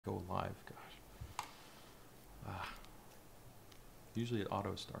Go live, gosh. Usually it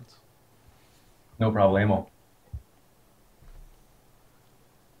auto starts. No problemo.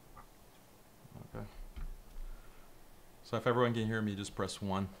 Okay. So if everyone can hear me, just press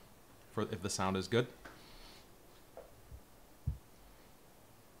 1 for if the sound is good.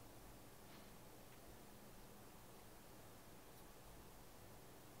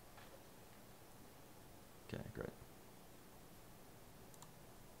 Okay, great.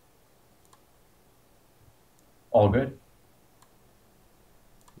 All good?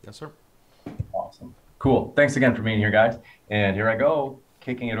 Yes, sir. Awesome. Cool. Thanks again for being here, guys. And here I go,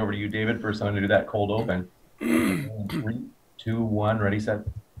 kicking it over to you, David, for someone to do that cold open. 3, 2, 1, ready, set.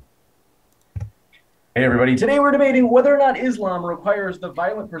 Hey, everybody. Today we're debating whether or not Islam requires the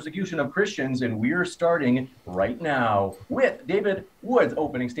violent persecution of Christians, and we're starting right now with David Wood's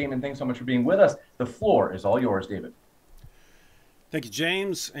opening statement. Thanks so much for being with us. The floor is all yours, David. Thank you,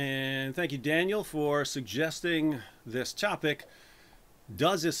 James, and thank you, Daniel, for suggesting this topic.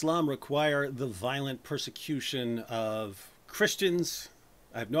 Does Islam require the violent persecution of Christians?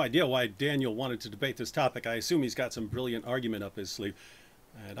 I have no idea why Daniel wanted to debate this topic. I assume he's got some brilliant argument up his sleeve.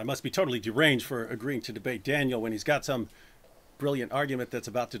 And I must be totally deranged for agreeing to debate Daniel when he's got some brilliant argument that's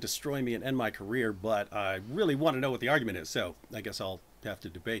about to destroy me and end my career. But I really want to know what the argument is, so I guess I'll have to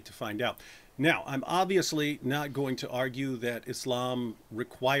debate to find out. Now, I'm obviously not going to argue that Islam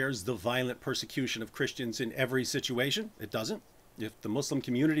requires the violent persecution of Christians in every situation. It doesn't. If the Muslim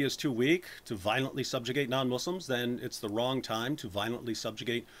community is too weak to violently subjugate non-Muslims, then it's the wrong time to violently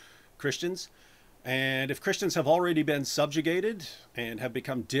subjugate Christians. And if Christians have already been subjugated and have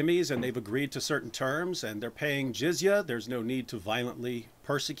become dhimmis and they've agreed to certain terms and they're paying jizya, there's no need to violently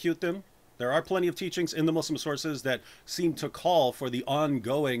persecute them. There are plenty of teachings in the Muslim sources that seem to call for the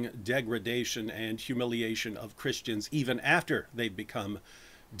ongoing degradation and humiliation of Christians even after they've become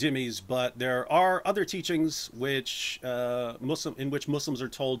dhimmis, but there are other teachings which in which Muslims are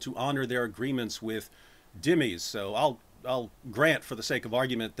told to honor their agreements with dhimmis. So I'll grant, for the sake of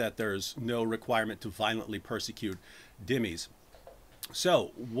argument, that there's no requirement to violently persecute dhimmis.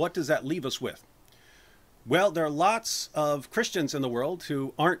 So what does that leave us with? Well, there are lots of Christians in the world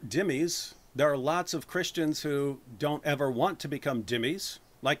who aren't dhimmis. There are lots of Christians who don't ever want to become dhimmis.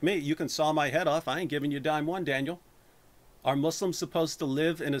 Like me, you can saw my head off. I ain't giving you dime one, Daniel. Are Muslims supposed to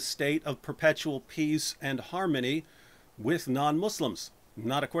live in a state of perpetual peace and harmony with non-Muslims?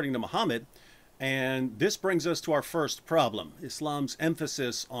 Not according to Muhammad. And this brings us to our first problem, Islam's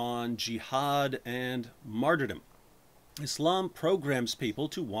emphasis on jihad and martyrdom. Islam programs people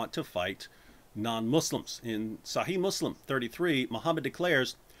to want to fight non-Muslims. In Sahih Muslim 33, Muhammad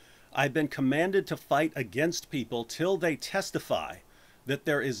declares, "I've been commanded to fight against people till they testify that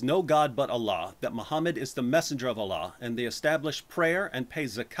there is no God but Allah, that Muhammad is the messenger of Allah, and they establish prayer and pay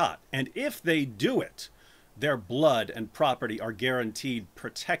zakat. And if they do it, their blood and property are guaranteed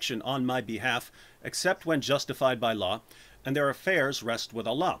protection on my behalf, except when justified by law, and their affairs rest with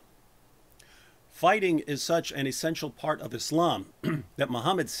Allah." Fighting is such an essential part of Islam that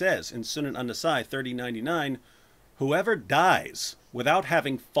Muhammad says in Sunan an-Nasai 3099, "Whoever dies without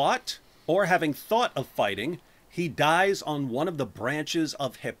having fought or having thought of fighting, he dies on one of the branches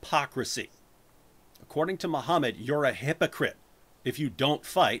of hypocrisy." According to Muhammad, you're a hypocrite if you don't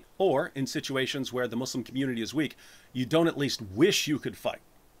fight, or in situations where the Muslim community is weak, you don't at least wish you could fight.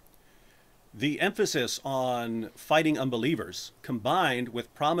 The emphasis on fighting unbelievers, combined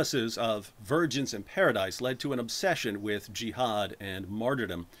with promises of virgins in paradise, led to an obsession with jihad and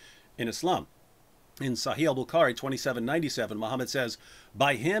martyrdom in Islam. In Sahih al-Bukhari 2797, Muhammad says,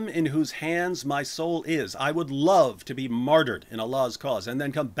 "By him in whose hands my soul is, I would love to be martyred in Allah's cause, and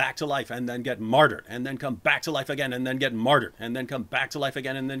then come back to life, and then get martyred, and then come back to life again, and then get martyred, and then come back to life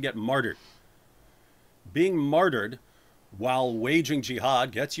again, and then get martyred." Being martyred while waging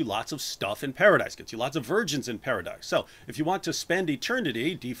jihad gets you lots of stuff in paradise, gets you lots of virgins in paradise. So if you want to spend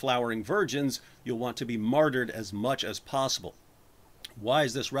eternity deflowering virgins, you'll want to be martyred as much as possible. Why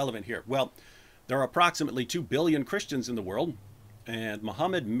is this relevant here? Well, there are approximately 2 billion Christians in the world, and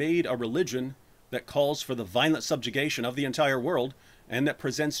Muhammad made a religion that calls for the violent subjugation of the entire world and that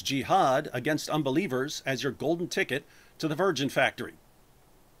presents jihad against unbelievers as your golden ticket to the virgin factory.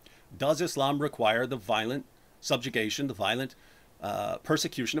 Does Islam require the violent subjugation, the violent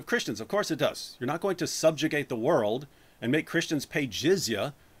persecution of Christians? Of course it does. You're not going to subjugate the world and make Christians pay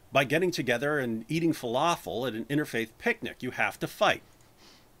jizya by getting together and eating falafel at an interfaith picnic. You have to fight.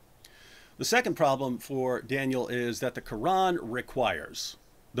 The second problem for Daniel is that the Quran requires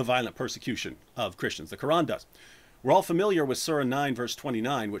the violent persecution of Christians. The Quran does. We're all familiar with Surah 9, verse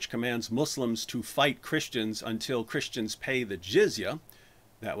 29, which commands Muslims to fight Christians until Christians pay the jizya.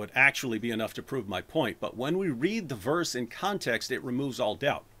 That would actually be enough to prove my point. But when we read the verse in context, it removes all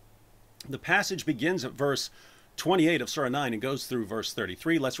doubt. The passage begins at verse 28 of Surah 9 and goes through verse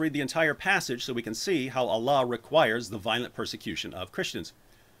 33. Let's read the entire passage so we can see how Allah requires the violent persecution of Christians.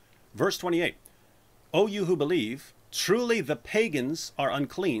 Verse 28, O you who believe, truly the pagans are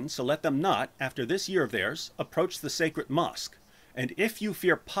unclean, so let them not, after this year of theirs, approach the sacred mosque. And if you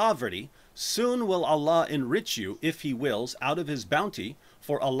fear poverty, soon will Allah enrich you, if He wills, out of His bounty,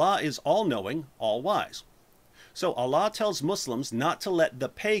 for Allah is all-knowing, all-wise. So Allah tells Muslims not to let the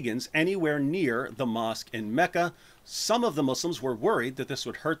pagans anywhere near the mosque in Mecca. Some of the Muslims were worried that this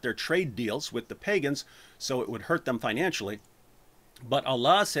would hurt their trade deals with the pagans, so it would hurt them financially. But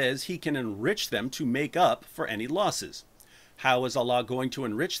Allah says He can enrich them to make up for any losses. How is Allah going to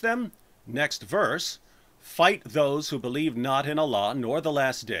enrich them? Next verse. Fight those who believe not in Allah, nor the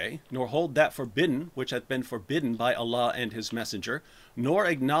last day, nor hold that forbidden which hath been forbidden by Allah and His Messenger, nor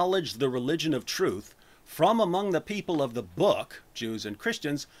acknowledge the religion of truth, from among the people of the book, Jews and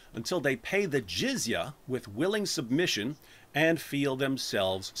Christians, until they pay the jizya with willing submission and feel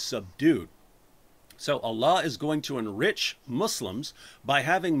themselves subdued. So Allah is going to enrich Muslims by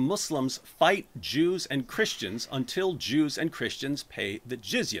having Muslims fight Jews and Christians until Jews and Christians pay the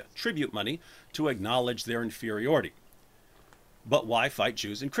jizya, tribute money, to acknowledge their inferiority. But why fight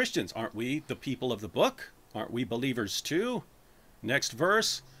Jews and Christians? Aren't we the people of the book? Aren't we believers too? Next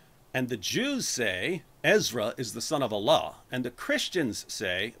verse. And the Jews say, Ezra is the son of Allah, and the Christians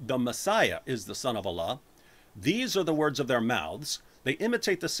say, the Messiah is the son of Allah. These are the words of their mouths. They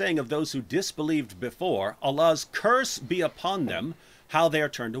imitate the saying of those who disbelieved before. Allah's curse be upon them, how they are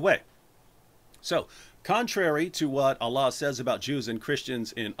turned away. So, contrary to what Allah says about Jews and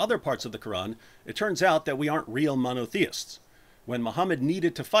Christians in other parts of the Quran, it turns out that we aren't real monotheists. When Muhammad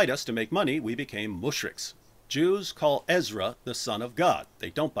needed to fight us to make money, we became mushriks. Jews call Ezra the son of God. They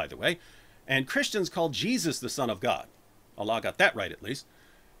don't, by the way. And Christians call Jesus the son of God. Allah got that right, at least.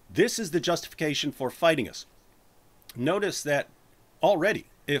 This is the justification for fighting us. Notice that already,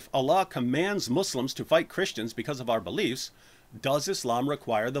 if Allah commands Muslims to fight Christians because of our beliefs, does Islam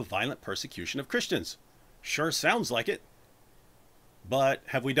require the violent persecution of Christians? Sure sounds like it. But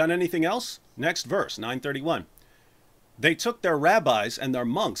have we done anything else? Next verse, 931. They took their rabbis and their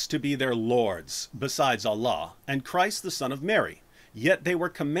monks to be their lords, besides Allah, and Christ the son of Mary. Yet they were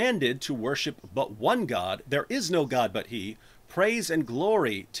commanded to worship but one God. There is no God but He. Praise and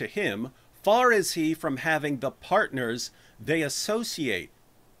glory to Him. Far is He from having the partners they associate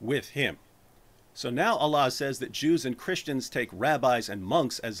with Him. So now Allah says that Jews and Christians take rabbis and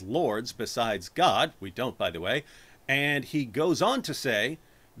monks as lords besides God. We don't, by the way. And He goes on to say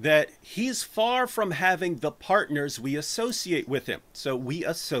that He's far from having the partners we associate with Him. So we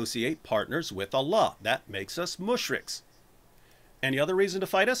associate partners with Allah. That makes us mushriks. Any other reason to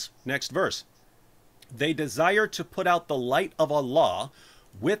fight us? Next verse. They desire to put out the light of Allah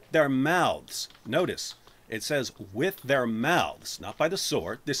with their mouths. Notice, it says with their mouths, not by the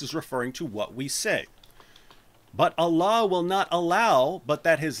sword. This is referring to what we say. But Allah will not allow but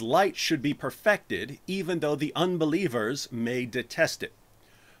that His light should be perfected, even though the unbelievers may detest it.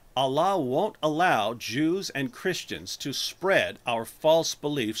 Allah won't allow Jews and Christians to spread our false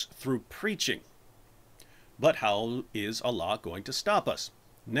beliefs through preaching. But how is Allah going to stop us?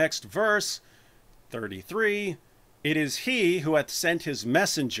 Next verse, 33. It is He who hath sent His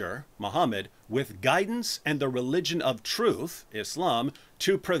messenger, Muhammad, with guidance and the religion of truth, Islam,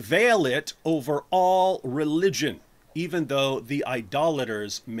 to prevail it over all religion, even though the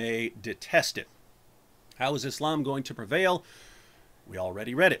idolaters may detest it. How is Islam going to prevail? We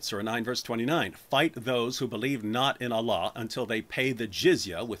already read it, Surah 9, verse 29. Fight those who believe not in Allah until they pay the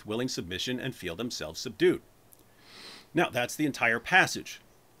jizya with willing submission and feel themselves subdued. Now, that's the entire passage.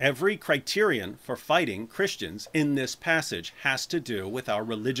 Every criterion for fighting Christians in this passage has to do with our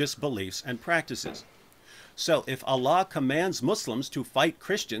religious beliefs and practices. So if Allah commands Muslims to fight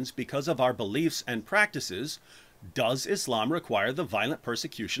Christians because of our beliefs and practices, does Islam require the violent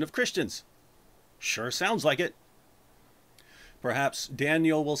persecution of Christians? Sure sounds like it. Perhaps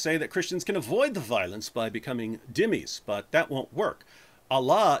Daniel will say that Christians can avoid the violence by becoming dhimmis, but that won't work.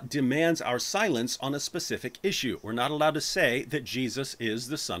 Allah demands our silence on a specific issue. We're not allowed to say that Jesus is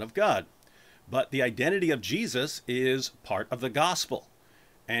the Son of God. But the identity of Jesus is part of the gospel.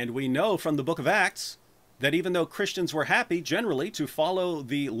 And we know from the book of Acts that even though Christians were happy generally to follow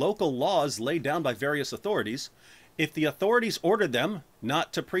the local laws laid down by various authorities, if the authorities ordered them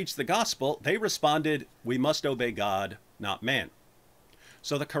not to preach the gospel, they responded, "We must obey God, not man."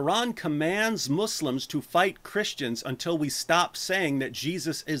 So the Quran commands Muslims to fight Christians until we stop saying that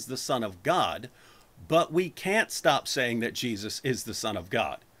Jesus is the Son of God, But we can't stop saying that Jesus is the Son of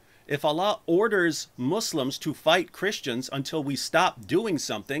God. If Allah orders Muslims to fight Christians until we stop doing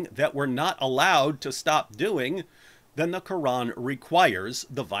something that we're not allowed to stop doing, then the Quran requires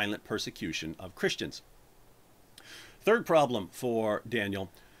the violent persecution of Christians. Third problem for Daniel.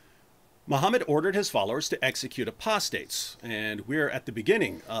 Muhammad ordered his followers to execute apostates, and we're at the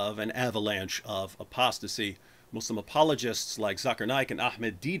beginning of an avalanche of apostasy. Muslim apologists like Zakir Naik and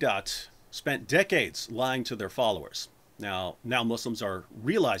Ahmed Deedat spent decades lying to their followers. Now Muslims are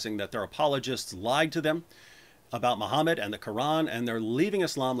realizing that their apologists lied to them about Muhammad and the Quran, and they're leaving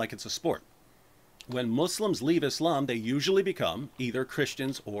Islam like it's a sport. When Muslims leave Islam, they usually become either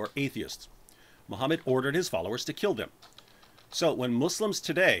Christians or atheists. Muhammad ordered his followers to kill them. So when Muslims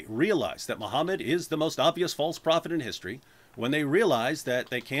today realize that Muhammad is the most obvious false prophet in history, when they realize that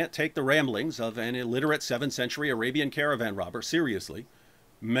they can't take the ramblings of an illiterate 7th century Arabian caravan robber seriously,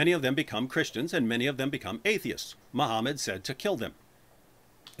 many of them become Christians and many of them become atheists. Muhammad said to kill them.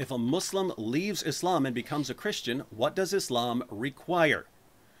 If a Muslim leaves Islam and becomes a Christian, what does Islam require?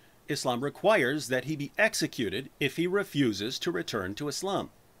 Islam requires that he be executed if he refuses to return to Islam.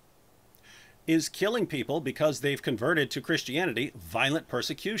 Is killing people because they've converted to Christianity violent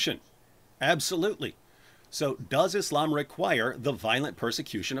persecution? Absolutely. So does Islam require the violent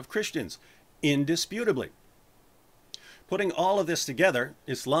persecution of Christians? Indisputably. Putting all of this together,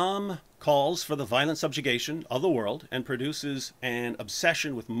 Islam calls for the violent subjugation of the world and produces an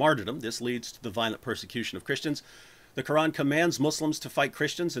obsession with martyrdom. This leads to the violent persecution of Christians. The Quran commands Muslims to fight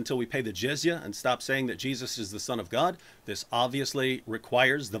Christians until we pay the jizya and stop saying that Jesus is the Son of God. This obviously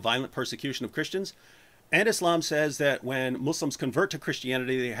requires the violent persecution of Christians. And Islam says that when Muslims convert to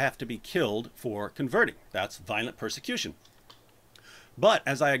Christianity, they have to be killed for converting. That's violent persecution. But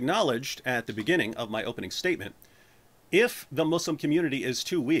as I acknowledged at the beginning of my opening statement, if the Muslim community is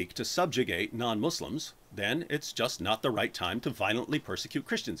too weak to subjugate non-Muslims, then it's just not the right time to violently persecute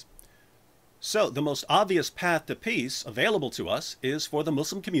Christians. So the most obvious path to peace available to us is for the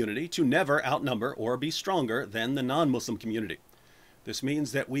Muslim community to never outnumber or be stronger than the non-Muslim community. This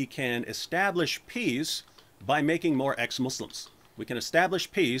means that we can establish peace by making more ex-Muslims. We can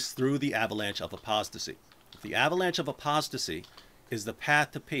establish peace through the avalanche of apostasy. If the avalanche of apostasy is the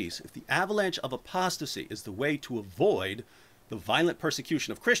path to peace, if the avalanche of apostasy is the way to avoid the violent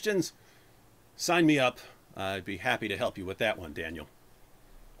persecution of Christians, sign me up. I'd be happy to help you with that one, Daniel.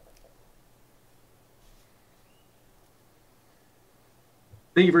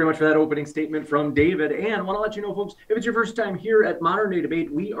 Thank you very much for that opening statement from David. And I want to let you know, folks, if it's your first time here at Modern Day Debate,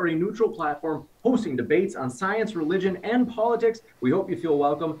 we are a neutral platform hosting debates on science, religion, and politics. We hope you feel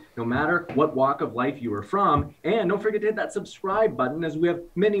welcome no matter what walk of life you are from. And don't forget to hit that subscribe button, as we have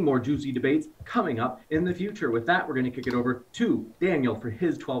many more juicy debates coming up in the future. With that, we're going to kick it over to Daniel for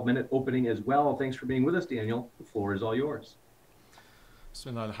his 12-minute opening as well. Thanks for being with us, Daniel. The floor is all yours.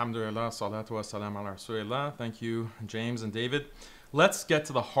 Bismillah, alhamdulillah, salatu wa salam ala rasulillah. Thank you, James and David. Let's get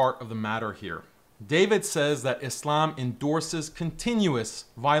to the heart of the matter here. David says that Islam endorses continuous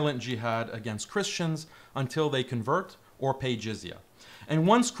violent jihad against Christians until they convert or pay jizya. And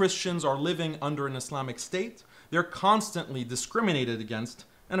once Christians are living under an Islamic state, they're constantly discriminated against,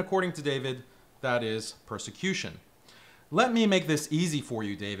 and according to David, that is persecution. Let me make this easy for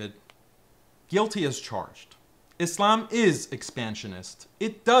you, David. Guilty as charged. Islam is expansionist.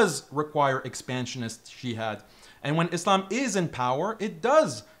 It does require expansionist jihad. And when Islam is in power, it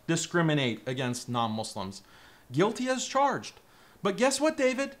does discriminate against non-Muslims. Guilty as charged. But guess what,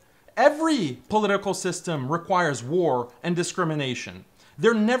 David? Every political system requires war and discrimination.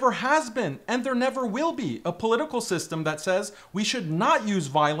 There never has been, and there never will be, a political system that says we should not use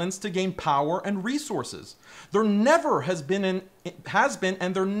violence to gain power and resources. There never has been,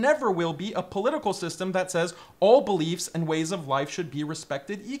 and there never will be a political system that says all beliefs and ways of life should be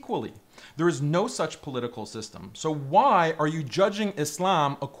respected equally. There is no such political system. So why are you judging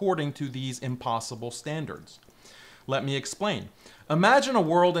Islam according to these impossible standards? Let me explain. Imagine a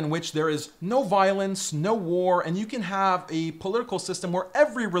world in which there is no violence, no war, and you can have a political system where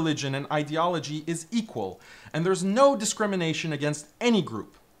every religion and ideology is equal, and there's no discrimination against any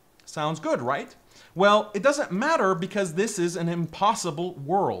group. Sounds good, right? Well, it doesn't matter because this is an impossible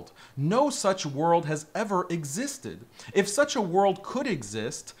world. No such world has ever existed. If such a world could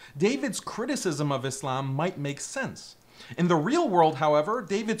exist, David's criticism of Islam might make sense. In the real world, however,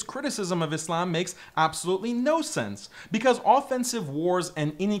 David's criticism of Islam makes absolutely no sense because offensive wars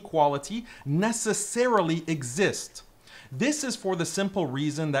and inequality necessarily exist. This is for the simple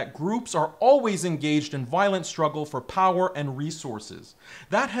reason that groups are always engaged in violent struggle for power and resources.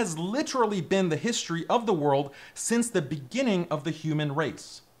 That has literally been the history of the world since the beginning of the human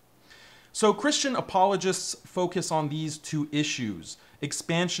race. So Christian apologists focus on these two issues,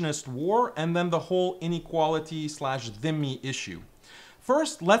 expansionist war and then the whole inequality / dhimmi issue.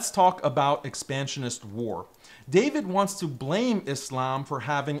 First, let's talk about expansionist war. David wants to blame Islam for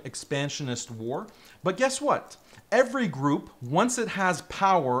having expansionist war, but guess what? Every group, once it has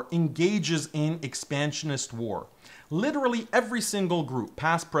power, engages in expansionist war. Literally every single group,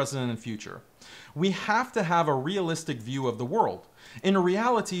 past, present, and future. We have to have a realistic view of the world. In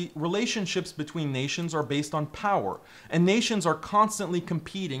reality, relationships between nations are based on power, and nations are constantly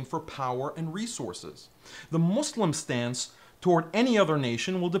competing for power and resources. The Muslim stance toward any other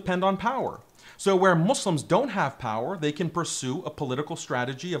nation will depend on power. So where Muslims don't have power, they can pursue a political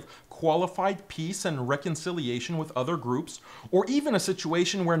strategy of qualified peace and reconciliation with other groups, or even a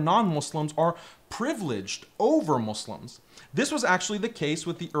situation where non-Muslims are privileged over Muslims. This was actually the case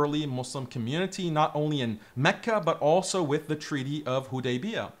with the early Muslim community, not only in Mecca, but also with the Treaty of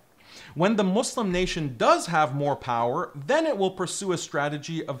Hudaybiyah. When the Muslim nation does have more power, then it will pursue a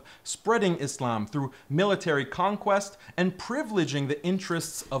strategy of spreading Islam through military conquest and privileging the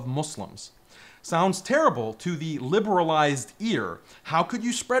interests of Muslims. Sounds terrible to the liberalized ear. How could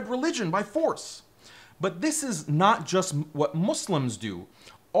you spread religion by force? But this is not just what Muslims do.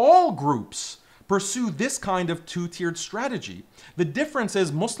 All groups pursue this kind of two-tiered strategy. The difference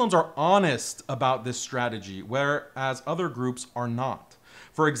is Muslims are honest about this strategy, whereas other groups are not.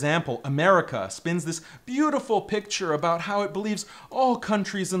 For example, America spins this beautiful picture about how it believes all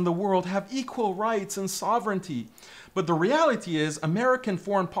countries in the world have equal rights and sovereignty. But the reality is American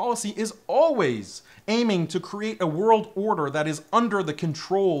foreign policy is always aiming to create a world order that is under the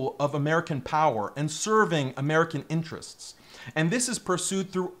control of American power and serving American interests. And this is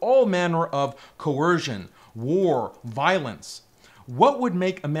pursued through all manner of coercion, war, violence. What would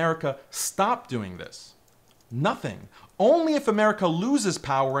make America stop doing this? Nothing. Only if America loses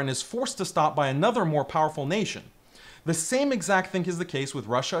power and is forced to stop by another more powerful nation. The same exact thing is the case with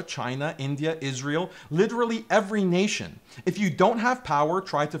Russia, China, India, Israel, literally every nation. If you don't have power,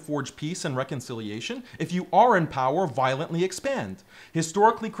 try to forge peace and reconciliation. If you are in power, violently expand.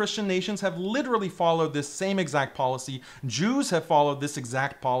 Historically, Christian nations have literally followed this same exact policy. Jews have followed this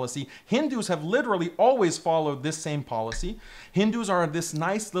exact policy. Hindus have literally always followed this same policy. Hindus are this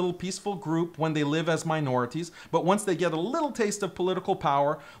nice little peaceful group when they live as minorities, but once they get a little taste of political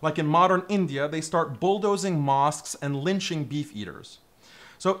power, like in modern India, they start bulldozing mosques and lynching beef eaters.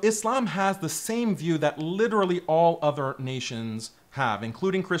 So Islam has the same view that literally all other nations have,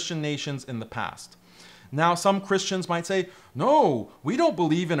 including Christian nations in the past. Now, some Christians might say, no, we don't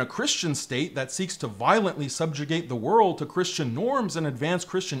believe in a Christian state that seeks to violently subjugate the world to Christian norms and advance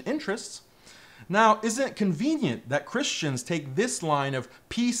Christian interests. Now, isn't it convenient that Christians take this line of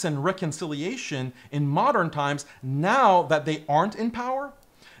peace and reconciliation in modern times now that they aren't in power?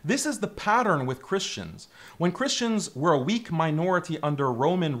 This is the pattern with Christians. When Christians were a weak minority under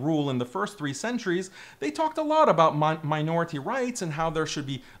Roman rule in the first 3 centuries, they talked a lot about minority rights and how there should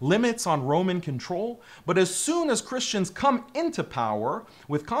be limits on Roman control. But as soon as Christians come into power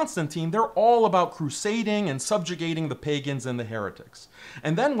with Constantine, they're all about crusading and subjugating the pagans and the heretics.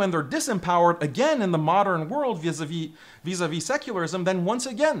 And then when they're disempowered again in the modern world vis-a-vis secularism, then once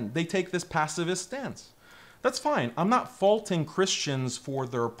again they take this pacifist stance. That's fine. I'm not faulting Christians for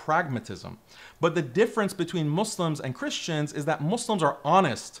their pragmatism. But the difference between Muslims and Christians is that Muslims are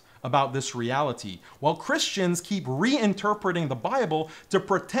honest about this reality, while Christians keep reinterpreting the Bible to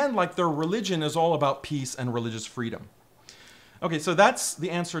pretend like their religion is all about peace and religious freedom. Okay, so that's the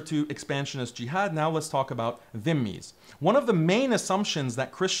answer to expansionist jihad. Now let's talk about dhimmis. One of the main assumptions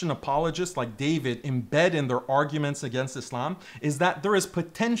that Christian apologists like David embed in their arguments against Islam is that there is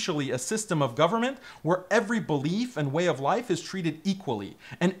potentially a system of government where every belief and way of life is treated equally,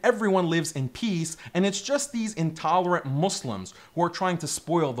 and everyone lives in peace, and it's just these intolerant Muslims who are trying to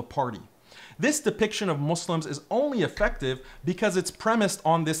spoil the party. This depiction of Muslims is only effective because it's premised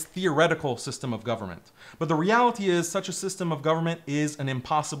on this theoretical system of government. But the reality is such a system of government is an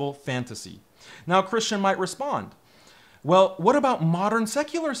impossible fantasy. Now, a Christian might respond, well, what about modern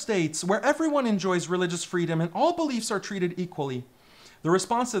secular states where everyone enjoys religious freedom and all beliefs are treated equally? The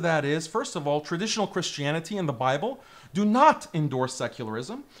response to that is, first of all, traditional Christianity and the Bible do not endorse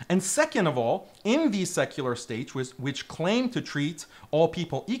secularism. And second of all, in these secular states, which claim to treat all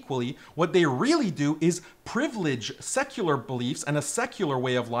people equally, what they really do is privilege secular beliefs and a secular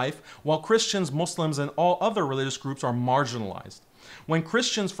way of life, while Christians, Muslims, and all other religious groups are marginalized. When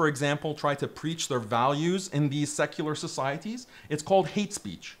Christians, for example, try to preach their values in these secular societies, it's called hate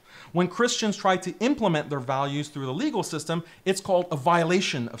speech. When Christians try to implement their values through the legal system, it's called a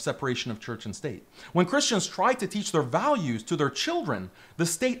violation of separation of church and state. When Christians try to teach their values to their children, the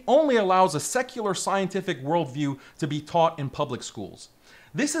state only allows a secular scientific worldview to be taught in public schools.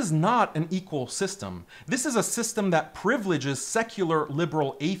 This is not an equal system. This is a system that privileges secular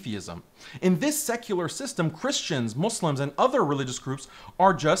liberal atheism. In this secular system, Christians, Muslims, and other religious groups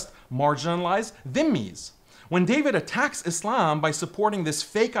are just marginalized dhimmis. When David attacks Islam by supporting this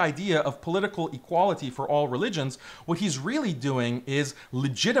fake idea of political equality for all religions, what he's really doing is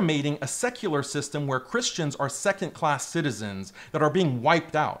legitimating a secular system where Christians are second-class citizens that are being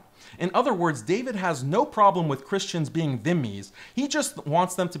wiped out. In other words, David has no problem with Christians being dhimmis. He just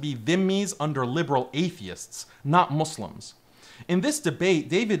wants them to be dhimmis under liberal atheists, not Muslims. In this debate,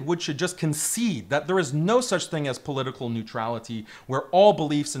 David Wood should just concede that there is no such thing as political neutrality where all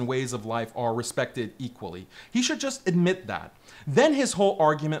beliefs and ways of life are respected equally. He should just admit that. Then his whole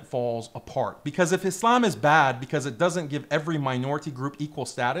argument falls apart, because if Islam is bad because it doesn't give every minority group equal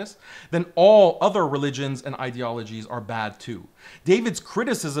status, then all other religions and ideologies are bad too. David's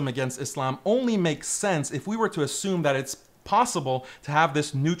criticism against Islam only makes sense if we were to assume that it's possible to have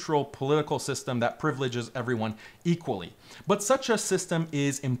this neutral political system that privileges everyone equally. But such a system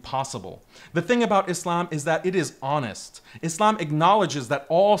is impossible. The thing about Islam is that it is honest. Islam acknowledges that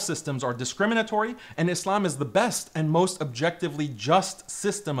all systems are discriminatory, and Islam is the best and most objectively just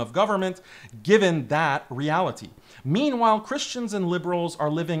system of government given that reality. Meanwhile, Christians and liberals are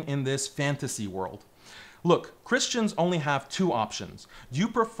living in this fantasy world. Look, Christians only have two options. Do you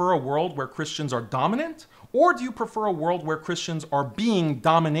prefer a world where Christians are dominant, or do you prefer a world where Christians are being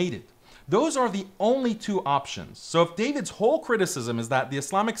dominated? Those are the only two options. So if David's whole criticism is that the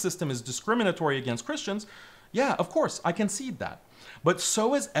Islamic system is discriminatory against Christians, yeah, of course, I concede that. But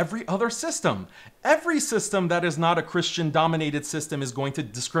so is every other system. Every system that is not a Christian-dominated system is going to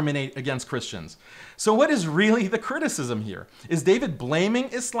discriminate against Christians. So what is really the criticism here? Is David blaming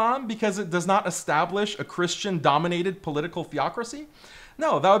Islam because it does not establish a Christian-dominated political theocracy?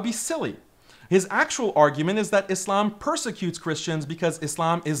 No, that would be silly. His actual argument is that Islam persecutes Christians because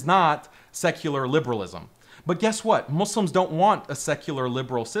Islam is not secular liberalism. But guess what? Muslims don't want a secular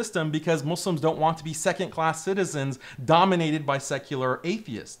liberal system because Muslims don't want to be second-class citizens dominated by secular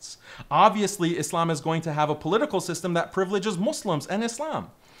atheists. Obviously, Islam is going to have a political system that privileges Muslims and Islam.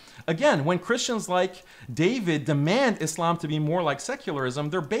 Again, when Christians like David demand Islam to be more like secularism,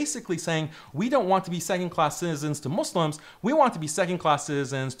 they're basically saying, we don't want to be second-class citizens to Muslims, we want to be second-class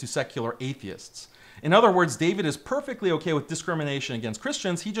citizens to secular atheists. In other words, David is perfectly okay with discrimination against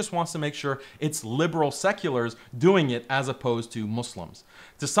Christians. He just wants to make sure it's liberal seculars doing it as opposed to Muslims.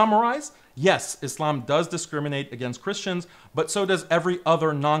 To summarize, yes, Islam does discriminate against Christians, but so does every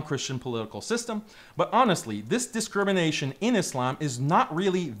other non-Christian political system. But honestly, this discrimination in Islam is not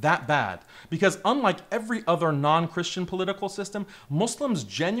really that bad, because unlike every other non-Christian political system, Muslims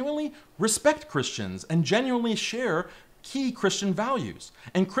genuinely respect Christians and genuinely share key Christian values.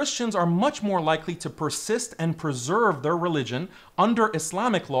 And Christians are much more likely to persist and preserve their religion under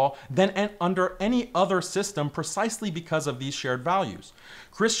Islamic law than under any other system precisely because of these shared values.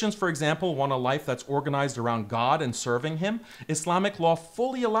 Christians, for example, want a life that's organized around God and serving Him. Islamic law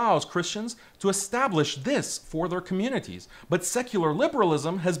fully allows Christians to establish this for their communities. But secular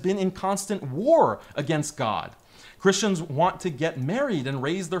liberalism has been in constant war against God. Christians want to get married and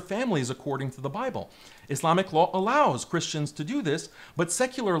raise their families according to the Bible. Islamic law allows Christians to do this, but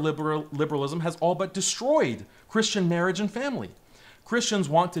secular liberalism has all but destroyed Christian marriage and family. Christians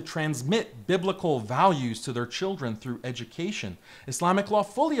want to transmit biblical values to their children through education. Islamic law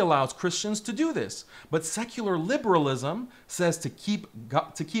fully allows Christians to do this, but secular liberalism says to keep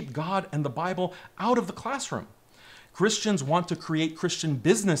God and the Bible out of the classroom. Christians want to create Christian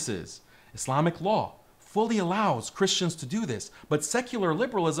businesses. Islamic law fully allows Christians to do this, but secular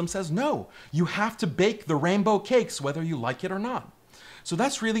liberalism says no, you have to bake the rainbow cakes whether you like it or not. So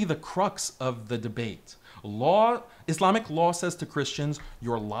that's really the crux of the debate. Islamic law says to Christians,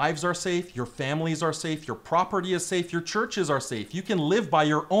 your lives are safe, your families are safe, your property is safe, your churches are safe. You can live by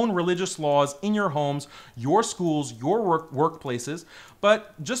your own religious laws in your homes, your schools, your workplaces,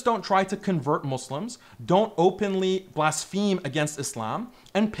 but just don't try to convert Muslims, don't openly blaspheme against Islam,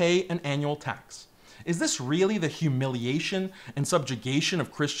 and pay an annual tax. Is this really the humiliation and subjugation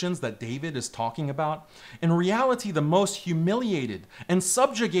of Christians that David is talking about? In reality, the most humiliated and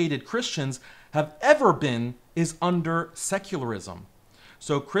subjugated Christians have ever been is under secularism.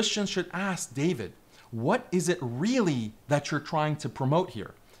 So Christians should ask David, what is it really that you're trying to promote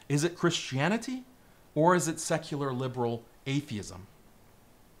here? Is it Christianity or is it secular liberal atheism?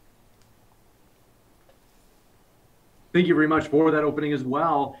 Thank you very much for that opening as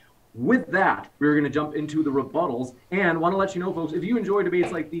well. With that, we're going to jump into the rebuttals, and want to let you know, folks, if you enjoy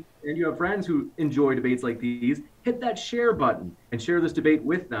debates like these and you have friends who enjoy debates like these, hit that share button and share this debate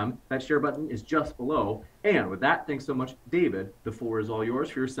with them. That share button is just below. And with that, thanks so much, David. The floor is all yours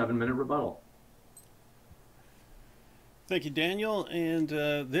for your 7-minute rebuttal. Thank you, Daniel. And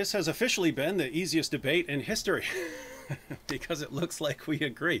this has officially been the easiest debate in history because it looks like we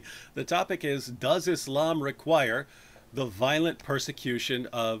agree. The topic is, does Islam require the violent persecution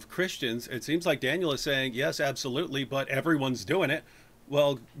of Christians? It seems like Daniel is saying, yes, absolutely, but everyone's doing it.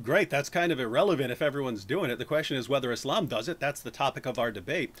 Well, great. That's kind of irrelevant if everyone's doing it. The question is whether Islam does it. That's the topic of our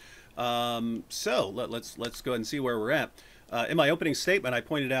debate. So let's go ahead and see where we're at. In my opening statement, I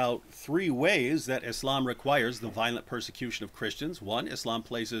pointed out 3 ways that Islam requires the violent persecution of Christians. 1, Islam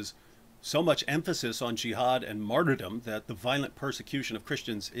places so much emphasis on jihad and martyrdom that the violent persecution of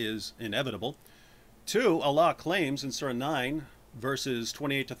Christians is inevitable. 2, Allah claims in Surah 9, verses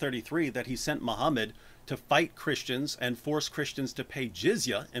 28 to 33, that he sent Muhammad to fight Christians and force Christians to pay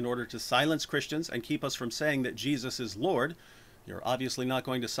jizya in order to silence Christians and keep us from saying that Jesus is Lord. You're obviously not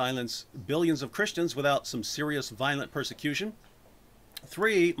going to silence billions of Christians without some serious violent persecution.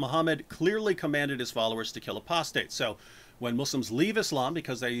 3, Muhammad clearly commanded his followers to kill apostates. So when Muslims leave Islam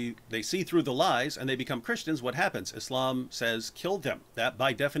because they see through the lies and they become Christians, what happens? Islam says kill them. That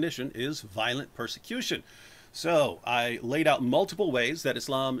by definition is violent persecution. So I laid out multiple ways that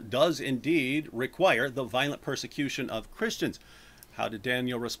Islam does indeed require the violent persecution of Christians. How did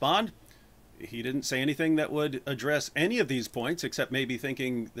Daniel respond? He didn't say anything that would address any of these points, except maybe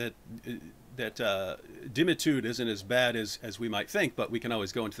thinking that dimitude isn't as bad as we might think, but we can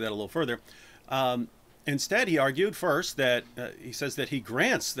always go into that a little further. Instead, he argued first that he says that he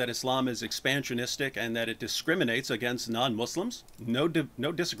grants that Islam is expansionistic and that it discriminates against non-Muslims. No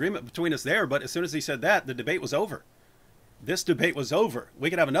disagreement between us there, but as soon as he said that, the debate was over. This debate was over. We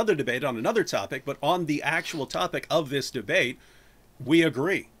could have another debate on another topic, but on the actual topic of this debate, we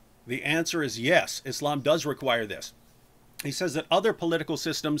agree. The answer is yes, Islam does require this. He says that other political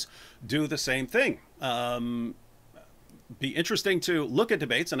systems do the same thing. Be interesting to look at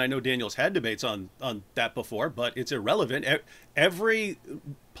debates, and I know Daniel's had debates on that before, but it's irrelevant. Every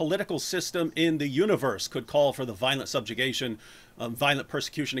political system in the universe could call for the violent subjugation, violent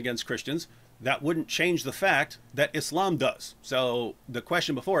persecution against Christians. That wouldn't change the fact that Islam does. So the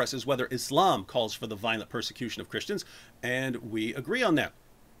question before us is whether Islam calls for the violent persecution of Christians, and we agree on that.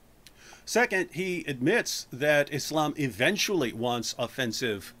 Second, he admits that Islam eventually wants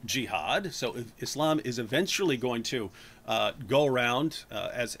offensive jihad. So Islam is eventually going to go around,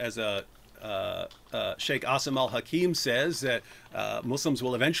 as Sheikh Asim al-Hakim says, that Muslims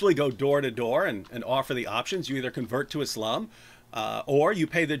will eventually go door to door and offer the options. You either convert to Islam, or you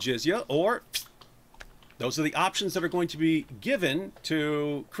pay the jizya, or those are the options that are going to be given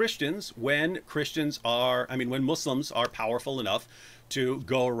to Christians when when Muslims are powerful enough to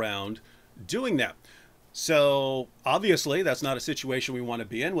go around doing that. So obviously that's not a situation we want to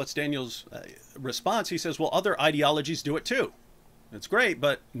be in. What's Daniel's response? He says, well, other ideologies do it too. That's great,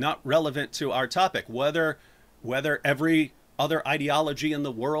 but not relevant to our topic. Whether every other ideology in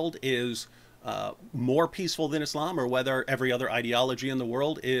the world is more peaceful than Islam, or whether every other ideology in the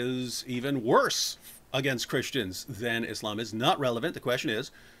world is even worse against Christians than Islam, is not relevant. The question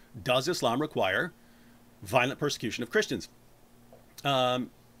is, does Islam require violent persecution of Christians?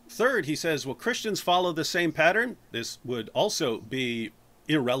 Third, he says, well, Christians follow the same pattern. This would also be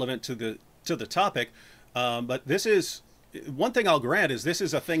irrelevant to the topic, but this is one thing I'll grant, is this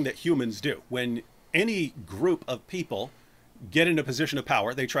is a thing that humans do. When any group of people get in a position of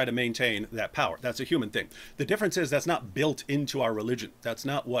power, they try to maintain that power. That's a human thing. The difference is that's not built into our religion. That's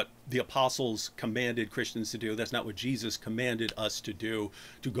not what the apostles commanded Christians to do. That's not what Jesus commanded us to do,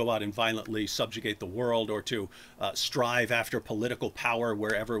 to go out and violently subjugate the world, or to strive after political power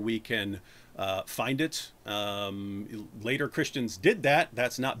wherever we can find it. Later Christians did that.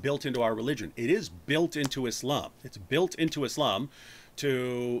 That's not built into our religion. It is built into Islam. It's built into Islam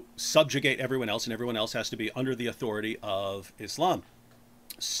to subjugate everyone else, and everyone else has to be under the authority of Islam.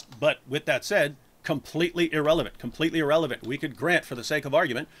 But with that said, completely irrelevant, completely irrelevant. We could grant, for the sake of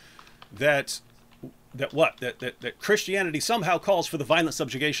argument, that Christianity somehow calls for the violent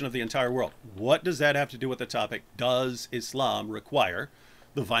subjugation of the entire world. What does that have to do with the topic? Does Islam require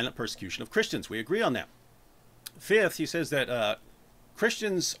the violent persecution of Christians? We agree on that. Fifth, he says that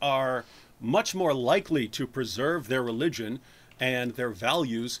Christians are much more likely to preserve their religion and their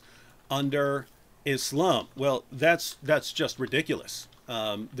values under Islam. Well, that's just ridiculous.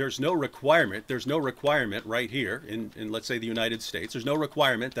 There's no requirement. There's no requirement right here in let's say the United States. There's no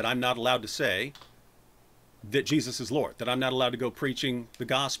requirement that I'm not allowed to say that Jesus is Lord, that I'm not allowed to go preaching the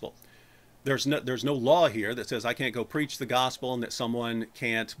gospel. There's no law here that says I can't go preach the gospel and that someone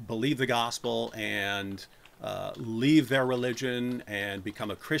can't believe the gospel and leave their religion and become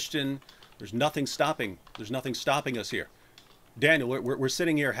a Christian. There's nothing stopping us here. Daniel, we're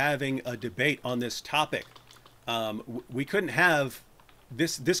sitting here having a debate on this topic. We couldn't have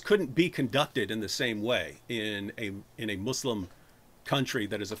this couldn't be conducted in the same way in a Muslim country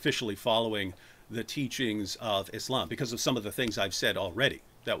that is officially following the teachings of Islam, because of some of the things I've said already.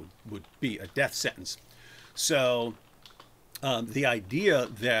 That would be a death sentence. So the idea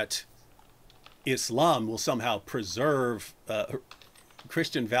that Islam will somehow preserve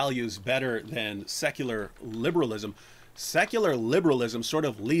Christian values better than secular liberalism sort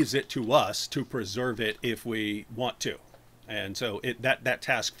of leaves it to us to preserve it if we want to. And so that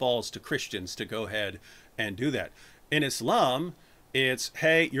task falls to Christians to go ahead and do that. In Islam, it's,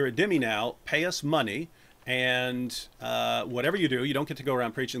 hey, you're a dhimmi now, pay us money, and whatever you do, you don't get to go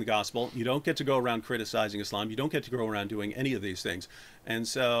around preaching the gospel. You don't get to go around criticizing Islam. You don't get to go around doing any of these things. And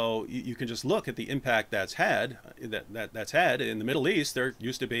so you can just look at the impact that's had. That's had in the Middle East. There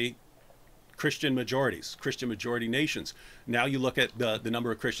used to be Christian majorities, Christian majority nations. Now you look at the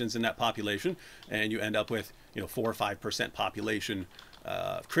number of Christians in that population, and you end up with 4 or 5% population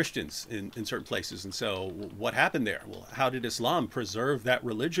Christians in certain places. And so what happened there? Well, how did Islam preserve that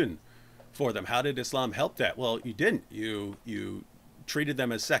religion for them? How did Islam help that? Well, you didn't. You treated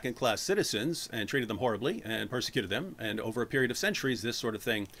them as second-class citizens and treated them horribly and persecuted them. And over a period of centuries, this sort of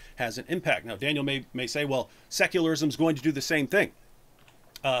thing has an impact. Now, Daniel may say, well, secularism is going to do the same thing.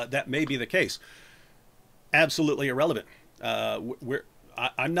 That may be the case. Absolutely irrelevant.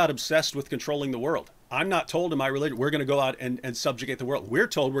 I'm not obsessed with controlling the world. I'm not told in my religion we're going to go out and subjugate the world. We're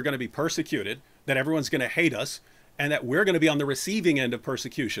told we're going to be persecuted, that everyone's going to hate us, and that we're going to be on the receiving end of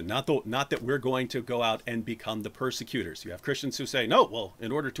persecution, not that we're going to go out and become the persecutors. You have Christians who say, no, well,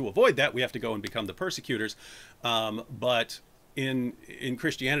 in order to avoid that, we have to go and become the persecutors. But in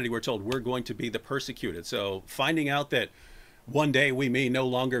Christianity, we're told we're going to be the persecuted. So finding out that one day we may no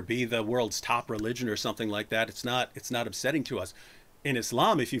longer be the world's top religion or something like that, it's not upsetting to us. In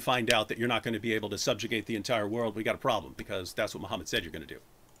Islam, if you find out that you're not going to be able to subjugate the entire world, we got a problem, because that's what Muhammad said you're going to do.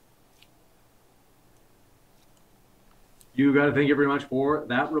 You got to thank you very much for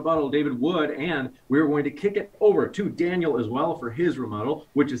that rebuttal, David Wood. And we're going to kick it over to Daniel as well for his rebuttal,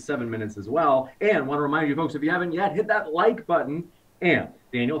 which is 7 minutes as well. And want to remind you folks, if you haven't yet, hit that like button. And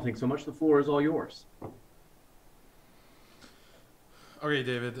Daniel, thanks so much. The floor is all yours. Okay,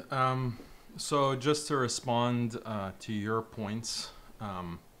 David. So just to respond to your points,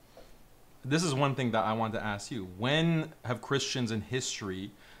 this is one thing that I wanted to ask you. When have Christians in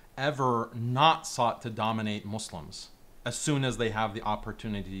history ever not sought to dominate Muslims as soon as they have the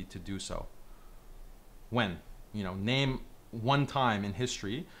opportunity to do so? When? Name one time in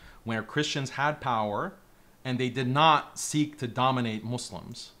history where Christians had power and they did not seek to dominate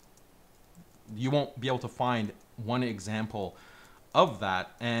Muslims. You won't be able to find one example of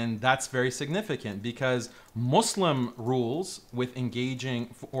that, and that's very significant, because Muslim rules with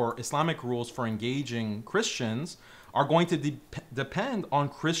engaging, or Islamic rules for engaging Christians, are going to depend on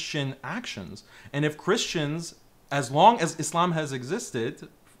Christian actions. And if Christians, as long as Islam has existed,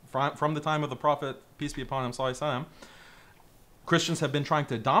 from the time of the Prophet, peace be upon him, sallallahu alaihi wasallam, Christians have been trying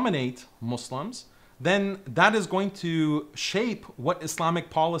to dominate Muslims, then that is going to shape what Islamic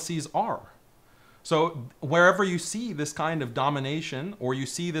policies are. So wherever you see this kind of domination, or you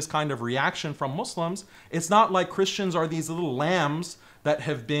see this kind of reaction from Muslims, it's not like Christians are these little lambs that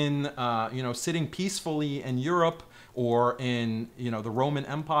have been, sitting peacefully in Europe or in, the Roman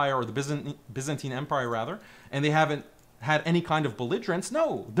Empire, or the Byzantine Empire rather, and they haven't had any kind of belligerence.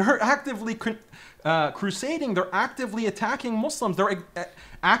 No, they're actively crusading. They're actively attacking Muslims. They're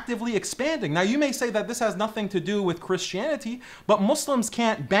actively expanding. Now, you may say that this has nothing to do with Christianity, but Muslims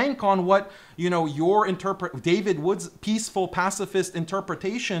can't bank on what, David Wood's peaceful, pacifist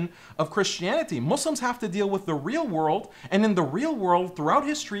interpretation of Christianity. Muslims have to deal with the real world, and in the real world, throughout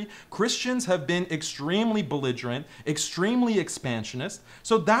history, Christians have been extremely belligerent, extremely expansionist.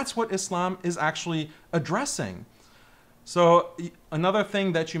 So that's what Islam is actually addressing. So another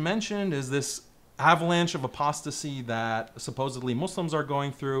thing that you mentioned is this avalanche of apostasy that supposedly Muslims are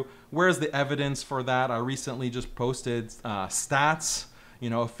going through. Where's the evidence for that? I recently just posted stats,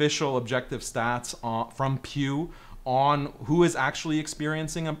 official objective stats from Pew on who is actually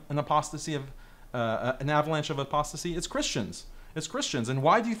experiencing an apostasy of an avalanche of apostasy. It's Christians. It's Christians. And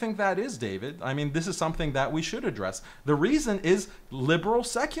why do you think that is, David? I mean, this is something that we should address. The reason is liberal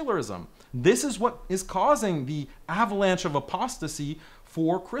secularism. This is what is causing the avalanche of apostasy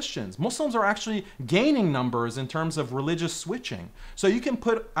for Christians. Muslims are actually gaining numbers in terms of religious switching. So you can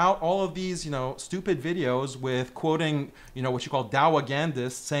put out all of these, stupid videos with quoting, what you call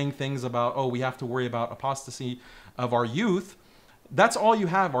dawagandists saying things about, oh, we have to worry about apostasy of our youth. That's all you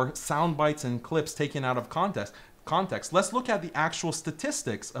have are sound bites and clips taken out of context. Let's look at the actual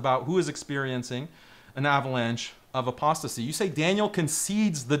statistics about who is experiencing an avalanche of apostasy. You say Daniel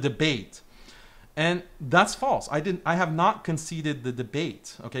concedes the debate. And that's false. I have not conceded the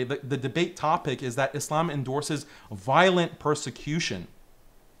debate. Okay, the debate topic is that Islam endorses violent persecution.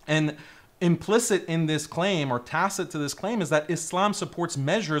 And implicit in this claim, or tacit to this claim, is that Islam supports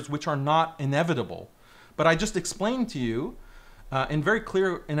measures which are not inevitable. But I just explained to you in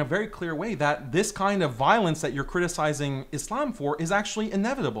a very clear way that this kind of violence that you're criticizing Islam for is actually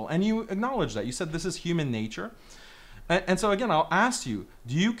inevitable. And you acknowledge that. You said this is human nature. And so again, I'll ask you,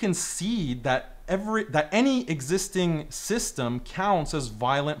 do you concede that any existing system counts as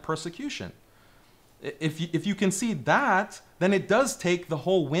violent persecution? If you concede that, then it does take the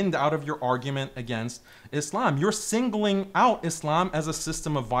whole wind out of your argument against Islam. You're singling out Islam as a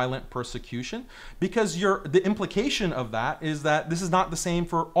system of violent persecution because the implication of that is that this is not the same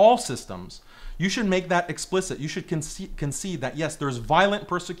for all systems. You should make that explicit. You should concede that, yes, there's violent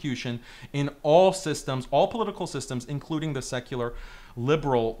persecution in all systems, all political systems, including the secular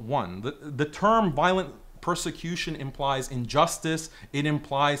liberal one. The term violent persecution implies injustice. It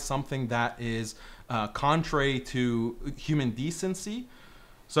implies something that is contrary to human decency.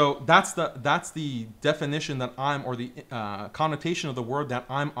 So that's the definition that or the connotation of the word that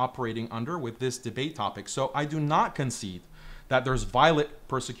I'm operating under with this debate topic. So I do not concede that there's violent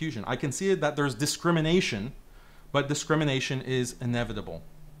persecution. I concede that there's discrimination, but discrimination is inevitable.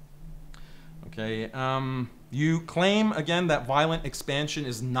 Okay. You claim again that violent expansion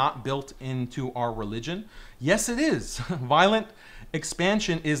is not built into our religion. Yes, it is. Violent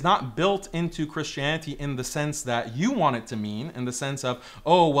expansion is not built into Christianity in the sense that you want it to mean, in the sense of,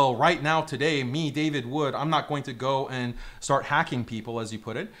 oh, well, right now, today, me, David Wood, I'm not going to go and start hacking people, as you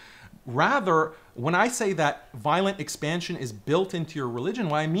put it. Rather, when I say that violent expansion is built into your religion,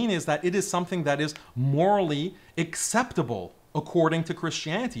 what I mean is that it is something that is morally acceptable according to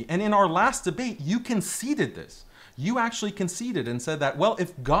Christianity. And in our last debate, you conceded this. You actually conceded and said that, well,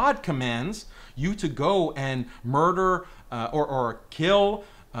 if God commands you to go and murder or kill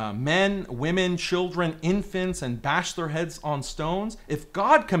men, women, children, infants, and bash their heads on stones, if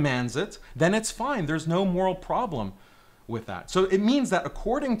God commands it, then it's fine. There's no moral problem with that. So it means that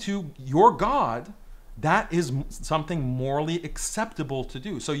according to your God, that is something morally acceptable to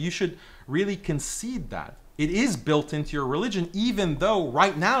do. So you should really concede that. It is built into your religion, even though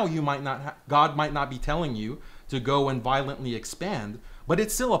right now God might not be telling you to go and violently expand, but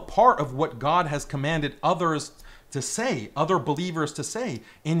it's still a part of what God has commanded others to say, other believers to say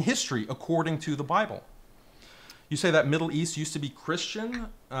in history according to the Bible. You say that Middle East used to be Christian,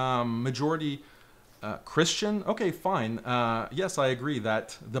 majority Christian. Okay, fine. Yes, I agree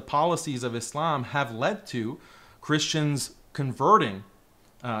that the policies of Islam have led to Christians converting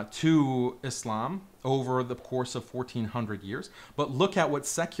to Islam over the course of 1400 years. But look at what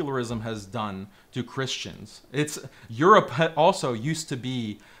secularism has done to Christians. Europe also used to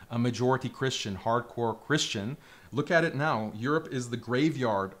be a majority Christian, hardcore Christian. Look at it now. Europe is the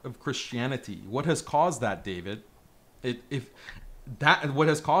graveyard of Christianity. What has caused that, David? What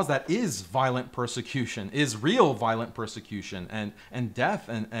has caused that is violent persecution, is real violent persecution and death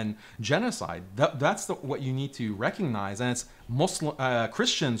and genocide. That's what you need to recognize. And it's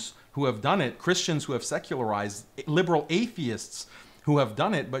Christians who have done it, Christians who have secularized, liberal atheists who have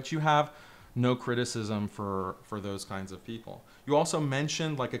done it, but you have no criticism for those kinds of people. You also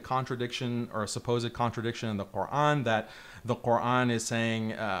mentioned like a contradiction or a supposed contradiction in the Quran, that the Quran is saying,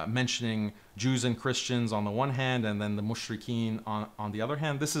 mentioning Jews and Christians on the one hand and then the mushrikeen on the other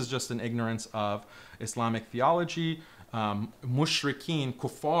hand. This is just an ignorance of Islamic theology. Mushrikeen,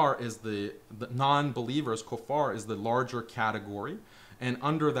 kuffar, is the non-believers. Kuffar is the larger category. And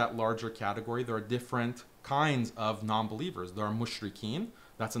under that larger category, there are different kinds of non-believers. There are mushrikeen.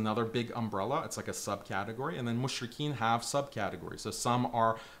 That's another big umbrella. It's like a subcategory. And then mushrikeen have subcategories. So some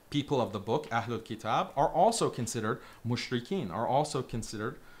are people of the book, Ahlul Kitab, are also considered mushrikeen, are also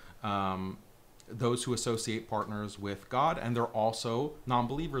considered those who associate partners with God. And they're also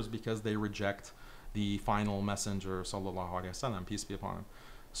non-believers because they reject the final messenger, sallallahu alaihi wasallam, peace be upon him.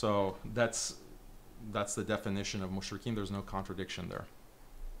 So that's the definition of mushrikeen. There's no contradiction there.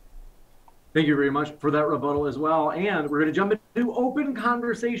 Thank you very much for that rebuttal as well. And we're going to jump into open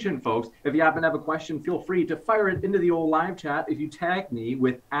conversation, folks. If you happen to have a question, feel free to fire it into the old live chat. If you tag me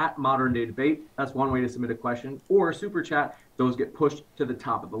with @ModernDayDebate, that's one way to submit a question, or super chat those get pushed to the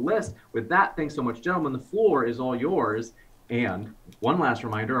top of the list. With that, thanks so much, gentlemen. The floor is all yours. And one last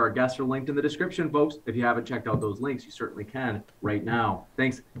reminder, our guests are linked in the description, folks. If you haven't checked out those links, you certainly can right now.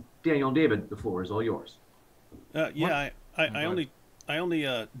 Thanks, Daniel and David. The floor is all yours. Yeah, I only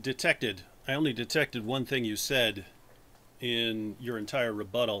detected one thing you said in your entire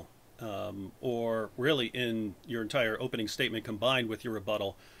rebuttal, or really in your entire opening statement combined with your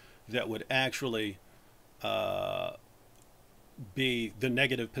rebuttal, that would actually be the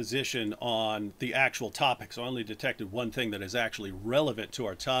negative position on the actual topic. So I only detected one thing that is actually relevant to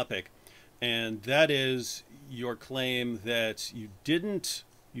our topic, and that is your claim that you didn't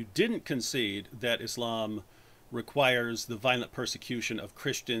concede that Islam requires the violent persecution of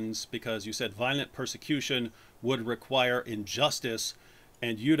Christians, because you said violent persecution would require injustice,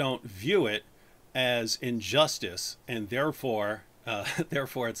 and you don't view it as injustice, and therefore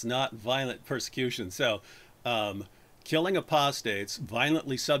it's not violent persecution. So killing apostates,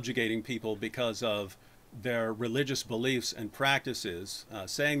 violently subjugating people because of their religious beliefs and practices,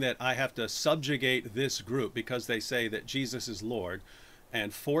 saying that I have to subjugate this group because they say that Jesus is Lord,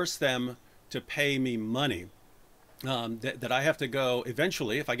 and force them to pay me money, that I have to go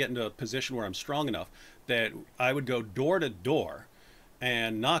eventually, if I get into a position where I'm strong enough, that I would go door to door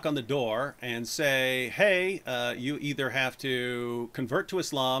and knock on the door and say, hey, you either have to convert to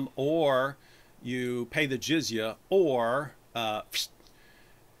Islam, or you pay the jizya, or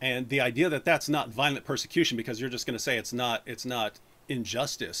and the idea that that's not violent persecution because you're just going to say it's not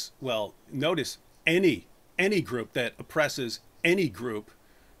injustice. Well, notice any group that oppresses any group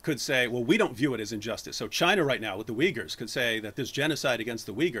could say, well, we don't view it as injustice. So China right now with the Uyghurs could say that this genocide against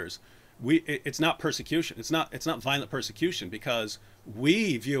the Uyghurs, it's not persecution. It's not violent persecution because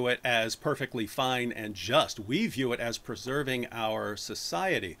we view it as perfectly fine and just. We view it as preserving our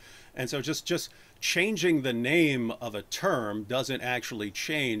society. And so just changing the name of a term doesn't actually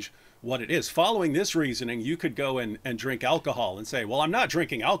change what it is. Following this reasoning, you could go and drink alcohol and say, well, I'm not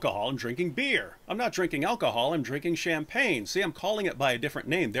drinking alcohol, I'm drinking beer. I'm not drinking alcohol, I'm drinking champagne. See, I'm calling it by a different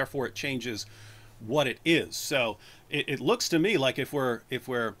name, therefore it changes what it is. So it looks to me like if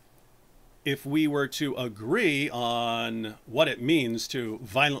we were to agree on what it means to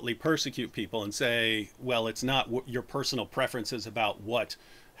violently persecute people and say, well, it's not your personal preferences about what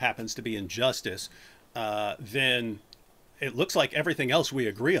happens to be injustice, then it looks like everything else we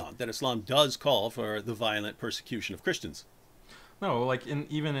agree on, that Islam does call for the violent persecution of Christians. No, like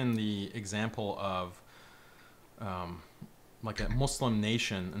even in the example of like a Muslim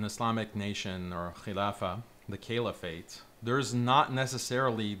nation, an Islamic nation, or Khilafah, the Caliphate, there's not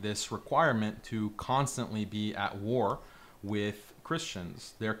necessarily this requirement to constantly be at war with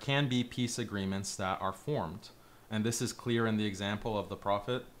Christians. There can be peace agreements that are formed. And this is clear in the example of the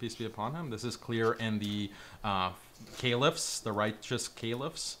Prophet, peace be upon him. This is clear in the caliphs, the righteous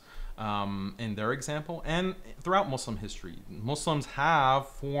caliphs, in their example. And throughout Muslim history, Muslims have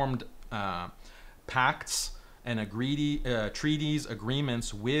formed pacts and treaties,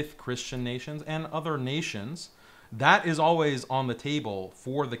 agreements with Christian nations and other nations. That is always on the table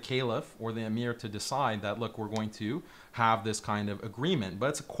for the caliph or the emir to decide that, look, we're going to have this kind of agreement.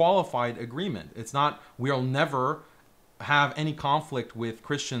 But it's a qualified agreement. It's not, we'll never have any conflict with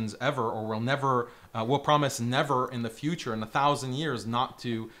Christians ever, or we'll promise never in the future, in 1,000 years, not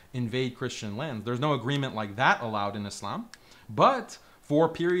to invade Christian lands. There's no agreement like that allowed in Islam. But for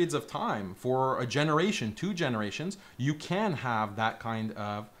periods of time, for a generation, 2 generations, you can have that kind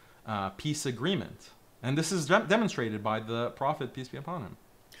of peace agreement. And this is demonstrated by the Prophet, peace be upon him.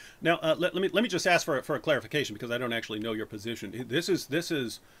 Now, let me just ask for a clarification, because I don't actually know your position. This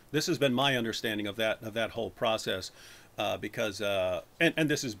has been my understanding of that whole process, because and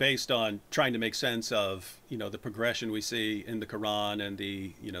this is based on trying to make sense of the progression we see in the Quran and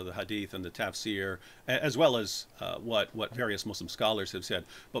the the Hadith and the Tafsir, as well as what various Muslim scholars have said.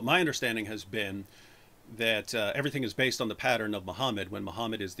 But my understanding has been that everything is based on the pattern of Muhammad. When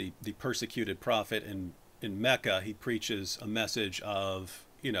Muhammad is the persecuted prophet in Mecca, he preaches a message of,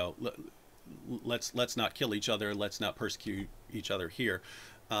 let's not kill each other, let's not persecute each other here.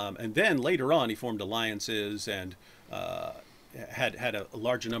 And then later on, he formed alliances and had a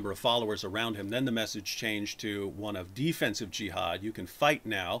larger number of followers around him. Then the message changed to one of defensive jihad. You can fight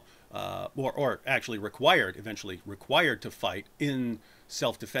now, or actually eventually required to fight in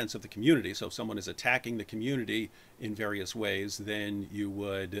self-defense of the community. So if someone is attacking the community in various ways, then you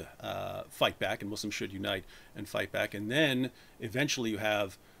would fight back, and Muslims should unite and fight back. And then eventually you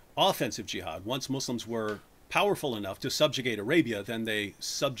have offensive jihad. Once Muslims were powerful enough to subjugate Arabia, then they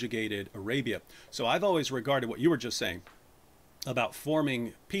subjugated Arabia. So I've always regarded what you were just saying about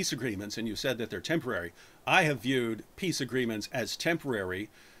forming peace agreements, and you said that they're temporary. I have viewed peace agreements as temporary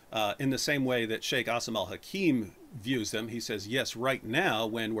in the same way that Sheikh Asim al-Hakim views them. He says, yes, right now,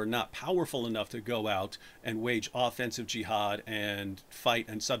 when we're not powerful enough to go out and wage offensive jihad and fight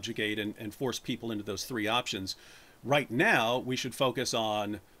and subjugate and force people into those three options, right now we should focus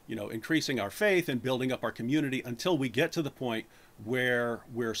on, you know, increasing our faith and building up our community until we get to the point where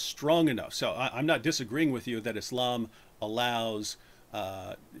we're strong enough. So I'm not disagreeing with you that Islam allows you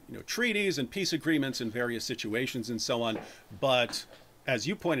know, treaties and peace agreements in various situations and so on, but as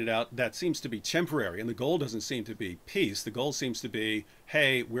you pointed out, that seems to be temporary, and the goal doesn't seem to be peace. The goal seems to be,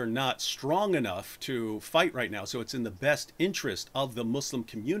 hey, we're not strong enough to fight right now, so it's in the best interest of the Muslim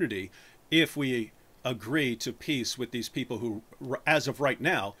community if we agree to peace with these people who, as of right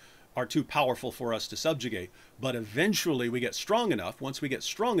now, are too powerful for us to subjugate. But eventually we get strong enough. Once we get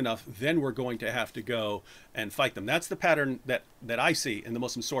strong enough, then we're going to have to go and fight them. That's the pattern that I see in the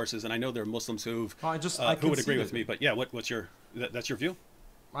Muslim sources, and I know there are Muslims who would agree with me. But yeah, what's your that's your view?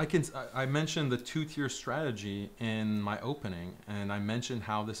 I mentioned the two-tier strategy in my opening, and I mentioned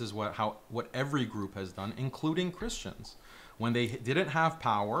how this is what every group has done, including Christians. When they didn't have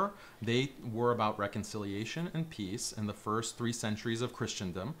power, they were about reconciliation and peace in the first 3 centuries of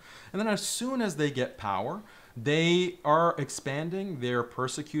Christendom. And then as soon as they get power, they are expanding, they're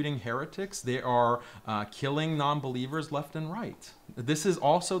persecuting heretics, they are killing non-believers left and right. This is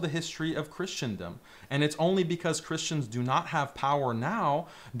also the history of Christendom. And it's only because Christians do not have power now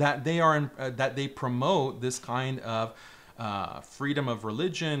that they promote this kind of freedom of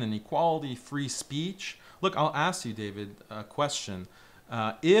religion and equality, free speech. Look, I'll ask you, David, a question.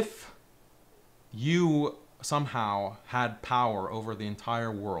 If you somehow had power over the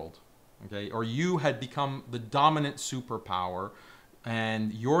entire world, okay, or you had become the dominant superpower,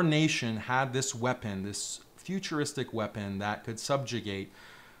 and your nation had this weapon, this futuristic weapon that could subjugate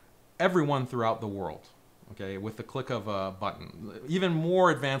everyone throughout the world, okay, with the click of a button, even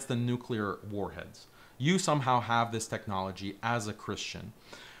more advanced than nuclear warheads. You somehow have this technology as a Christian.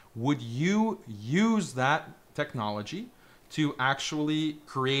 Would you use that technology to actually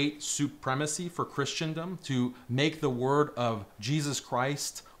create supremacy for Christendom, to make the word of Jesus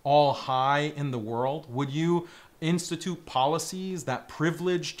Christ all high in the world? Would you institute policies that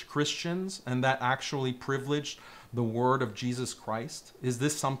privileged Christians and that actually privileged the word of Jesus Christ? Is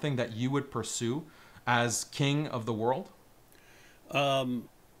this something that you would pursue as king of the world?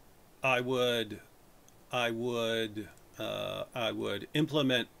 I would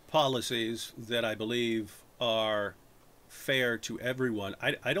implement policies that I believe are fair to everyone.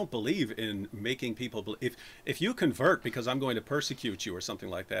 I don't believe in making people if you convert because I'm going to persecute you or something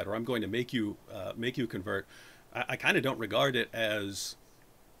like that, or I'm going to make you convert. I kind of don't regard it as.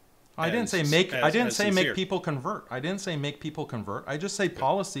 I didn't say make people convert. I didn't say make people convert. I just say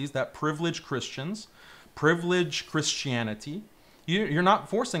policies that privilege Christians, privilege Christianity. You're not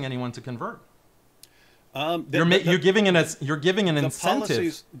forcing anyone to convert. You're giving an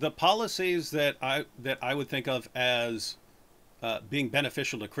incentive. The policies that I would think of as being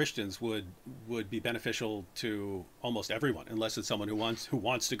beneficial to Christians would be beneficial to almost everyone, unless it's someone who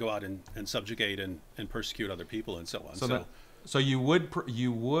wants to go out and subjugate and persecute other people and so on. So you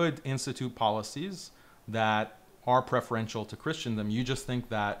would institute policies that are preferential to Christendom. You just think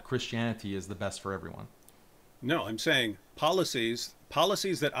that Christianity is the best for everyone. No, I'm saying policies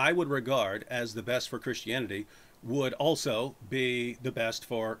that I would regard as the best for Christianity would also be the best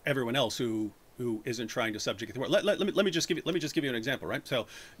for everyone else who isn't trying to subjugate the world. Let me just give you an example, right? So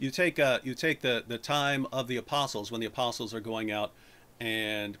you take the time of the apostles, when the apostles are going out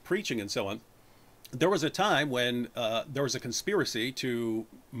and preaching and so on. There was a time when there was a conspiracy to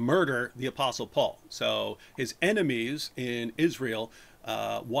murder the apostle Paul. So his enemies in Israel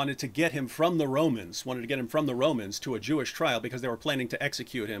wanted to get him from the Romans, to a Jewish trial because they were planning to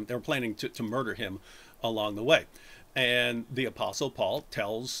execute him. They were planning to murder him along the way. And the apostle Paul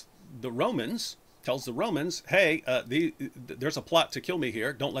tells the Romans, hey, there's a plot to kill me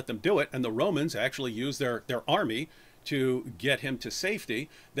here. Don't let them do it. And the Romans actually use their army to get him to safety.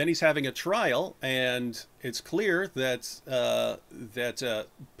 Then he's having a trial, and it's clear that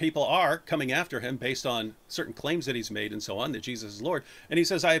people are coming after him based on certain claims that he's made and so on, that Jesus is Lord. And he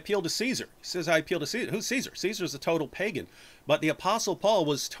says, I appeal to Caesar. He says, I appeal to Caesar. Who's Caesar? Caesar's a total pagan. But the apostle Paul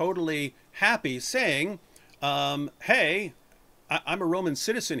was totally happy, saying, hey, I'm a Roman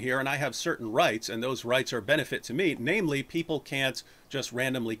citizen here, and I have certain rights, and those rights are a benefit to me. Namely, people can't just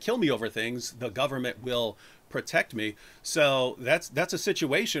randomly kill me over things. The government will protect me. So that's a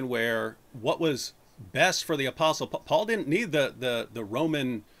situation where what was best for the apostle Paul didn't need the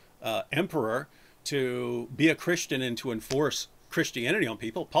Roman emperor to be a Christian and to enforce Christianity on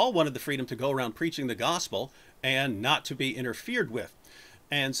people. Paul wanted the freedom to go around preaching the gospel and not to be interfered with.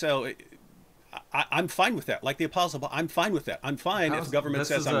 And so I'm fine with that. Like the Apostle Paul, I'm fine with that. I'm fine if the government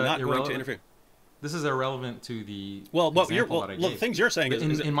says I'm not going to interfere. This is irrelevant to the the things you're saying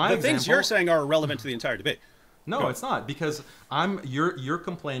things you're saying are irrelevant to the entire debate. No, it's not, because you're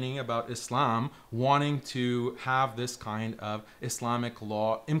complaining about Islam wanting to have this kind of Islamic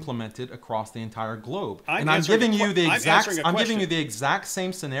law implemented across the entire globe. I'm giving you the exact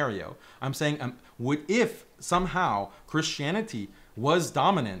same scenario. I'm saying if somehow Christianity was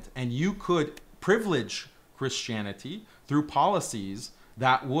dominant and you could privilege Christianity through policies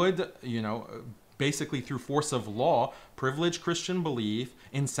that would, basically through force of law, privilege Christian belief,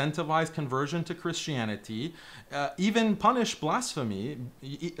 incentivize conversion to Christianity, even punish blasphemy,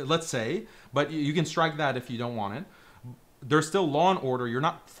 let's say, but you can strike that if you don't want it. There's still law and order. You're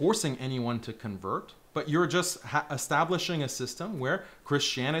not forcing anyone to convert, but you're just establishing a system where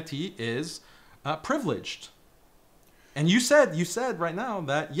Christianity is privileged. And you said right now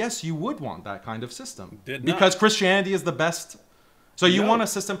that, yes, you would want that kind of system because Christianity is the best. So you want a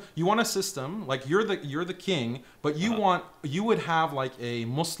system like you're the king, but you would have like a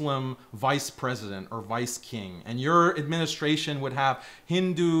Muslim vice president or vice king, and your administration would have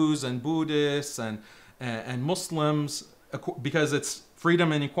Hindus and Buddhists and Muslims, because it's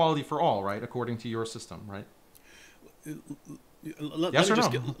freedom and equality for all, right? According to your system, right?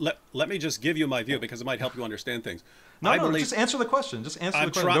 Let me just give you my view, because it might help you understand things. Just answer the question. Just answer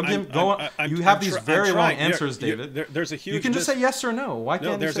the question. You have these very long answers, David. There's a huge. You can just say yes or no. Why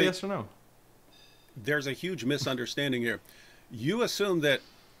can't you say yes or no? There's a huge misunderstanding here. You assume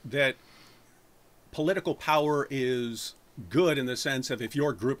that political power is good in the sense of if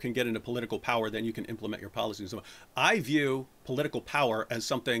your group can get into political power, then you can implement your policies. I view political power as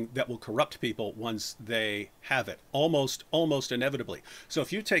something that will corrupt people once they have it, almost inevitably. So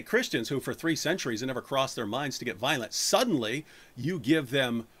if you take Christians who for 3 centuries have never crossed their minds to get violent, suddenly you give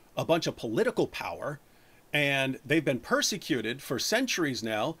them a bunch of political power, and they've been persecuted for centuries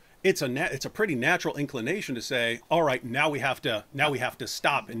now. It's a pretty natural inclination to say, all right, now we have to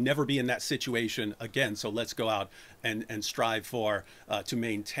stop and never be in that situation again. So let's go out and strive for to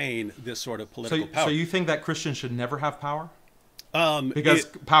maintain this sort of political power. So you think that Christians should never have power? Because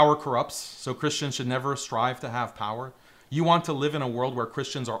power corrupts, so Christians should never strive to have power. You want to live in a world where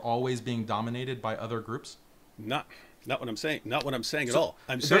Christians are always being dominated by other groups? Not what I'm saying. Not what I'm saying at all.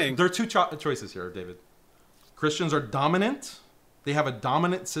 I'm saying there are two choices here, David. Christians are dominant. They have a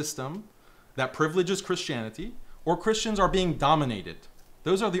dominant system that privileges Christianity, or Christians are being dominated.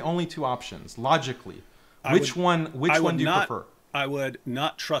 Those are the only two options, logically. Which one do you prefer? I would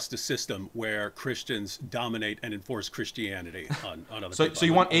not trust a system where Christians dominate and enforce Christianity on other people. So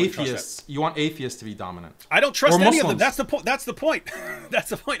you want atheists? You want atheists to be dominant? I don't trust any of them. That's the point. That's the point. That's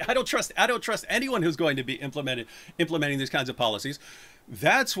the point. I don't trust anyone who's going to be implementing these kinds of policies.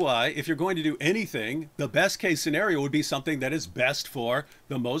 That's why, if you're going to do anything, the best case scenario would be something that is best for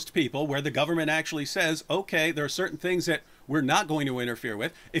the most people, where the government actually says, okay, there are certain things that we're not going to interfere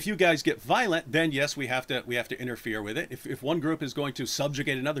with. If you guys get violent, then yes, we have to interfere with it. If one group is going to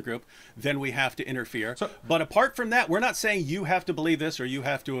subjugate another group, then we have to interfere. But apart from that, we're not saying you have to believe this, or you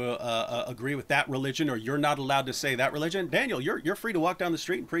have to agree with that religion, or you're not allowed to say that religion. Daniel, you're free to walk down the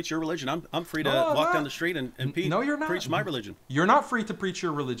street and preach your religion. I'm free to walk down the street and preach my religion. You're not free to preach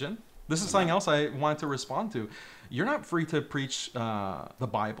your religion. This is something else I wanted to respond to. You're not free to preach the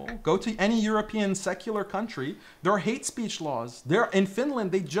Bible. Go to any European secular country. There are hate speech laws. In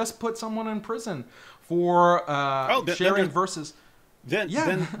Finland, they just put someone in prison for sharing verses. Then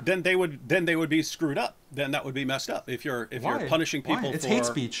they would be screwed up. Then that would be messed up. If you're punishing people it's for hate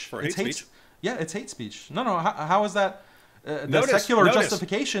speech. For hate speech. Yeah, it's hate speech. No. How is that? The secular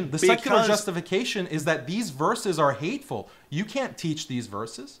justification is that these verses are hateful. You can't teach these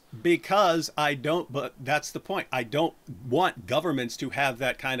verses. Because I don't, but that's the point. I don't want governments to have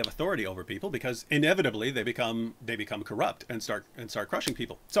that kind of authority over people, because inevitably they become corrupt and start crushing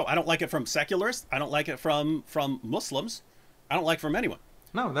people. So I don't like it from secularists. I don't like it from Muslims. I don't like it from anyone.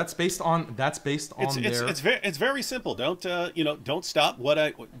 No, that's based on it's very simple. Don't stop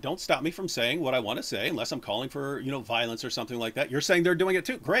me from saying what I want to say unless I'm calling for violence or something like that. You're saying they're doing it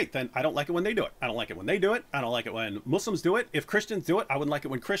too. Great. Then I don't like it when they do it. I don't like it when they do it. I don't like it when Muslims do it. If Christians do it, I wouldn't like it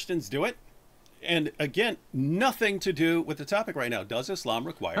when Christians do it. And again, nothing to do with the topic right now. Does Islam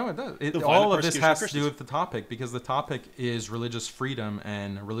require? No, it does. the All violent of this persecution has to Christians? do with the topic, because the topic is religious freedom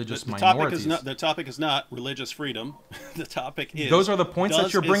and religious The minorities. topic is not religious freedom. The topic is, Those are the points that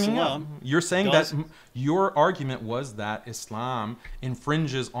does you're bringing up. Islam- You're saying does- that your argument was that Islam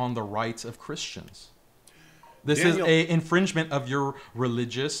infringes on the rights of Christians. This Daniel- is a infringement of your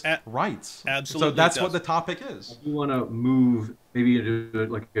religious rights. Absolutely So that's it what does. the topic is. You want to move maybe into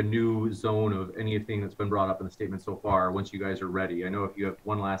like a new zone of anything that's been brought up in the statement so far once you guys are ready. I know if you have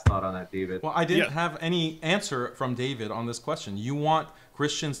one last thought on that, David. Well, I didn't Yeah. have any answer from David on this question. You want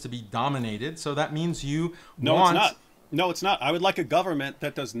Christians to be dominated, so that means you No, want... it's not. No, it's not. I would like a government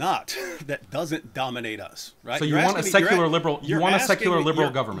that does not, that doesn't dominate us. Right? So you You're want a asking me- you're secular a- liberal... You you're want a asking secular me- liberal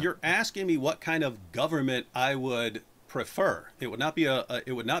you're- government. You're asking me what kind of government I would prefer. It would not be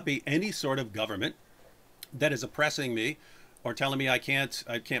it would not be any sort of government that is oppressing me or telling me I can't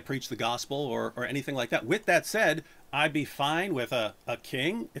preach the gospel or anything like that. With that said, I'd be fine with a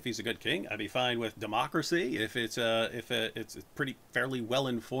king if he's a good king. I'd be fine with democracy if it's pretty fairly well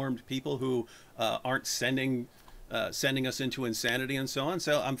informed people who aren't sending us into insanity and so on.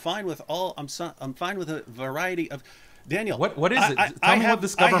 So I'm fine with I'm fine with a variety of. Daniel, What is it? Tell me what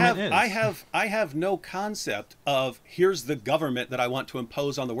this government is. I have no concept of here's the government that I want to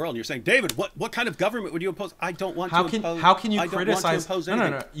impose on the world. And you're saying, David, what kind of government would you impose? I don't want to impose. How can you I don't want to criticize? impose No,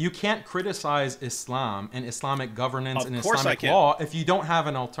 anything. no, no. You can't criticize Islam and Islamic governance Of and course I Islamic can. law if you don't have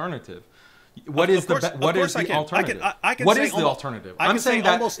an alternative. What is the alternative? I can What say is the almost- alternative? I I'm can say saying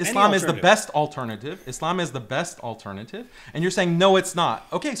that almost any Islam is the alternative. best alternative. Islam is the best alternative, and you're saying no, it's not.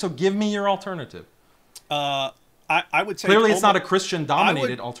 Okay, so give me your alternative. I would say Clearly, it's not a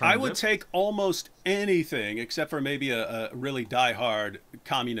Christian-dominated alternative. I would take almost anything except for maybe a really diehard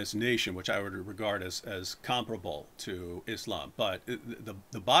communist nation, which I would regard as comparable to Islam. But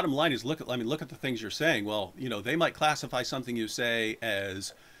the bottom line is look at the things you're saying. Well, they might classify something you say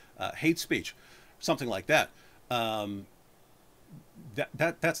as hate speech, something like that.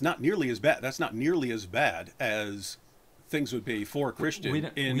 That's not nearly as bad. That's not nearly as bad as things would be for a Christian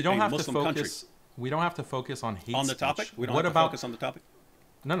in a Muslim country. We don't have to focus on hate On the speech. topic? We don't What have to about focus on the topic?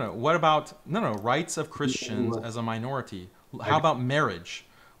 No. What about rights of Christians as a minority? How about marriage?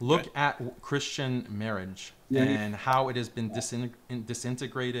 Look at Christian marriage and how it has been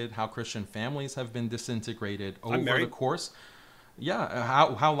disintegrated, how Christian families have been disintegrated over the course. Yeah,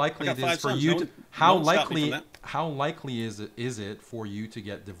 how likely I got it is 5 for sons. you No to one- how no one stopped me from likely that. is it for you to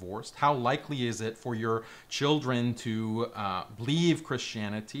get divorced? How likely is it for your children to leave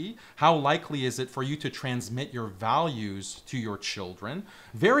Christianity? How likely is it for you to transmit your values to your children?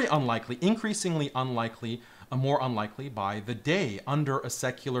 Very unlikely, increasingly unlikely, more unlikely by the day under a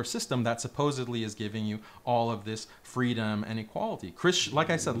secular system that supposedly is giving you all of this freedom and equality. Like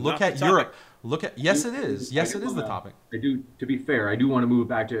I said, look Not at the Europe. Yes, it is. Yes, it is the topic. I do, to be fair, I do want to move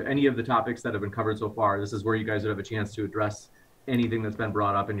back to any of the topics that have been covered so far. This is where you guys would have a chance to address anything that's been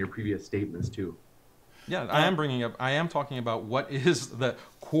brought up in your previous statements too. Yeah, I am talking about what is the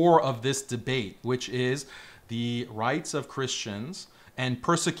core of this debate, which is the rights of Christians and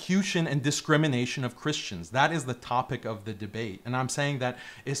persecution and discrimination of Christians. That is the topic of the debate. And I'm saying that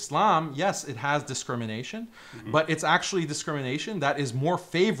Islam, yes, it has discrimination, but it's actually discrimination that is more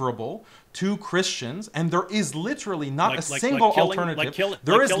favorable to Christians. And there is literally not a single alternative.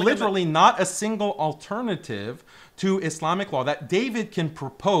 There is literally not a single alternative to Islamic law that David can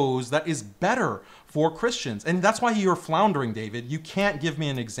propose that is better for Christians. And that's why you're floundering, David. You can't give me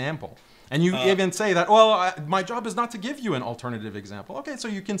an example. And you even say that, well, my job is not to give you an alternative example. Okay, so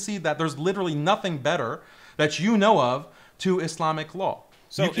you can see that there's literally nothing better that you know of to Islamic law.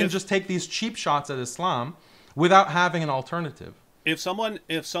 So you can just take these cheap shots at Islam without having an alternative. If someone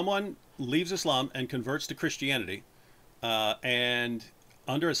leaves Islam and converts to Christianity, and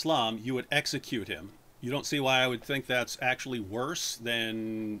under Islam, you would execute him. You don't see why I would think that's actually worse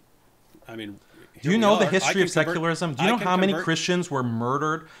than, do you know the history of secularism? Do you know how many Christians were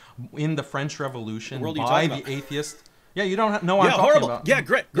murdered in the French Revolution by the atheists? Yeah, you don't know what I'm talking about. Yeah,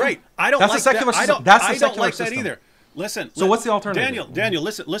 great. I don't That's like a secular that. system. That's a I don't secular like that system. either. Listen. So what's the alternative? Daniel,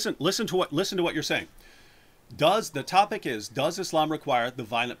 listen to what you're saying. The topic is, does Islam require the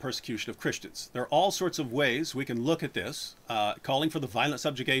violent persecution of Christians? There are all sorts of ways we can look at this, calling for the violent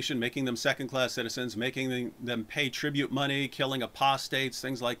subjugation, making them second-class citizens, making them pay tribute money, killing apostates,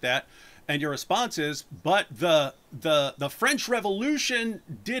 things like that. And your response is, but the French Revolution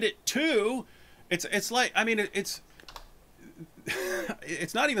did it too. It's like,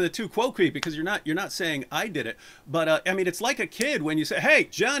 it's not even the tu quoque because you're not saying I did it, but it's like a kid when you say, hey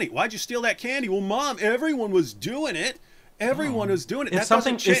Johnny, why'd you steal that candy? Well, Mom, everyone was doing it. everyone who's doing it. If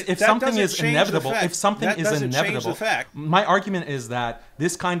something is inevitable, the fact. My argument is that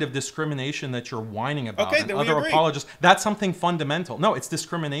this kind of discrimination that you're whining about, Okay, and then we other agree. apologists, that's something fundamental. No, it's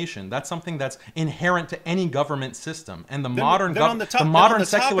discrimination. That's something that's inherent to any government system. And the modern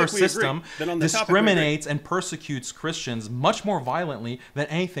secular system discriminates and persecutes Christians much more violently than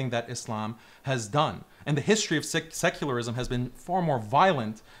anything that Islam has done. And the history of secularism has been far more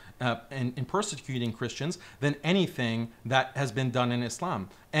violent in persecuting Christians than anything that has been done in Islam.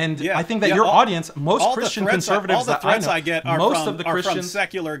 And I think that your audience, most Christian conservatives that I get are from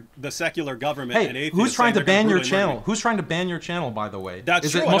the secular government and atheists. Who's trying to ban your channel? Who's trying to ban your channel, by the way? That's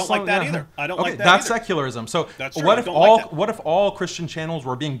true. I don't like that either. I don't like that that's either. secularism. So That's true. what if all Christian channels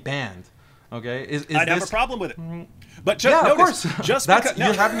were being banned? Okay, I'd have a problem with it. But just yeah, notice, of course. just that's because,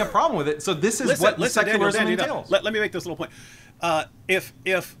 you're having a problem with it. So this is what secularism entails. Let me make this little point. If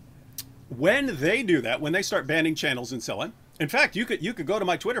when they do that, when they start banning channels and so on, in fact, you could go to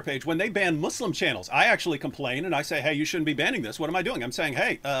my Twitter page when they ban Muslim channels. I actually complain and I say, hey, you shouldn't be banning this. What am I doing? I'm saying,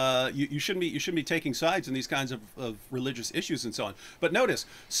 hey, you shouldn't be taking sides in these kinds of religious issues and so on. But notice,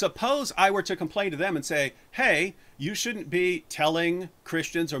 suppose I were to complain to them and say, hey, you shouldn't be telling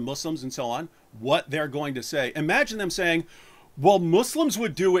Christians or Muslims and so on what they're going to say. Imagine them saying, well, Muslims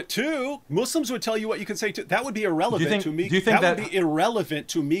would do it too. Muslims would tell you what you can say too. That would be irrelevant to me. Do you think that would be irrelevant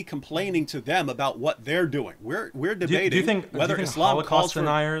to me complaining to them about what they're doing? We're debating whether Islam calls for...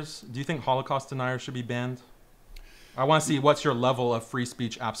 Do you think Holocaust deniers should be banned? I want to see what's your level of free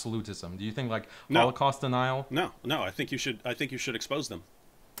speech absolutism. Do you think like Holocaust denial? No. I think you should expose them.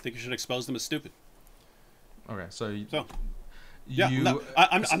 I think you should expose them as stupid. Okay, so. Yeah,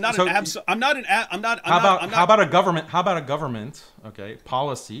 I'm not How about a government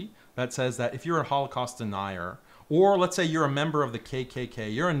policy that says that if you're a Holocaust denier, or let's say you're a member of the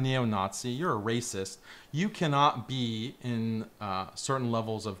KKK, you're a neo-Nazi, you're a racist, you cannot be in certain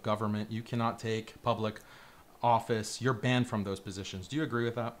levels of government, you cannot take public office, you're banned from those positions. Do you agree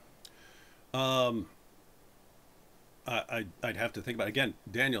with that? I'd have to think about it. Again,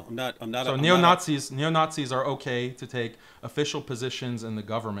 Daniel. I'm not. So neo-Nazis are okay to take official positions in the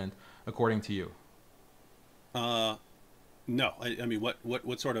government, according to you? No. I mean,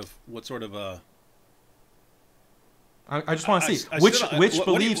 what sort of I just want to see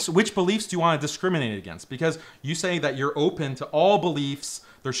which beliefs do you want to discriminate against? Because you say that you're open to all beliefs.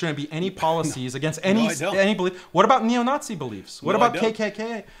 There shouldn't be any policies against any belief. What about neo-Nazi beliefs? What about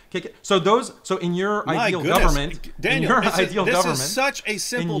KKK? So in your ideal government, Daniel, this is such a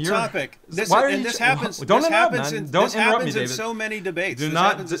simple topic. This happens. Don't interrupt me, David. In so many debates. Do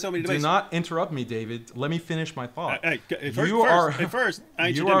not interrupt me, David. Let me finish my thought. First, I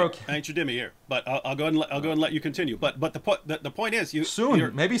ain't your dimmy here, but I'll go and let you continue. But the point is,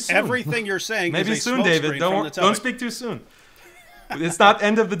 maybe soon. Everything you're saying maybe is a soon, David. Don't speak too soon. It's not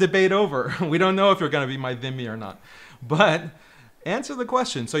end of the debate over. We don't know if you're going to be my dhimmi or not. But answer the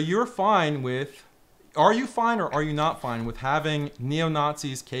question. So you're fine with, are you fine or are you not fine with having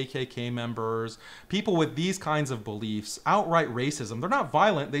neo-Nazis, KKK members, people with these kinds of beliefs, outright racism? They're not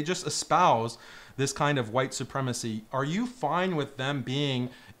violent. They just espouse this kind of white supremacy. Are you fine with them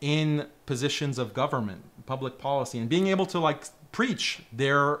being in positions of government, public policy, and being able to like preach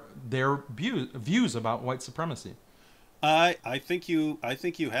their views about white supremacy? I think you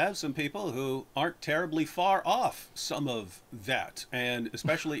have some people who aren't terribly far off some of that, and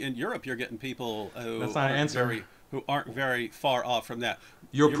especially in Europe, you're getting people who aren't very far off from that.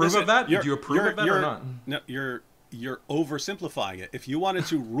 You approve of that? Do you approve of that or not? No, you're oversimplifying it. If you wanted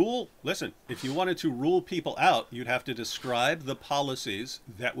to rule, if you wanted to rule people out, you'd have to describe the policies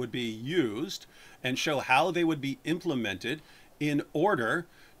that would be used and show how they would be implemented in order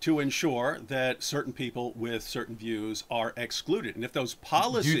to ensure that certain people with certain views are excluded. And if those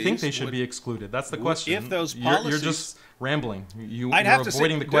policies... Do you think they should be excluded? That's the question. If those policies... You're just rambling. You're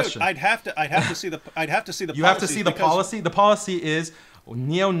avoiding the question. I'd have to see the policy. You have to see the policy? The policy is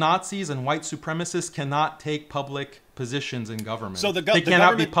neo-Nazis and white supremacists cannot take public positions in government. So they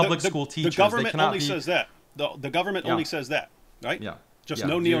cannot be public school teachers. The government only says that. The government only says that, right? Yeah. Just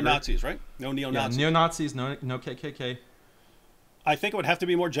no neo-Nazis, right? No neo-Nazis. Yeah, neo-Nazis, no KKK. I think it would have to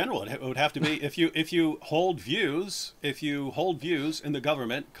be more general. It would have to be if you hold views in the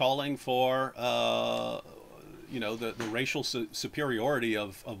government calling for the racial superiority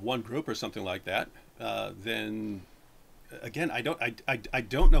of one group or something like that, then again I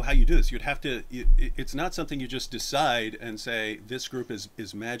don't know how you do this. You'd have to. It's not something you just decide and say this group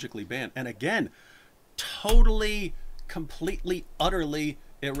is magically banned. And again, totally, completely, utterly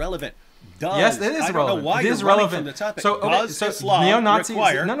irrelevant. Does, Yes, it is I don't relevant. know why It you're is running relevant. from the topic. So, okay, does so Islam neo-Nazis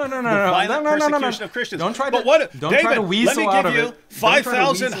require no, the violent persecution of Christians? Don't try to but what, don't David, try to weasel let out me of give it. you Don't try to 5,000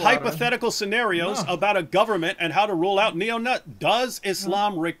 weasel out of it. hypothetical scenarios No. about a government and how to rule out neo-Nat. Does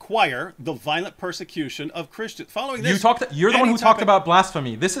Islam require the violent persecution of Christians? Following this, You're the one who talked topic- about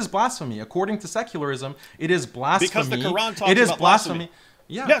blasphemy. This is blasphemy. According to secularism, it is blasphemy. Because the Quran talks it is about blasphemy. blasphemy.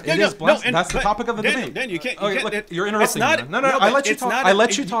 Yeah, Yeah, it yeah, is no, blasphemy. and- That's the but topic of the Daniel, debate. Dan, you can't. Okay, look, you're interrupting it's me. not- No, no, I let but you it's talk. not- I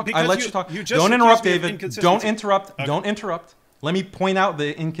let you talk. I because let you talk. you just Don't interrupt, accused me of David. inconsistency. Don't interrupt. Okay. Don't interrupt. Let me point out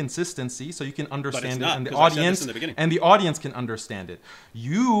the inconsistency so you can understand it, not, and the because I said this audience in the beginning. and the audience can understand it.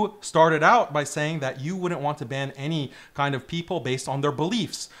 You started out by saying that you wouldn't want to ban any kind of people based on their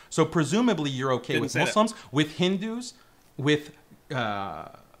beliefs. So presumably you're okay Didn't with say that. Muslims, with Hindus, with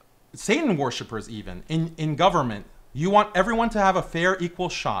Satan worshippers, even in government. You want everyone to have a fair, equal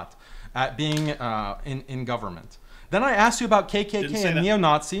shot at being in government. Then I asked you about KKK Didn't say and that.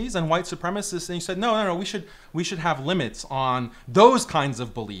 neo-Nazis and white supremacists, and you said, no, we should have limits on those kinds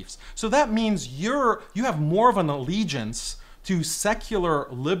of beliefs. So that means you have more of an allegiance to secular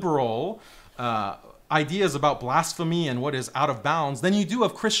liberal ideas about blasphemy and what is out of bounds than you do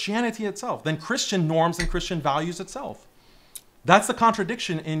of Christianity itself, than Christian norms and Christian values itself. That's the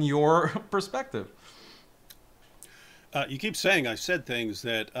contradiction in your perspective. You keep saying I said things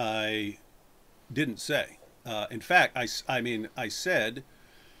that I didn't say. In fact, I said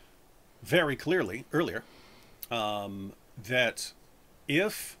very clearly earlier that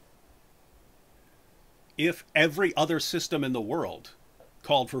if every other system in the world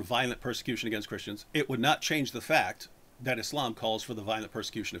called for violent persecution against Christians, it would not change the fact that Islam calls for the violent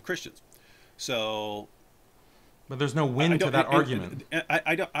persecution of Christians. So, but there's no win to that argument.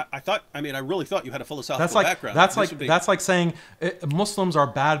 I really thought you had a philosophical background. That's like saying Muslims are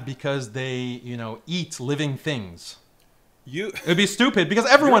bad because they, eat living things. It'd be stupid because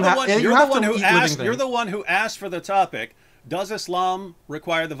everyone you have to eat living things. You're the one who asked for the topic. Does Islam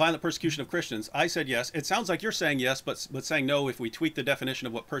require the violent persecution of Christians? I said yes. It sounds like you're saying yes, but saying no if we tweak the definition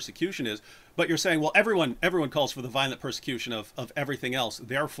of what persecution is. But you're saying, well, everyone calls for the violent persecution of everything else.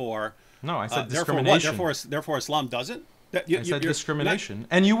 Therefore, no, I said discrimination. discrimination. Therefore, Islam doesn't. I said discrimination,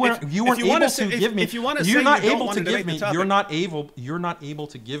 and you weren't able to give me. You're not able to give me. You're not able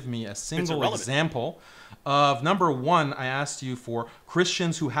to give me a single example of number one. I asked you for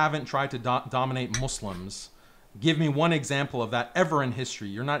Christians who haven't tried to dominate Muslims. Give me one example of that ever in history.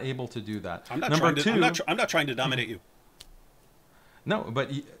 You're not able to do that. I'm not trying to dominate you. No,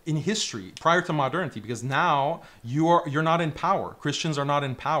 but in history, prior to modernity, because now you're not in power. Christians are not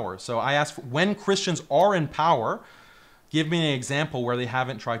in power. So I asked, when Christians are in power, give me an example where they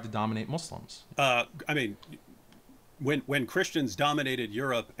haven't tried to dominate Muslims. When Christians dominated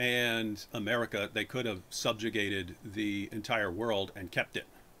Europe and America, they could have subjugated the entire world and kept it.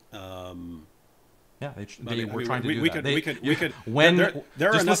 Yeah, they were trying to do that.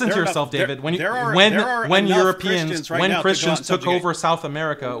 Just listen to yourself, David. When Christians took over South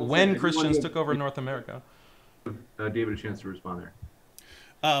America, when Christians took over North America. David, a chance to respond there.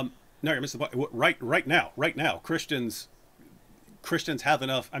 No, you're missing the point. Right now, Christians have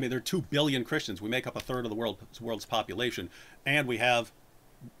enough. There are 2 billion Christians. We make up a third of the world's population, and we have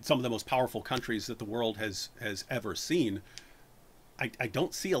some of the most powerful countries that the world has ever seen. I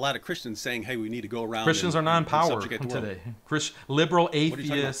don't see a lot of Christians saying, "Hey, we need to go around." Christians are not in power today. Liberal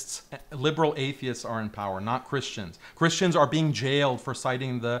atheists are in power, not Christians. Christians are being jailed for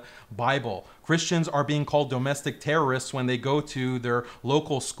citing the Bible. Christians are being called domestic terrorists when they go to their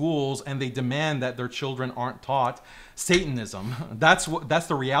local schools and they demand that their children aren't taught Satanism. That's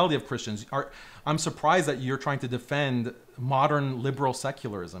the reality of Christians. I'm surprised that you're trying to defend modern liberal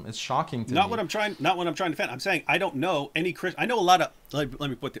secularism. It's shocking to me. Not what I'm trying to defend. I'm saying I don't know any Christian. I know a lot of. Let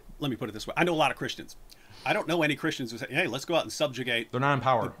me put it this way. I know a lot of Christians. I don't know any Christians who say, "Hey, let's go out and subjugate." They're not in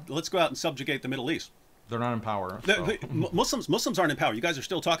power. Let's go out and subjugate the Middle East. They're not in power. Muslims aren't in power. You guys are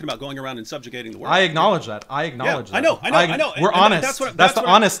still talking about going around and subjugating the world. I acknowledge that. I acknowledge that. I know. We're honest. That's the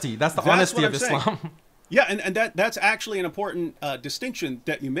honesty. That's the honesty of Islam. Yeah, and that's actually an important distinction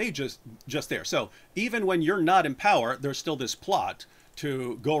that you made just there. So even when you're not in power, there's still this plot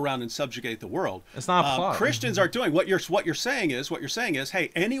to go around and subjugate the world. It's not a plot. Christians are doing what you're saying is,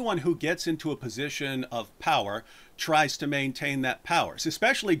 hey, anyone who gets into a position of power tries to maintain that power,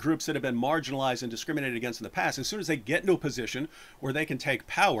 especially groups that have been marginalized and discriminated against in the past. As soon as they get into a position where they can take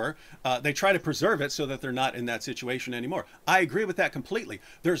power, they try to preserve it so that they're not in that situation anymore. I agree with that completely.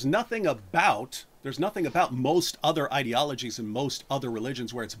 There's nothing about most other ideologies and most other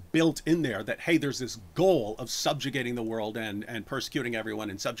religions where it's built in there that, hey, there's this goal of subjugating the world and persecuting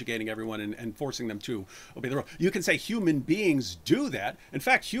everyone and subjugating everyone and forcing them to obey the rule. You can say human beings do that. In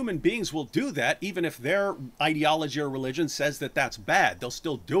fact, human beings will do that even if their ideology or religion says that that's bad. They'll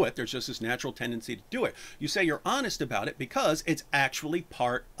still do it. There's just this natural tendency to do it. You say you're honest about it because it's actually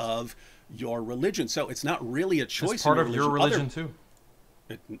part of your religion. So it's not really a choice. It's part of your religion too.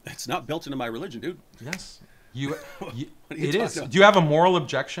 It's not built into my religion, dude. Yes. It is. Do you have a moral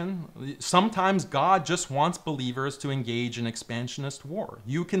objection? Sometimes God just wants believers to engage in expansionist war.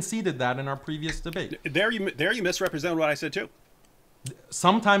 You conceded that in our previous debate. There you misrepresent what I said too.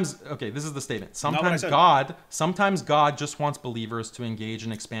 Sometimes, okay, this is the statement. Sometimes God just wants believers to engage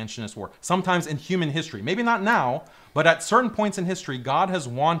in expansionist war. Sometimes in human history, maybe not now, but at certain points in history, God has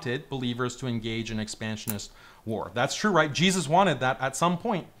wanted believers to engage in expansionist war. That's true, right? Jesus wanted that at some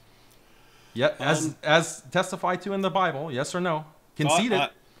point. Yeah, as testified to in the Bible, yes or no? Concede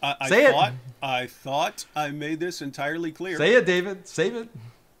it. Say it. I thought I made this entirely clear. Say it, David. Save it.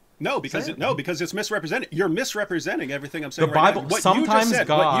 No, because it's misrepresented. You're misrepresenting everything I'm saying. The Bible. Sometimes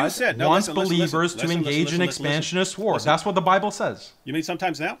God wants believers to engage in expansionist war. That's what the Bible says. You mean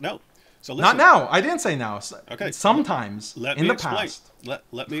sometimes now? No. So listen. Not now. I didn't say now. Okay. Sometimes in the past.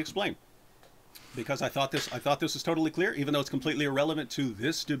 Let me explain. Because I thought this was totally clear, even though it's completely irrelevant to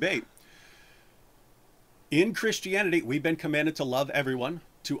this debate. In Christianity, we've been commanded to love everyone,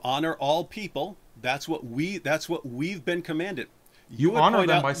 to honor all people. That's what we've been commanded. You honor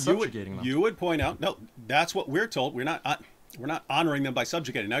them by subjugating them. You would point out, no, that's what we're told. We're not honoring them by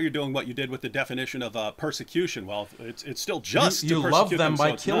subjugating. Now you're doing what you did with the definition of persecution. Well, it's still just you love them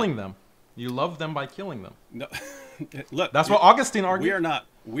by killing them. You love them by killing them. No, look, that's what Augustine argued.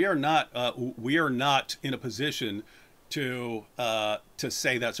 We are not in a position to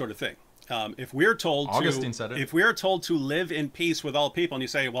say that sort of thing. If we're told Augustine said it. If we're told to live in peace with all people, and you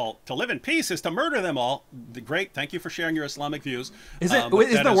say, well, to live in peace is to murder them all, great, thank you for sharing your Islamic views. Is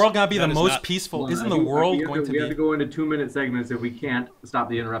the world going to be the most peaceful? Isn't the world going to be? We have to go into 2-minute segments if we can't stop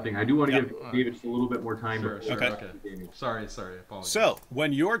the interrupting. I do want to give David just a little bit more time. Sure, okay. Sorry, apologies. So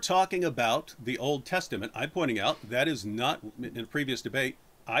when you're talking about the Old Testament, I'm pointing out that is not, in a previous debate,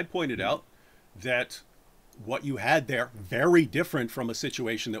 I pointed out that what you had there, very different from a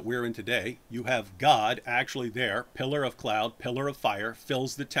situation that we're in today. You have God actually there, pillar of cloud, pillar of fire,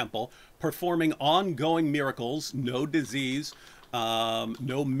 fills the temple, performing ongoing miracles, no disease,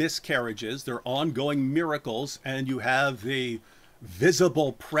 no miscarriages. They're ongoing miracles, and you have the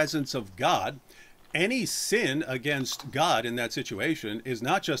visible presence of God. Any sin against God in that situation is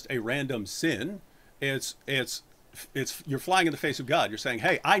not just a random sin. It's you're flying in the face of God. You're saying,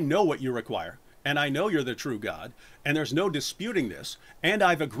 hey, I know what you require. And I know you're the true God, and there's no disputing this. And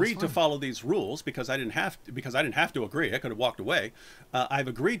I've agreed to follow these rules because I didn't have to agree. I could have walked away. I've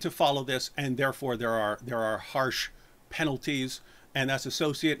agreed to follow this, and therefore there are harsh penalties, and that's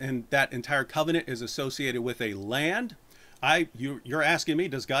associated. And that entire covenant is associated with a land. You're asking me,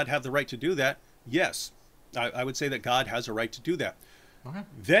 does God have the right to do that? Yes, I would say that God has a right to do that. Okay.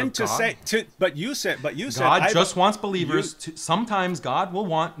 Then but you said God just wants believers to. Sometimes God will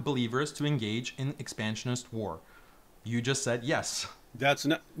want believers to engage in expansionist war. You just said yes. That's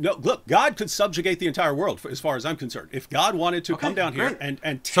not no. Look, God could subjugate the entire world, as far as I'm concerned. If God wanted to come down here and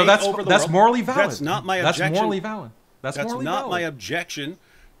take over the world, that's morally valid. That's not my objection. That's morally valid. That's morally not valid. my objection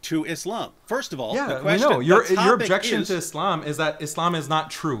to Islam. First of all, yeah, the question, we know your objection to Islam is that Islam is not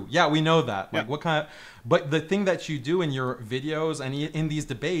true. Yeah, we know that. Like what kind of, but the thing that you do in your videos and in these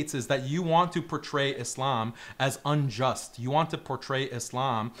debates is that you want to portray Islam as unjust. You want to portray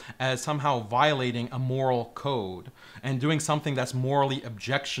Islam as somehow violating a moral code and doing something that's morally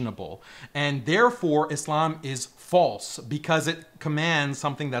objectionable. And therefore, Islam is false because it commands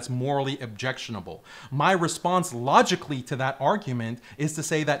something that's morally objectionable. My response logically to that argument is to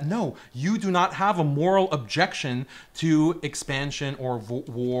say that no, you do not have a moral objection to expansion or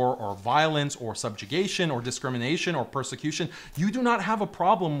war or violence or subjugation or discrimination or persecution. You do not have a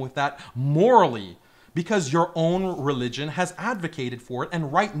problem with that morally because your own religion has advocated for it.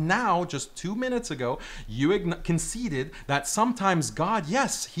 And right now, just 2 minutes ago, you conceded that sometimes God,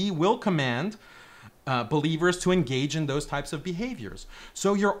 yes, he will command believers to engage in those types of behaviors.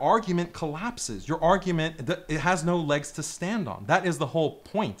 So your argument collapses. Your argument, it has no legs to stand on. That is the whole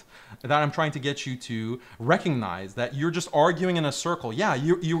point that I'm trying to get you to recognize, that you're just arguing in a circle. Yeah,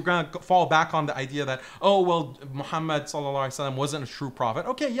 you're going to fall back on the idea that, oh, well, Muhammad sallallahu alaihi wasallam wasn't a true prophet.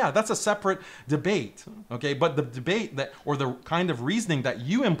 Okay, yeah, that's a separate debate. Okay, but the debate that, or the kind of reasoning that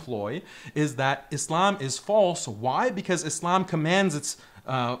you employ is that Islam is false. Why? Because Islam commands its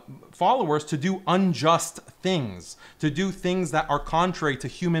followers to do unjust things, to do things that are contrary to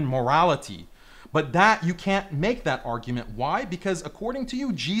human morality. But that, you can't make that argument. Why? Because according to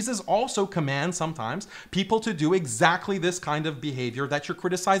you, Jesus also commands sometimes people to do exactly this kind of behavior that you're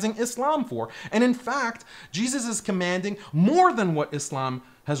criticizing Islam for. And in fact, Jesus is commanding more than what Islam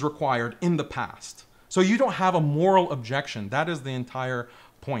has required in the past. So you don't have a moral objection. That is the entire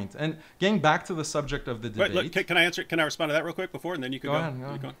point. And getting back to the subject of the debate. Wait, look, can I answer? Can I respond to that real quick before, and then you can go?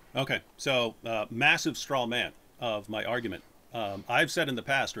 Go ahead. Okay. So, massive straw man of my argument. I've said in the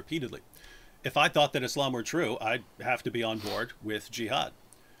past repeatedly, if I thought that Islam were true, I'd have to be on board with jihad.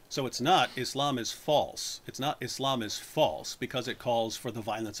 So it's not Islam is false. It's not Islam is false because it calls for the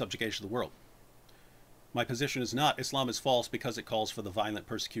violent subjugation of the world. My position is not Islam is false because it calls for the violent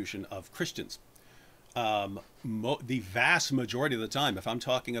persecution of Christians. The vast majority of the time, if I'm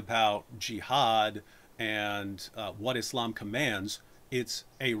talking about jihad and what Islam commands, it's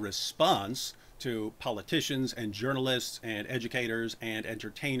a response to politicians and journalists and educators and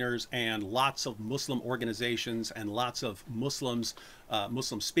entertainers and lots of Muslim organizations and lots of Muslims,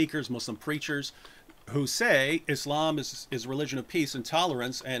 Muslim speakers, Muslim preachers who say Islam is a religion of peace and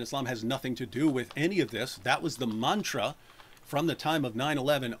tolerance, and Islam has nothing to do with any of this. That was the mantra from the time of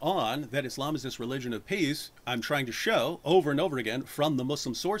 9/11 on, that Islam is this religion of peace. I'm trying to show over and over again from the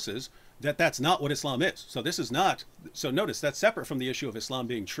Muslim sources that that's not what Islam is. So this is not, so notice that's separate from the issue of Islam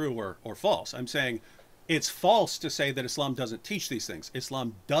being true or false. I'm saying it's false to say that Islam doesn't teach these things.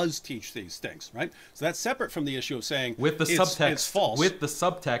 Islam does teach these things, right? So that's separate from the issue of saying with the subtext, it's false. With the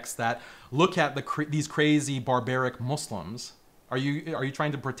subtext that look at these crazy barbaric Muslims. Are you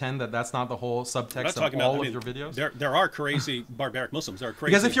trying to pretend that that's not the whole subtext of all of your videos? There are crazy barbaric Muslims. There are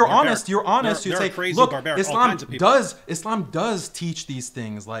crazy. Because if you're honest, you'd say, look, Islam does teach these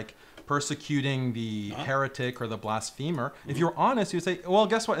things like persecuting the heretic or the blasphemer. If you're honest, you'd say, well,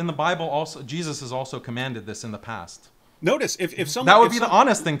 guess what? In the Bible, also Jesus has also commanded this in the past. Notice if someone that would be the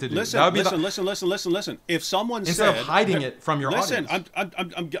honest thing to do. Listen. If someone instead of hiding it from your audience.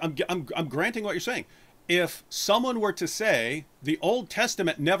 I'm granting what you're saying. If someone were to say the Old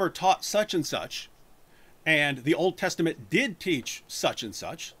Testament never taught such and such, and the Old Testament did teach such and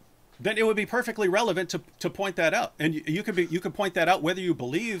such, then it would be perfectly relevant to point that out. And you can point that out whether you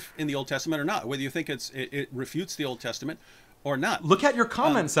believe in the Old Testament or not, whether you think it refutes the Old Testament or not. Look at your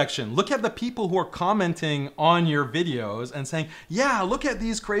comment section. Look at the people who are commenting on your videos and saying, yeah, look at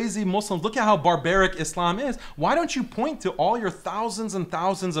these crazy Muslims. Look at how barbaric Islam is. Why don't you point to all your thousands and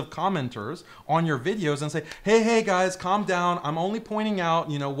thousands of commenters on your videos and say, hey guys, calm down. I'm only pointing out,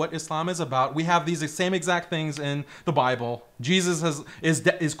 what Islam is about. We have these same exact things in the Bible. Jesus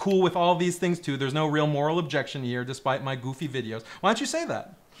is cool with all these things too. There's no real moral objection here, despite my goofy videos. Why don't you say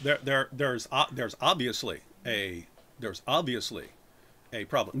that? There's obviously a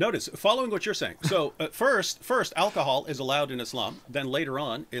problem. Notice, following what you're saying. So first, alcohol is allowed in Islam. Then later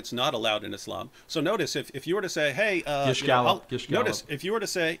on, it's not allowed in Islam. So notice, if you were to say, hey, notice if you were to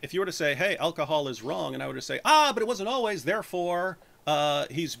say, hey, alcohol is wrong, and I were to say, but it wasn't always. Therefore,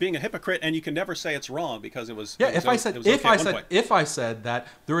 he's being a hypocrite, and you can never say it's wrong because it was. Yeah, if I said that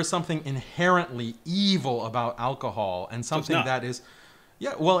there is something inherently evil about alcohol and something that is.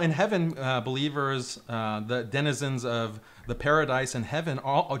 Yeah, well, in heaven, believers, the denizens of the paradise in heaven,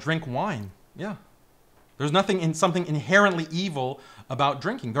 all drink wine. Yeah. There's something inherently evil about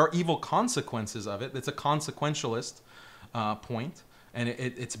drinking. There are evil consequences of it. It's a consequentialist point, and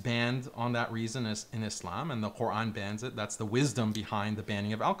it's banned on that reason in Islam, and the Quran bans it. That's the wisdom behind the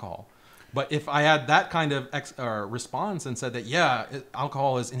banning of alcohol. But if I had that kind of response and said that, yeah,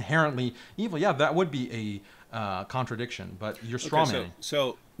 alcohol is inherently evil, yeah, that would be a contradiction, but you're strawmanning.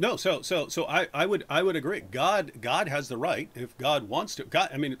 So I would agree. God has the right, if God wants to. God,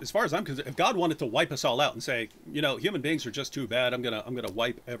 I mean, as far as I'm concerned, if God wanted to wipe us all out and say, human beings are just too bad, I'm gonna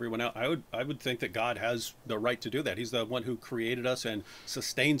wipe everyone out, I would think that God has the right to do that. He's the one who created us and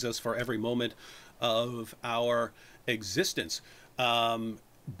sustains us for every moment of our existence.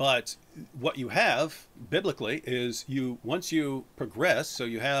 But what you have biblically is once you progress, so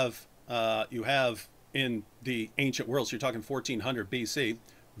you have in the ancient world, so you're talking 1400 BC,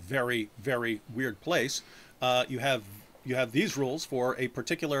 very, very weird place. You have these rules for a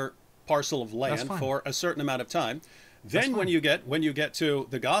particular parcel of land for a certain amount of time. Then when you get to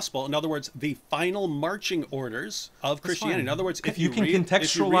the gospel, in other words, the final marching orders of Christianity. In other words, if you can read,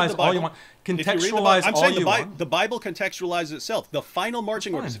 contextualize all you want. Contextualize I'm all saying you want. The Bible contextualizes itself. The final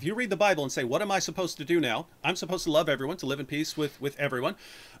marching orders. If you read the Bible and say, what am I supposed to do now? I'm supposed to love everyone, to live in peace with everyone,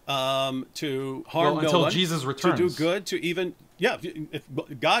 to harm no until one, Jesus returns. to do good, to even if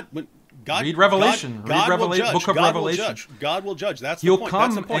God. Read Revelation. God read will judge. Book of God Revelation. Will judge. God will judge. That's He'll the point. come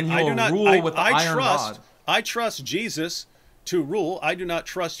That's the point. and he'll rule with the iron rod. I trust Jesus to rule. I do not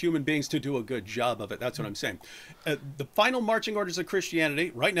trust human beings to do a good job of it. That's what I'm saying. The final marching orders of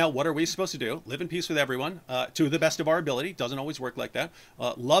Christianity, right now, what are we supposed to do? Live in peace with everyone, to the best of our ability. Doesn't always work like that.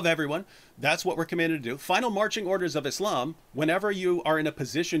 Love everyone. That's what we're commanded to do. Final marching orders of Islam, whenever you are in a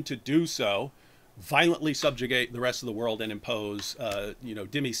position to do so, violently subjugate the rest of the world and impose,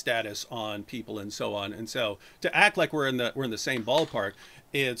 dhimmi status on people and so on. And so to act like we're in the same ballpark,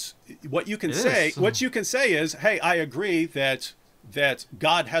 it's what you can say. What you can say is, hey, I agree that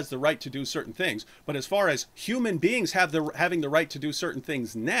God has the right to do certain things, but as far as human beings having the right to do certain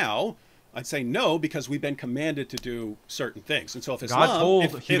things now, I'd say no, because we've been commanded to do certain things. And so if Islam, God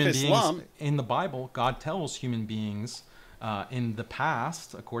told human beings in the Bible, God tells human beings in the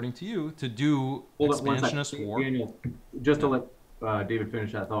past, according to you, to do expansionist war. Daniel, just to let David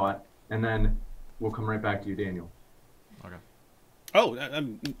finish that thought, and then we'll come right back to you, Daniel. Okay. Oh,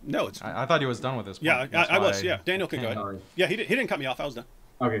 no, it's. I thought he was done with this. Yeah, I was. Yeah, Daniel can go ahead. Sorry. Yeah, he didn't cut me off. I was done.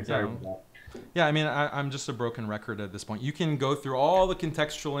 Okay, sorry about that. Yeah, I mean, I'm just a broken record at this point. You can go through all the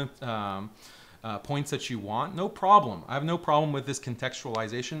contextual points that you want. No problem. I have no problem with this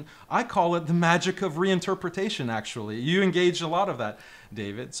contextualization. I call it the magic of reinterpretation, actually. You engaged a lot of that,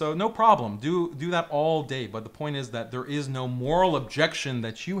 David. So no problem. Do that all day. But the point is that there is no moral objection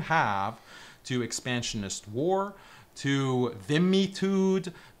that you have to expansionist war, to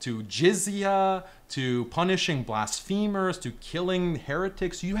dhimmitude, to jizya, to punishing blasphemers, to killing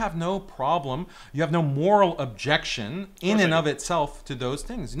heretics. You have no problem. You have no moral objection in and of itself to those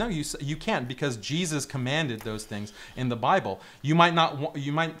things. No, you can't, because Jesus commanded those things in the Bible. You might not.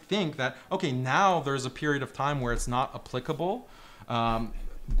 You might think that, okay, now there's a period of time where it's not applicable.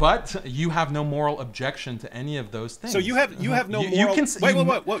 But you have no moral objection to any of those things. So you have no moral.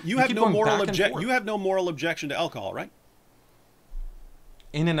 Wait. You have no moral objection. You have no moral objection to alcohol, right?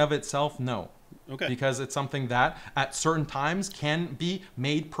 In and of itself, no. Okay. Because it's something that at certain times can be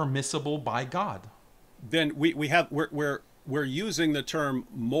made permissible by God. Then we're using the term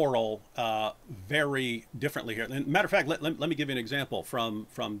moral very differently here. And matter of fact, let me give you an example from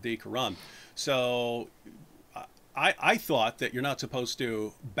the Quran. So I thought that you're not supposed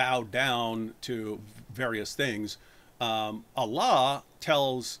to bow down to various things. Allah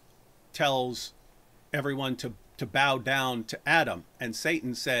tells everyone to bow down to Adam, and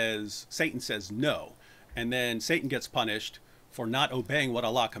Satan says no, and then Satan gets punished for not obeying what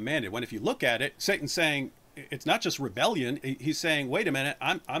Allah commanded. When if you look at it, Satan's saying it's not just rebellion. He's saying, wait a minute,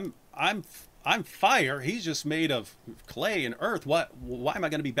 I'm fire. He's just made of clay and earth. Why am I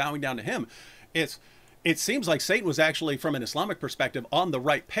going to be bowing down to him? It seems like Satan was actually, from an Islamic perspective, on the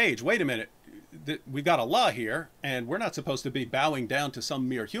right page. Wait a minute. We've got Allah here, and we're not supposed to be bowing down to some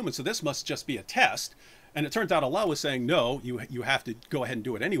mere human, so this must just be a test. And it turns out Allah was saying, no, you have to go ahead and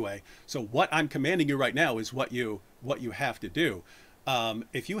do it anyway. So what I'm commanding you right now is what you have to do.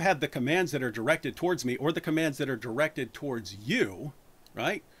 If you have the commands that are directed towards me, or the commands that are directed towards you,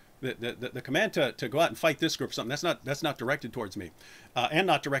 right? The command to go out and fight this group or something, that's not directed towards me, and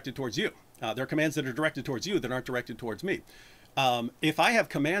not directed towards you. There are commands that are directed towards you that aren't directed towards me. If I have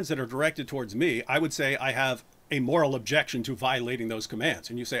commands that are directed towards me, I would say I have a moral objection to violating those commands.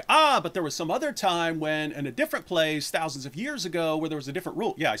 And you say, but there was some other time when, in a different place, thousands of years ago, where there was a different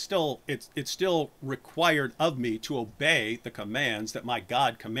rule. Yeah, it's still required of me to obey the commands that my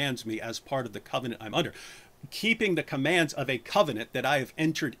God commands me as part of the covenant I'm under. Keeping the commands of a covenant that I have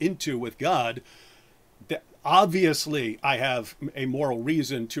entered into with God, that obviously I have a moral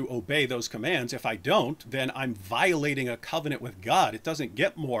reason to obey those commands. If I don't, then I'm violating a covenant with God. It doesn't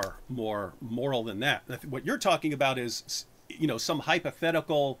get more moral than that. What you're talking about is, some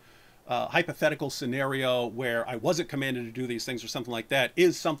hypothetical scenario where I wasn't commanded to do these things or something like that.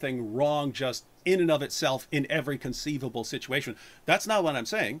 Is something wrong just in and of itself in every conceivable situation. That's not what I'm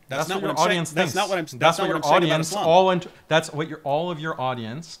saying. That's not what your what I'm audience saying. thinks. That's not what I'm. That's what not your I'm saying about audience Islam. that's what all of your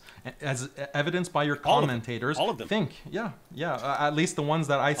audience, as evidenced by your commentators, All of them. think. Yeah, at least the ones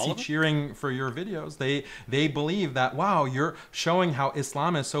that I see cheering for your videos, they believe that, wow, you're showing how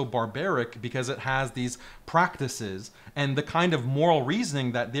Islam is so barbaric because it has these practices, and the kind of moral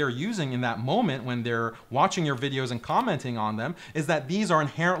reasoning that they're using in that moment when they're watching your videos and commenting on them is that these are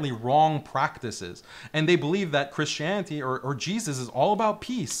inherently wrong practices, and they believe that Christianity or Jesus is all about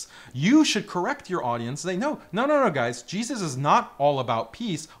peace. You should correct your audience. Say, no, guys, Jesus is not all about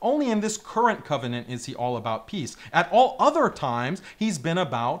peace. Only in this current covenant is he all about peace. At all other times, he's been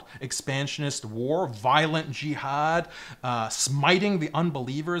about expansionist war, violent jihad, smiting the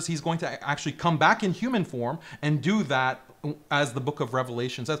unbelievers. He's going to actually come back in human form and do that, as the book of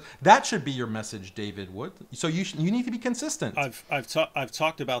Revelation says. That should be your message, David Wood. So you need to be consistent. I've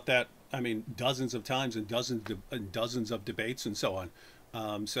talked about that, I mean, dozens of times and dozens of debates and so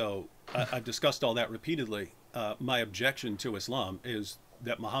on. So I've discussed all that repeatedly. My objection to Islam is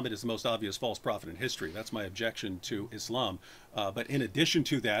that Muhammad is the most obvious false prophet in history. That's my objection to Islam. But in addition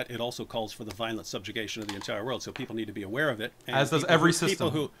to that, it also calls for the violent subjugation of the entire world. So people need to be aware of it. And as does every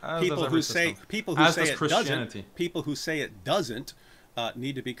system. People who say it doesn't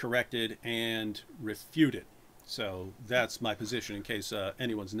need to be corrected and refuted. So that's my position, in case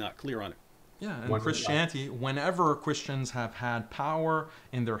anyone's not clear on it. Yeah, and Christianity, whenever Christians have had power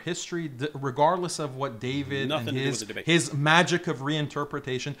in their history, regardless of what David and his magic of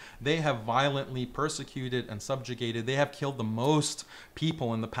reinterpretation, they have violently persecuted and subjugated. They have killed the most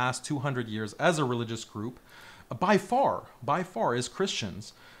people in the past 200 years as a religious group, by far, is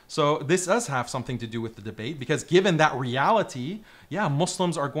Christians. So this does have something to do with the debate, because given that reality, yeah,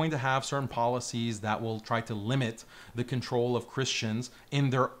 Muslims are going to have certain policies that will try to limit the control of Christians in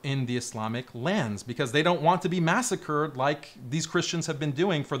the Islamic lands, because they don't want to be massacred like these Christians have been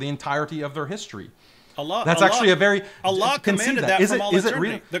doing for the entirety of their history. That's actually a very Allah commanded that from all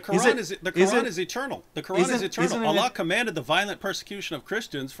eternity. The Quran is eternal. The Quran is eternal. Allah commanded the violent persecution of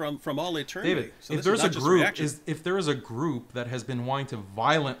Christians from all eternity. David, so if there is a group that has been wanting to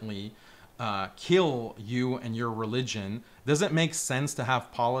violently kill you and your religion, does it make sense to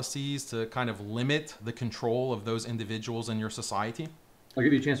have policies to kind of limit the control of those individuals in your society? I'll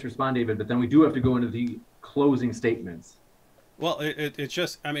give you a chance to respond, David, but then we do have to go into the closing statements. Well, it's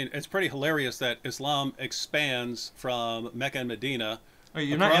just, I mean, it's pretty hilarious that Islam expands from Mecca and Medina.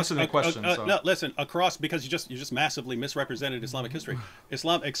 You're not answering the question. No, listen, because you just massively misrepresented Islamic history.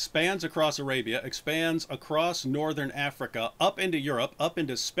 Islam expands across Arabia, expands across northern Africa, up into Europe, up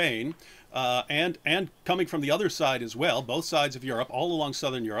into Spain, and coming from the other side as well, both sides of Europe, all along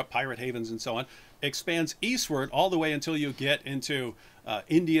southern Europe, pirate havens and so on, expands eastward all the way until you get into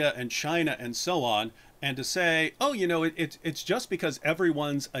India and China and so on. And to say, oh, you know, it's just because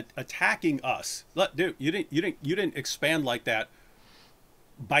everyone's attacking us. Dude, you didn't expand like that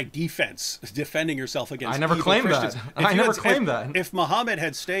by defense, defending yourself against. I never claimed that. I never claimed that. If Muhammad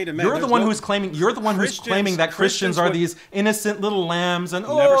had stayed in Mecca, you're the one who's claiming that Christians are these innocent little lambs, and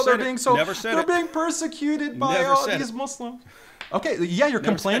they're being persecuted by all these Muslims. Okay, yeah, you're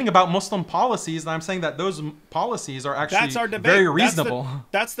complaining about Muslim policies, and I'm saying that those policies are actually very reasonable.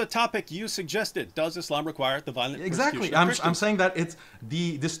 That's the topic you suggested. Does Islam require the violent persecution of Christians? I'm saying that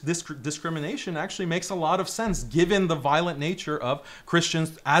this discrimination actually makes a lot of sense, given the violent nature of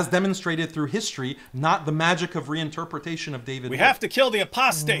Christians as demonstrated through history, not the magic of reinterpretation of David. We have to kill the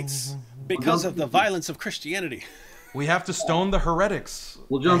apostates because of the violence of Christianity. We have to stone the heretics,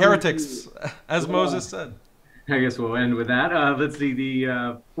 as Moses said. I guess we'll end with that. Let's see, the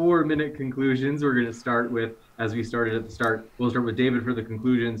 4-minute conclusions. We're going to start with, as we started at the start, we'll start with David for the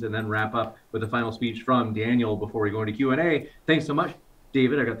conclusions and then wrap up with a final speech from Daniel before we go into Q&A. Thanks so much,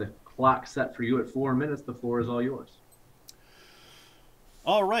 David. I got the clock set for you at 4 minutes. The floor is all yours.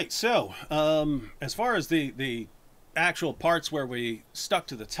 All right. So as far as the actual parts where we stuck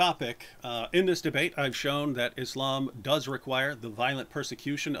to the topic, in this debate, I've shown that Islam does require the violent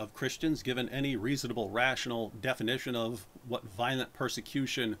persecution of Christians, given any reasonable, rational definition of what violent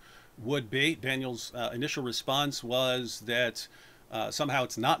persecution would be. Daniel's initial response was that somehow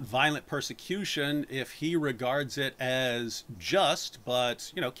it's not violent persecution if he regards it as just, but,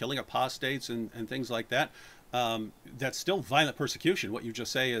 you know, killing apostates and things like that. That's still violent persecution. What you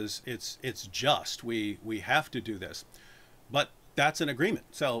just say is it's just. We have to do this. But that's an agreement.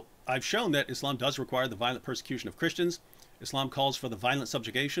 So I've shown that Islam does require the violent persecution of Christians. Islam calls for the violent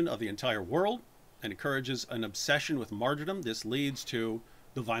subjugation of the entire world and encourages an obsession with martyrdom. This leads to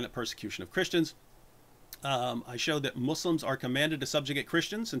the violent persecution of Christians. I showed that Muslims are commanded to subjugate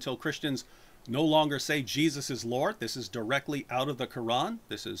Christians until Christians no longer say Jesus is Lord. This is directly out of the Quran.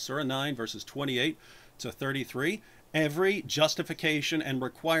 This is Surah 9, verses 28 to 33. Every justification and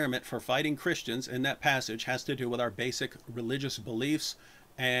requirement for fighting Christians in that passage has to do with our basic religious beliefs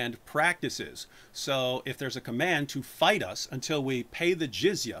and practices. So if there's a command to fight us until we pay the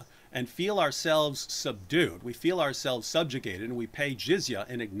jizya and feel ourselves subdued, we feel ourselves subjugated, and we pay jizya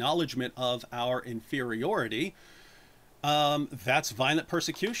in acknowledgement of our inferiority, that's violent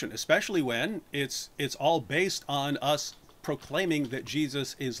persecution, especially when it's all based on us proclaiming that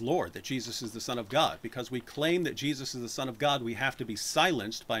Jesus is Lord, that Jesus is the Son of God. Because we claim that Jesus is the Son of God, we have to be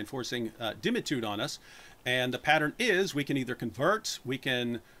silenced by enforcing dimitude on us. And the pattern is we can either convert, we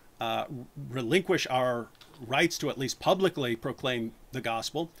can relinquish our rights to at least publicly proclaim the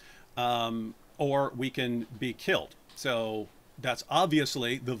gospel, or we can be killed. So that's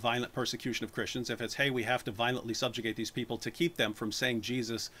obviously the violent persecution of Christians. If it's, hey, we have to violently subjugate these people to keep them from saying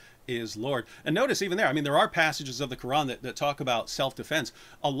Jesus is Lord. And notice even there, I mean, there are passages of the Quran that talk about self-defense.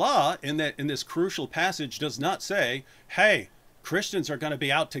 Allah, in this crucial passage, does not say, hey, Christians are going to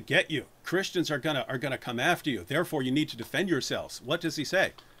be out to get you. Christians are going to come after you. Therefore, you need to defend yourselves. What does he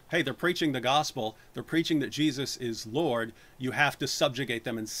say? Hey, they're preaching the gospel. They're preaching that Jesus is Lord. You have to subjugate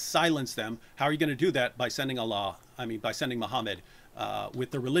them and silence them. How are you going to do that? By sending by sending Muhammad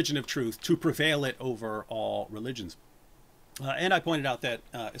with the religion of truth to prevail it over all religions. And I pointed out that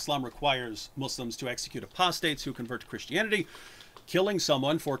Islam requires Muslims to execute apostates who convert to Christianity. Killing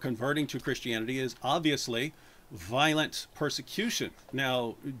someone for converting to Christianity is obviously violent persecution.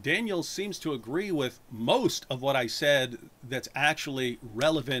 Now, Daniel seems to agree with most of what I said that's actually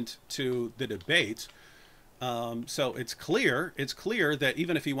relevant to the debate. So it's clear that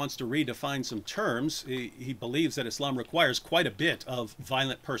even if he wants to redefine some terms, he believes that Islam requires quite a bit of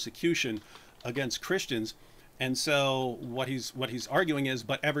violent persecution against Christians. And so what he's arguing is,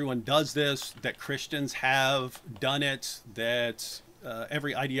 but everyone does this, that Christians have done it, that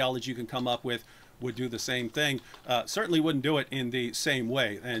every ideology you can come up with would do the same thing. Certainly wouldn't do it in the same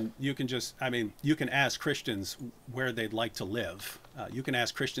way. And you can just, you can ask Christians where they'd like to live. You can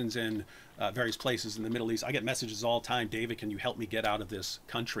ask Christians in various places in the Middle East. I get messages all the time, David, can you help me get out of this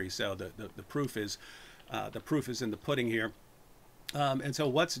country? So the proof is in the pudding here. And so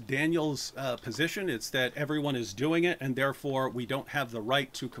what's Daniel's position? It's that everyone is doing it, and therefore we don't have the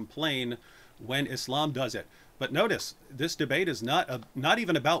right to complain when Islam does it. But notice, this debate is not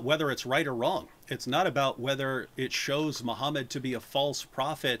even about whether it's right or wrong. It's not about whether it shows Muhammad to be a false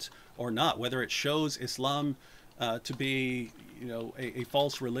prophet or not, whether it shows Islam to be, a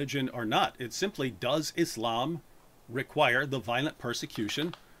false religion or not. It's simply, does Islam require the violent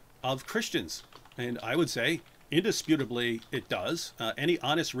persecution of Christians? And I would say, indisputably, it does. Any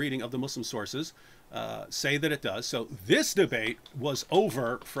honest reading of the Muslim sources say that it does. So this debate was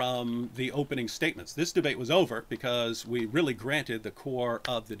over from the opening statements. This debate was over because we really granted the core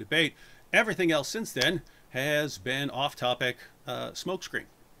of the debate. Everything else since then has been off-topic smokescreen.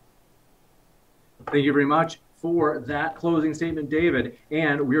 Thank you very much for that closing statement, David.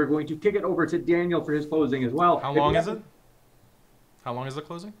 And we are going to kick it over to Daniel for his closing as well. How long is it? How long is the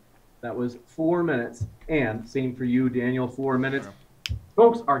closing? That was 4 minutes. And same for you, Daniel, 4 minutes. Okay.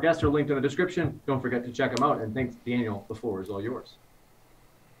 Folks, our guests are linked in the description. Don't forget to check them out. And thanks, Daniel. The floor is all yours.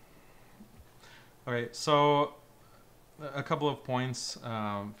 All right. So a couple of points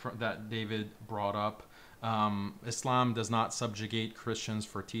that David brought up. Islam does not subjugate Christians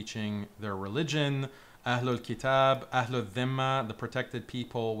for teaching their religion. Ahlul Kitab, Ahlul Dhimma, the protected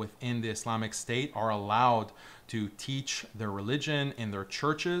people within the Islamic State, are allowed to teach their religion in their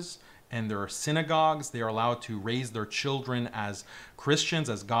churches and their synagogues. They are allowed to raise their children as Christians,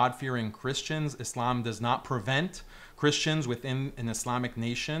 as God-fearing Christians. Islam does not prevent Christians within an Islamic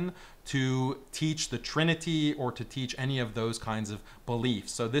nation to teach the Trinity or to teach any of those kinds of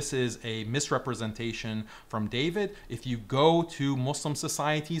beliefs. So this is a misrepresentation from David. If you go to Muslim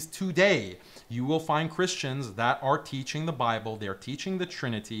societies today, you will find Christians that are teaching the Bible, they're teaching the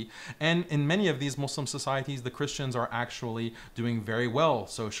Trinity, and in many of these Muslim societies, the Christians are actually doing very well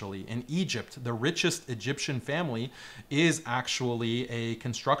socially. In Egypt, the richest Egyptian family is actually a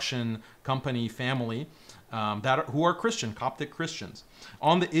construction company family who are Christian, Coptic Christians.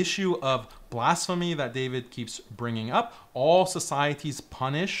 On the issue of blasphemy that David keeps bringing up, all societies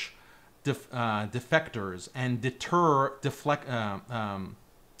punish defectors and deter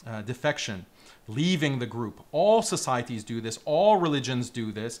defection. leaving the group. All societies do this. All religions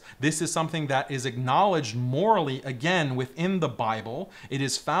do this. This is something that is acknowledged morally, again, within the Bible. It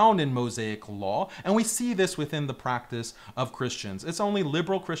is found in Mosaic law, and we see this within the practice of Christians. It's only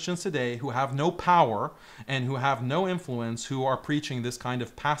liberal Christians today who have no power and who have no influence who are preaching this kind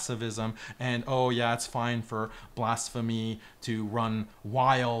of pacifism and, oh yeah, it's fine for blasphemy to run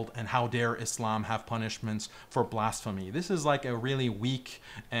wild, and how dare Islam have punishments for blasphemy. This is like a really weak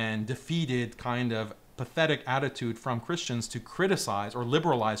and defeated kind of pathetic attitude from Christians to criticize, or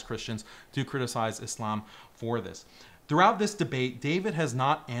liberalized Christians to criticize Islam for this. Throughout this debate, David has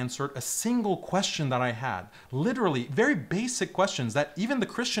not answered a single question that I had. Literally, very basic questions that even the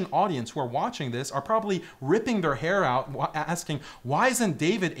Christian audience who are watching this are probably ripping their hair out, asking, why isn't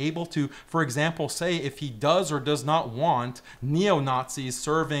David able to, for example, say if he does or does not want neo-Nazis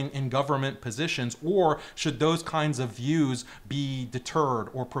serving in government positions, or should those kinds of views be deterred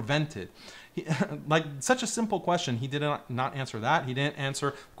or prevented? Like such a simple question, he did not answer that. He didn't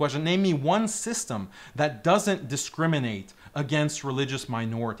answer the question, name me one system that doesn't discriminate against religious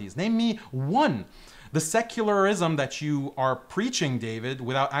minorities. Name me one. The secularism that you are preaching, David,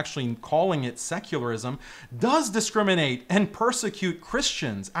 without actually calling it secularism, does discriminate and persecute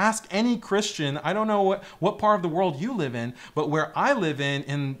Christians. Ask any Christian. I don't know what part of the world you live in, but where I live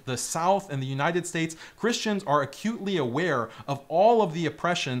in the South and the United States, Christians are acutely aware of all of the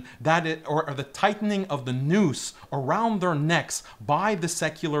oppression or the tightening of the noose around their necks by the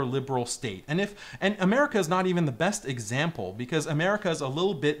secular liberal state. And America is not even the best example, because America is a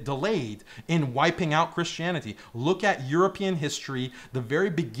little bit delayed in wiping out Christianity. Look at European history, the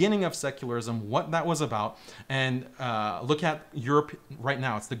very beginning of secularism, what that was about, and look at Europe right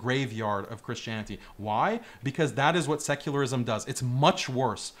now. It's the graveyard of Christianity. Why? Because that is what secularism does. It's much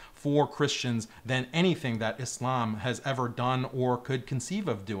worse for Christians than anything that Islam has ever done or could conceive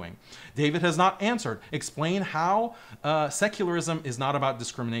of doing. David has not answered. Explain how secularism is not about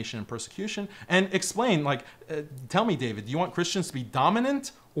discrimination and persecution, and explain, tell me, David, do you want Christians to be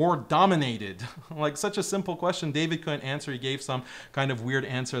dominant or dominated? Like, such a simple question. David couldn't answer. He gave some kind of weird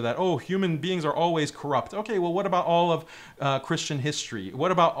answer that, oh, human beings are always corrupt. Okay, well, what about all of Christian history? What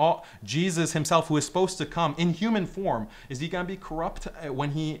about Jesus himself, who is supposed to come in human form? Is he going to be corrupt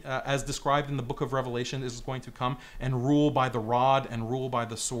when he, as described in the book of Revelation, is going to come and rule by the rod and rule by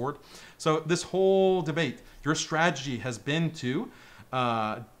the sword? So this whole debate, your strategy has been to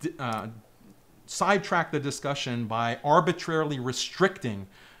sidetrack the discussion by arbitrarily restricting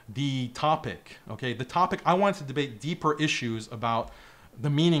the topic. Okay, the topic, I wanted to debate deeper issues about the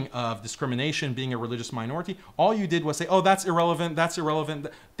meaning of discrimination, being a religious minority. All you did was say, oh, that's irrelevant, that's irrelevant.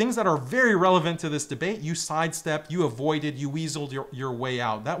 Things that are very relevant to this debate, you sidestepped, you avoided, you weaseled your way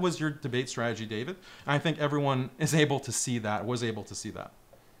out. That was your debate strategy, David. And I think everyone is able to see that, was able to see that.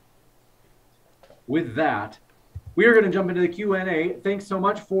 With that, we are going to jump into the Q&A. Thanks so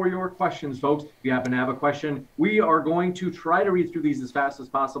much for your questions, folks. If you happen to have a question, we are going to try to read through these as fast as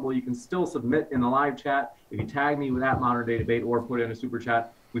possible. You can still submit in the live chat. If you tag me with that Modern Day Debate or put in a super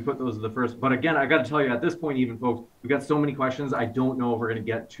chat, we put those as the first. But again, I got to tell you, at this point, even, folks, we've got so many questions. I don't know if we're going to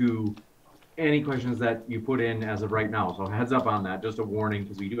get to any questions that you put in as of right now. So heads up on that, just a warning,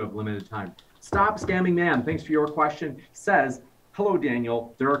 because we do have limited time. Stop Scamming Man, thanks for your question, says, hello,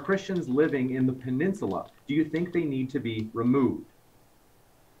 Daniel. There are Christians living in the peninsula. Do you think they need to be removed?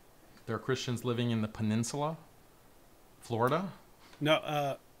 There are Christians living in the peninsula? Florida?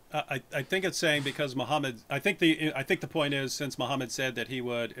 No, I think it's saying because Muhammad, I think the point is, since Muhammad said that he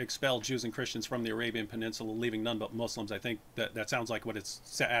would expel Jews and Christians from the Arabian Peninsula, leaving none but Muslims, I think that sounds like what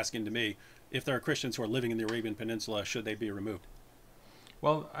it's asking to me. If there are Christians who are living in the Arabian Peninsula, should they be removed?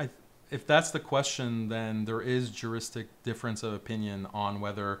 Well, if that's the question, then there is juristic difference of opinion on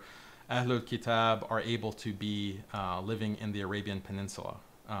whether Ahlul Kitab are able to be living in the Arabian Peninsula.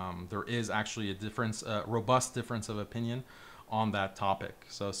 There is actually a robust difference of opinion on that topic.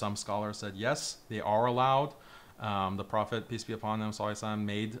 So some scholars said yes, they are allowed. The Prophet, peace be upon him, sallallahu alaihi wasallam,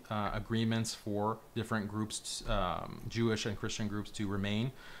 made agreements for different groups, Jewish and Christian groups, to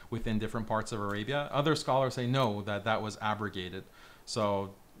remain within different parts of Arabia. Other scholars say no, that was abrogated.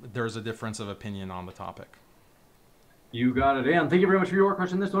 So there's a difference of opinion on the topic. You got it. And thank you very much for your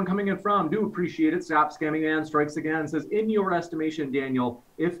question. This one coming in from, do appreciate it, Stop Scamming Man strikes again, says, in your estimation, Daniel,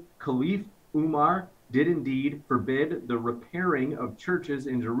 if Caliph Umar did indeed forbid the repairing of churches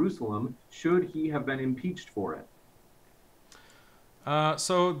in Jerusalem, should he have been impeached for it?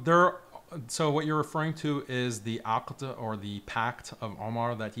 So what you're referring to is the Aqd, or the pact of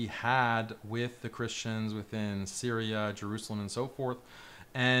Umar that he had with the Christians within Syria, Jerusalem, and so forth.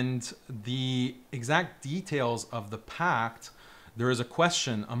 And the exact details of the pact there is a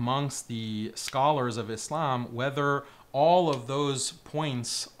question amongst the scholars of Islam whether all of those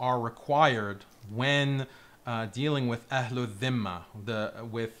points are required when dealing with Ahlul Dhimma,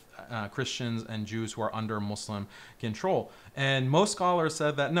 with Christians and Jews who are under Muslim control. And most scholars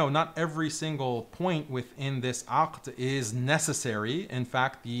said that no, not every single point within this aqd is necessary. In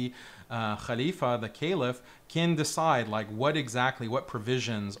fact, the Khalifa, the Caliph, can decide like what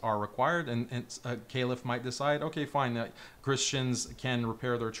provisions are required, and a Caliph might decide, okay, fine, Christians can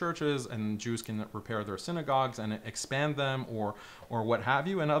repair their churches and Jews can repair their synagogues and expand them, or what have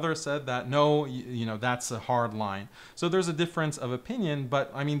you. And others said that no, you know, that's a hard line. So there's a difference of opinion, but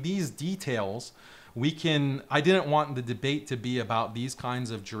I mean, these details, I didn't want the debate to be about these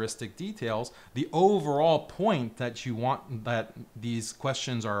kinds of juristic details. The overall point that that these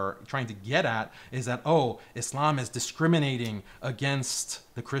questions are trying to get at is that, oh, Islam is discriminating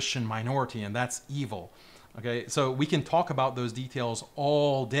against the Christian minority, and that's evil. Okay, so we can talk about those details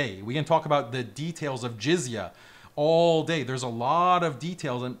all day. We can talk about the details of jizya all day. There's a lot of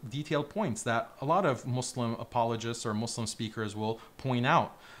details and detailed points that a lot of Muslim apologists or Muslim speakers will point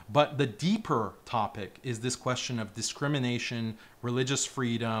out. But the deeper topic is this question of discrimination, religious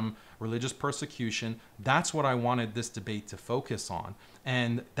freedom, religious persecution. That's what I wanted this debate to focus on.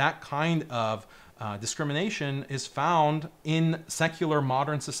 And that kind of discrimination is found in secular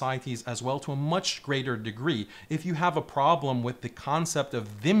modern societies as well, to a much greater degree. If you have a problem with the concept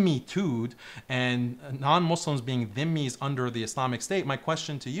of dhimmi-tude and non-Muslims being dhimmis under the Islamic State, my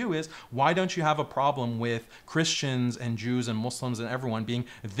question to you is, why don't you have a problem with Christians and Jews and Muslims and everyone being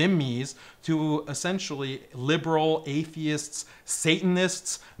dhimmis to essentially liberal, atheists,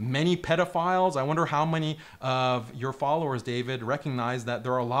 Satanists, many pedophiles? I wonder how many of your followers, David, recognize that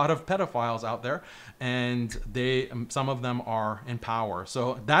there are a lot of pedophiles out there, and some of them are in power.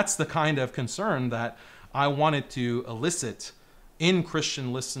 So that's the kind of concern that I wanted to elicit in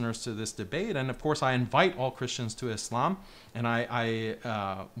Christian listeners to this debate. And of course, I invite all Christians to Islam, and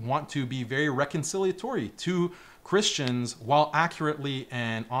I want to be very reconciliatory to Christians while accurately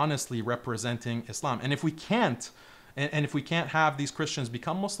and honestly representing Islam. And if we can't, if we can't have these Christians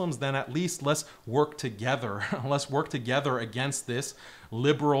become Muslims, then at least let's work together. Let's work together against this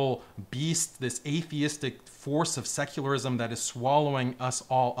liberal beast, this atheistic force of secularism that is swallowing us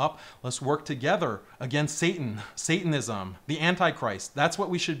all up. Let's work together against Satan, Satanism, the Antichrist. That's what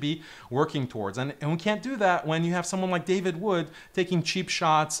we should be working towards. And we can't do that when you have someone like David Wood taking cheap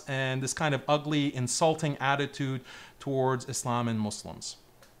shots and this kind of ugly, insulting attitude towards Islam and Muslims.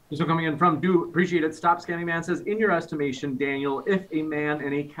 So coming in from Do Appreciate It, Stop Scamming Man says, in your estimation, Daniel, if a man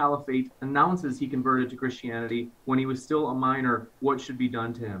in a caliphate announces he converted to Christianity when he was still a minor, what should be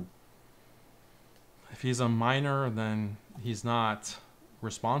done to him? If he's a minor, then he's not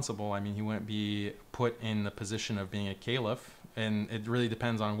responsible. I mean, he wouldn't be put in the position of being a caliph, and it really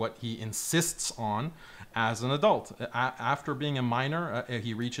depends on what he insists on as an adult. After being a minor,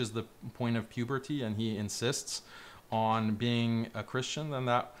 he reaches the point of puberty and he insists on being a Christian, then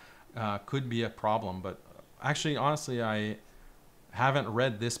that could be a problem. But actually, honestly, I haven't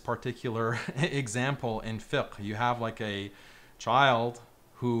read this particular example in fiqh. You have like a child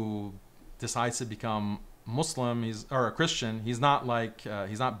who decides to become Muslim, or a Christian. He's not like,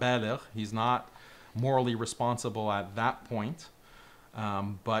 he's not baligh, he's not morally responsible at that point.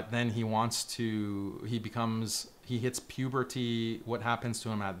 But then he hits puberty. What happens to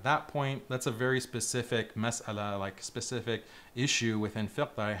him at that point? That's a very specific mas'ala, like specific issue within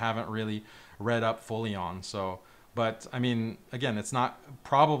fiqh that I haven't really read up fully on. So, but I mean, again, it's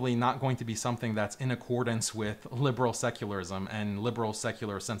probably not going to be something that's in accordance with liberal secularism and liberal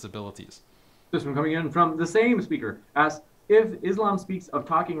secular sensibilities. This one coming in from the same speaker asks, if Islam speaks of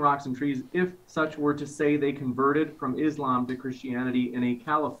talking rocks and trees, if such were to say they converted from Islam to Christianity in a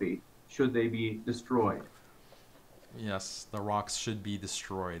caliphate, should they be destroyed? Yes, the rocks should be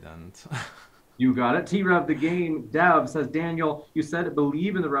destroyed. And you got it. T-Rev the Game Dev says, Daniel, you said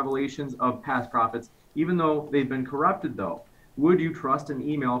believe in the revelations of past prophets, even though they've been corrupted, though. Would you trust an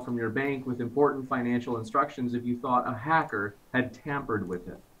email from your bank with important financial instructions if you thought a hacker had tampered with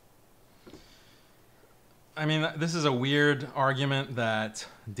it? I mean, this is a weird argument that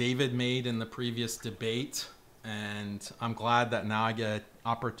David made in the previous debate, and I'm glad that now I get an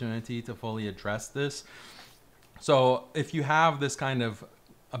opportunity to fully address this. So if you have this kind of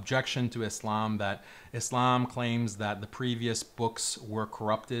objection to Islam, that Islam claims that the previous books were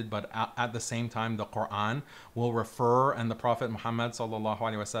corrupted, but at the same time the Quran will refer, and the Prophet Muhammad sallallahu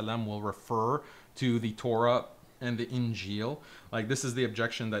alaihi wasallam will refer to the Torah and the Injil. Like, this is the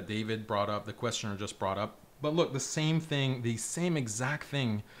objection that David brought up, the questioner just brought up. But look, the same exact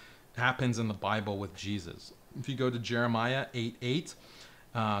thing happens in the Bible with Jesus. If you go to Jeremiah 8:8,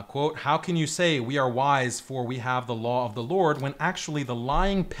 quote, "How can you say we are wise, for we have the law of the Lord, when actually the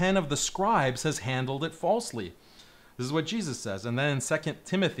lying pen of the scribes has handled it falsely?" This is what Jesus says. And then in 2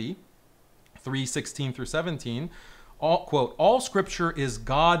 Timothy 3:16 through 17, quote, "All scripture is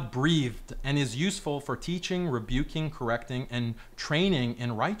God-breathed and is useful for teaching, rebuking, correcting, and training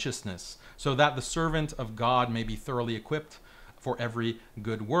in righteousness, so that the servant of God may be thoroughly equipped for every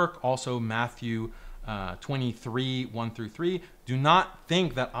good work." Also Matthew 23:1 through 3, "Do not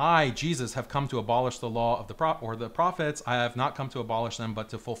think that I, Jesus, have come to abolish the law of the prophets. I have not come to abolish them, but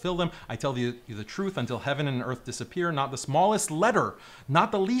to fulfill them. I tell you the truth, until heaven and earth disappear, not the smallest letter,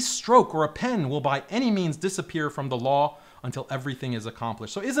 not the least stroke or a pen will by any means disappear from the law until everything is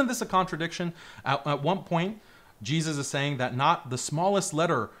accomplished." So isn't this a contradiction? At one point, Jesus is saying that not the smallest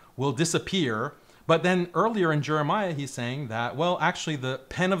letter will disappear, but then earlier in Jeremiah, he's saying that, well, actually the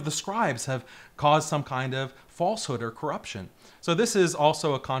pen of the scribes have caused some kind of falsehood or corruption. So this is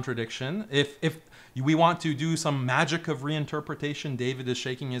also a contradiction. If we want to do some magic of reinterpretation, David is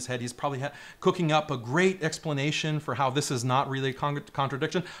shaking his head. He's probably cooking up a great explanation for how this is not really a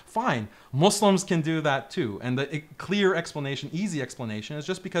contradiction. Fine, Muslims can do that too. And the clear explanation, easy explanation, is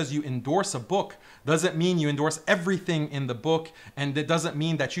just because you endorse a book doesn't mean you endorse everything in the book, and it doesn't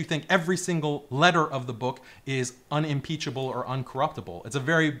mean that you think every single letter of the book is unimpeachable or uncorruptible. It's a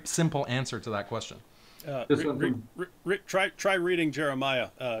very simple answer to that question. Try reading Jeremiah,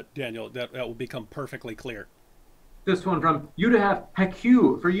 Daniel. That will become perfectly clear. This one from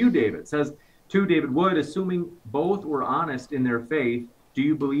Haqiqatjou for you, David, says, to David Wood, assuming both were honest in their faith, do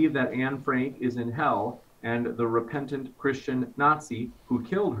you believe that Anne Frank is in hell and the repentant Christian Nazi who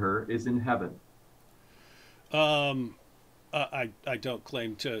killed her is in heaven? I don't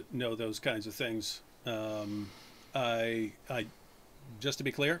claim to know those kinds of things. I just to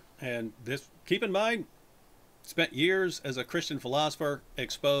be clear, and this, keep in mind, spent years as a Christian philosopher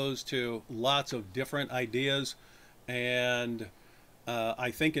exposed to lots of different ideas, and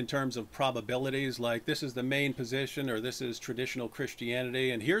I think in terms of probabilities, like this is the main position or this is traditional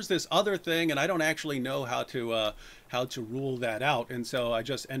Christianity, and here's this other thing, and I don't actually know how to rule that out, and so I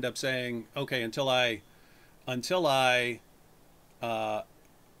just end up saying, okay, until I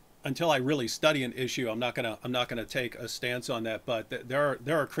really study an issue, I'm not gonna take a stance on that. But there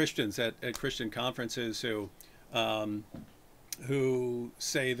are Christians at Christian conferences who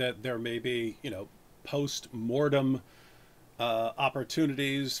say that there may be, post-mortem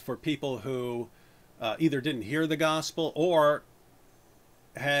opportunities for people who either didn't hear the gospel or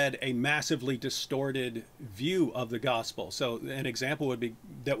had a massively distorted view of the gospel. So an example would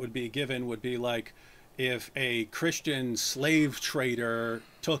be like, if a Christian slave trader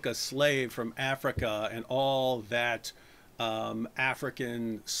took a slave from Africa and all that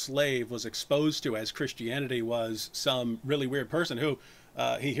African slave was exposed to as Christianity was some really weird person who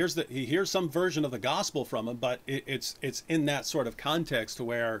he hears some version of the gospel from him, but it's in that sort of context to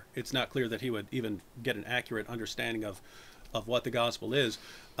where it's not clear that he would even get an accurate understanding of what the gospel is.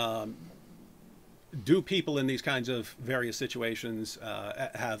 Do people in these kinds of various situations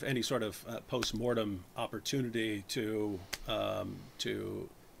have any sort of post-mortem opportunity to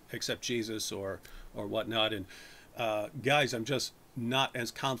accept Jesus or whatnot? And guys, I'm just not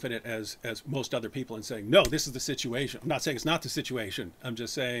as confident as most other people in saying, no, this is the situation. I'm not saying it's not the situation. I'm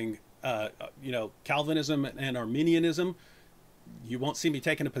just saying, Calvinism and Arminianism, you won't see me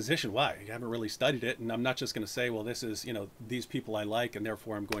taking a position. Why? You haven't really studied it, and I'm not just going to say, well, this is, these people I like, and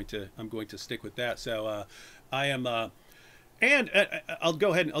therefore I'm going to stick with that. So I am, and I'll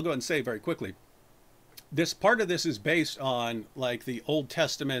go ahead and say very quickly, this part of this is based on, like, the Old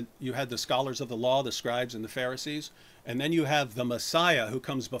Testament. You had the scholars of the law, the scribes and the Pharisees, and then you have the Messiah who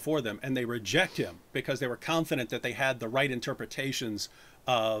comes before them, and they reject him because they were confident that they had the right interpretations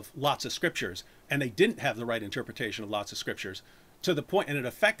of lots of scriptures, and they didn't have the right interpretation of lots of scriptures, to the point, and it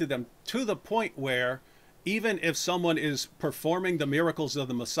affected them to the point where even if someone is performing the miracles of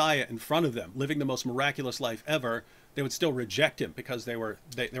the Messiah in front of them, living the most miraculous life ever, they would still reject him because they were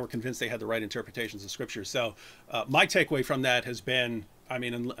convinced they had the right interpretations of scripture. So my takeaway from that has been, I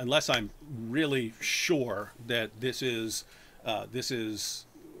mean, unless I'm really sure that this is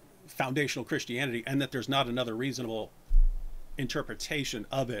foundational Christianity and that there's not another reasonable interpretation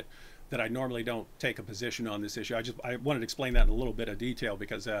of it, that I normally don't take a position on this issue. I wanted to explain that in a little bit of detail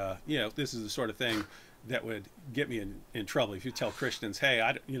because you know, this is the sort of thing that would get me in trouble. If you tell Christians, hey,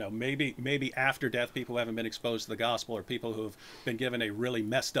 you know, maybe after death people who haven't been exposed to the gospel, or people who have been given a really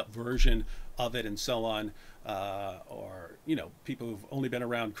messed up version of it and so on, or, you know, people who've only been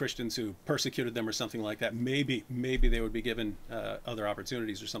around Christians who persecuted them or something like that, maybe they would be given other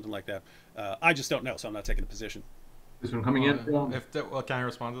opportunities or something like that. I just don't know, so I'm not taking a position. This one coming in. Well, can I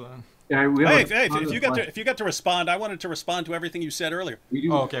respond to that? Yeah, if you got to respond, I wanted to respond to everything you said earlier. We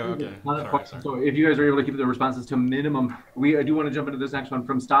do. Oh, okay. Sorry. So if you guys are able to keep the responses to minimum, I do want to jump into this next one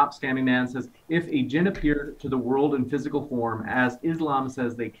from Stop Scamming Man. Says, if a jinn appeared to the world in physical form, as Islam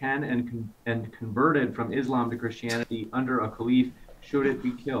says they can, and converted from Islam to Christianity under a caliph, should it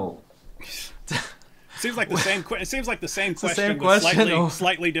be killed? Seems like the same. It seems like the same question with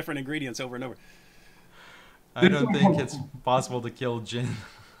slightly different ingredients over and over. I don't think it's possible to kill jinn.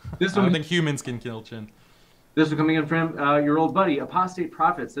 I don't think humans can kill jinn. This is coming in from your old buddy, Apostate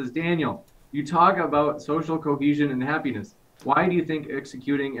Prophet. Says, Daniel, you talk about social cohesion and happiness. Why do you think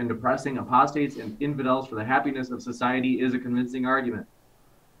executing and depressing apostates and infidels for the happiness of society is a convincing argument?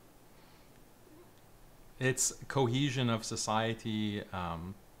 It's cohesion of society.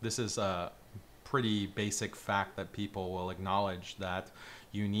 This is a pretty basic fact that people will acknowledge, that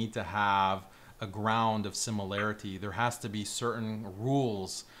you need to have a ground of similarity. There has to be certain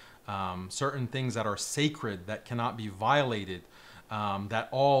rules, certain things that are sacred that cannot be violated, that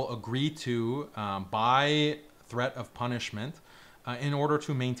all agree to by threat of punishment in order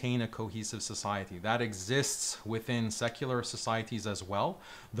to maintain a cohesive society. That exists within secular societies as well.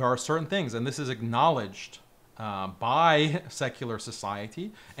 There are certain things, and this is acknowledged by secular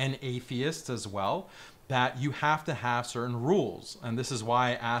society and atheists as well, that you have to have certain rules. And this is why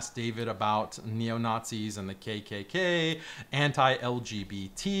I asked David about neo-Nazis and the KKK,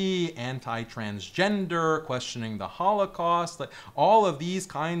 anti-LGBT, anti-transgender, questioning the Holocaust, like all of these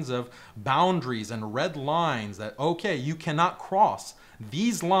kinds of boundaries and red lines that, okay, you cannot cross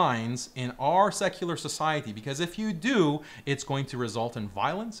these lines in our secular society, because if you do, it's going to result in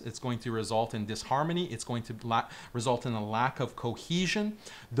violence, it's going to result in disharmony, it's going to result in a lack of cohesion.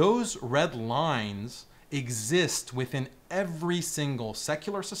 Those red lines exist within every single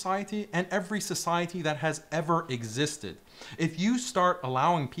secular society and every society that has ever existed. If you start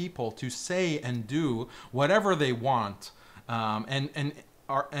allowing people to say and do whatever they want, and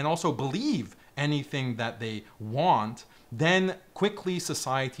also believe anything that they want, then quickly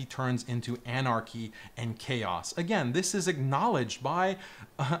society turns into anarchy and chaos. Again, this is acknowledged by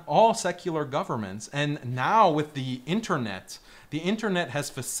all secular governments. And now with the internet has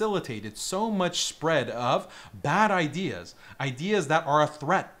facilitated so much spread of bad ideas, ideas that are a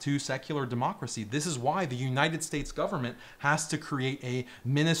threat to secular democracy. This is why the United States government has to create a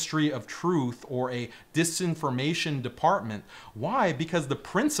Ministry of Truth or a disinformation department. Why? Because the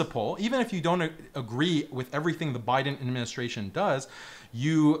principle, even if you don't agree with everything the Biden administration does,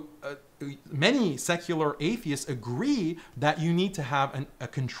 many secular atheists agree that you need to have a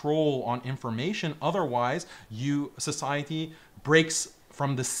control on information. Otherwise, society breaks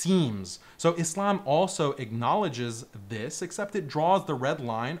from the seams. So Islam also acknowledges this, except it draws the red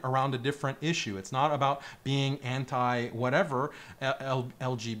line around a different issue. It's not about being anti-whatever,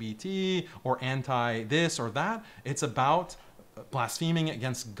 LGBT, or anti-this or that. It's about blaspheming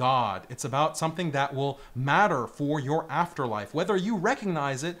against God. It's about something that will matter for your afterlife, whether you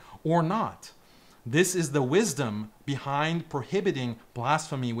recognize it or not. This is the wisdom behind prohibiting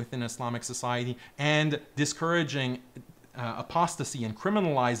blasphemy within Islamic society and discouraging apostasy and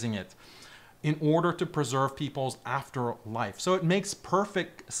criminalizing it in order to preserve people's afterlife. So it makes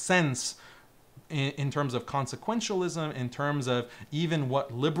perfect sense in terms of consequentialism, in terms of even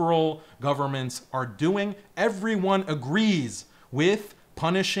what liberal governments are doing. Everyone agrees with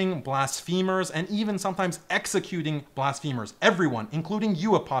punishing blasphemers and even sometimes executing blasphemers. Everyone, including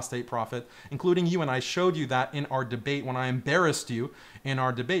you, Apostate Prophet, including you. And I showed you that in our debate when I embarrassed you in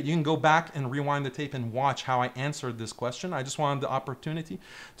our debate. You can go back and rewind the tape and watch how I answered this question. I just wanted the opportunity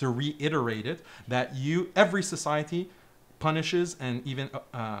to reiterate it, that every society punishes and even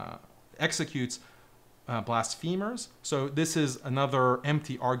executes blasphemers. So this is another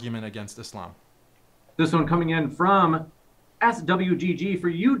empty argument against Islam. This one coming in from SWGG for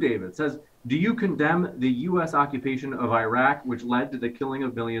you, David, says, do you condemn the U.S. occupation of Iraq, which led to the killing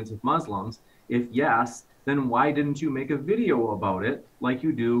of millions of Muslims? If yes, then why didn't you make a video about it like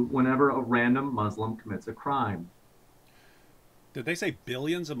you do whenever a random Muslim commits a crime? Did they say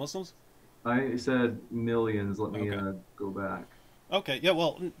billions of Muslims? I said millions. Let me go back. Okay, yeah,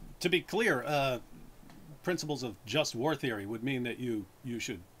 well, to be clear, principles of just war theory would mean that you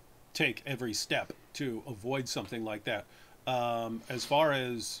should take every step to avoid something like that. As far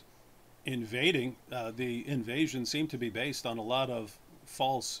as invading, the invasion seemed to be based on a lot of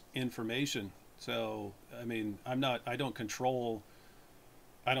false information. So, I mean, I don't control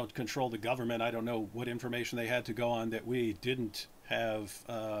the government. I don't know what information they had to go on that we didn't have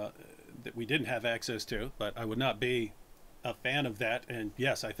access to, but I would not be a fan of that. And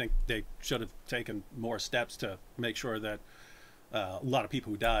yes, I think they should have taken more steps to make sure that a lot of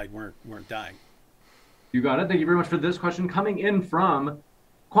people who died weren't dying. You got it. Thank you very much for this question. Coming in from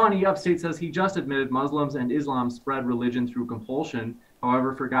Kwani Upstate says he just admitted Muslims and Islam spread religion through compulsion,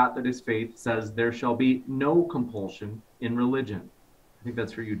 however forgot that his faith says there shall be no compulsion in religion. I think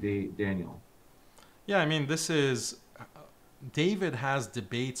that's for you, Daniel. Yeah, I mean, this is... David has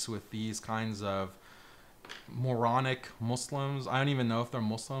debates with these kinds of moronic Muslims. I don't even know if they're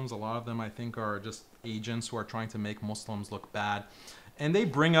Muslims. A lot of them, I think, are just agents who are trying to make Muslims look bad. And they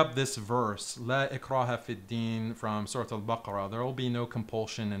bring up this verse, La ikraha fid din, from Surah Al-Baqarah. There will be no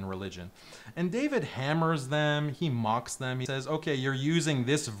compulsion in religion. And David hammers them. He mocks them. He says, okay, you're using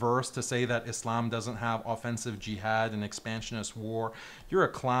this verse to say that Islam doesn't have offensive jihad and expansionist war. You're a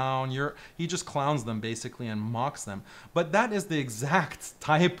clown. He just clowns them, basically, and mocks them. But that is the exact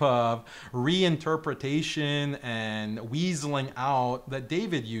type of reinterpretation and weaseling out that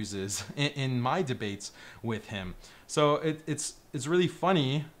David uses in my debates with him. So it's really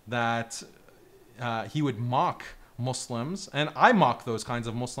funny that he would mock Muslims, and I mock those kinds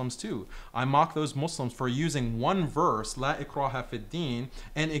of Muslims too. I mock those Muslims for using one verse, La ikraha fid din,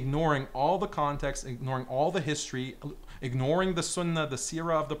 and ignoring all the context, ignoring all the history, ignoring the sunnah, the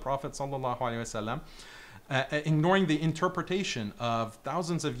seerah of the Prophet sallallahu alaihi wasallam, ignoring the interpretation of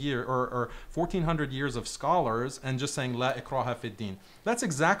thousands of years or 1400 years of scholars, and just saying La ikraha fid din. That's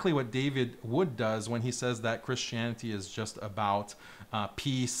exactly what David Wood does when he says that Christianity is just about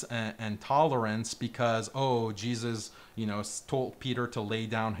peace and tolerance because, oh, Jesus, told Peter to lay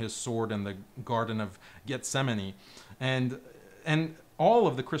down his sword in the Garden of Gethsemane. And all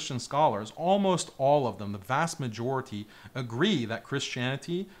of the Christian scholars, almost all of them, the vast majority, agree that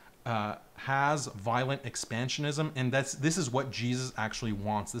Christianity has violent expansionism, and this is what Jesus actually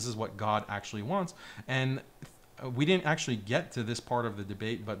wants. This is what God actually wants. And we didn't actually get to this part of the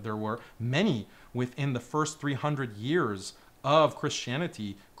debate, but there were many within the first 300 years of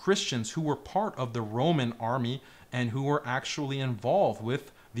Christianity, Christians who were part of the Roman army and who were actually involved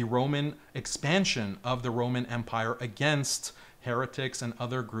with the Roman expansion of the Roman Empire against heretics and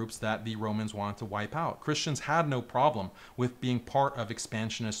other groups that the Romans wanted to wipe out. Christians had no problem with being part of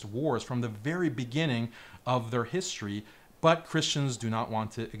expansionist wars from the very beginning of their history, but Christians do not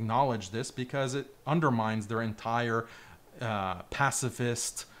want to acknowledge this because it undermines their entire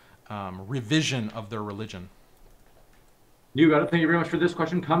pacifist revision of their religion. You got it. Thank you very much for this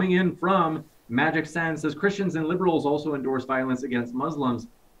question. Coming in from Magic Sand says, Christians and liberals also endorse violence against Muslims.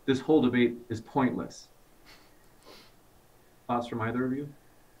 This whole debate is pointless. Thoughts from either of you?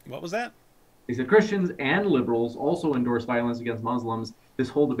 What was that? He said Christians and liberals also endorse violence against Muslims. This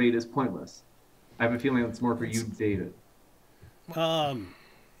whole debate is pointless. I have a feeling it's more for you, David. Yeah,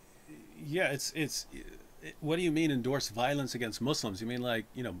 it's what do you mean endorse violence against Muslims? You mean like,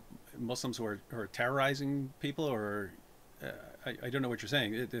 Muslims who are terrorizing people, or I don't know what you're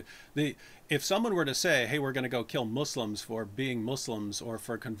saying. If someone were to say, hey, we're going to go kill Muslims for being Muslims or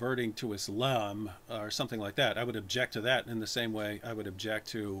for converting to Islam or something like that, I would object to that in the same way I would object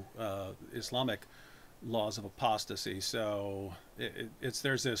to Islamic laws of apostasy. So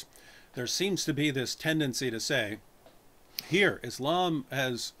there seems to be this tendency to say, here, Islam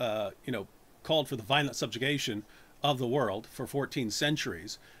has, called for the violent subjugation of the world for 14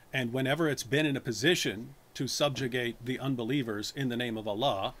 centuries, and whenever it's been in a position to subjugate the unbelievers in the name of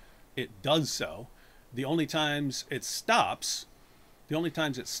Allah, it does so. The only times it stops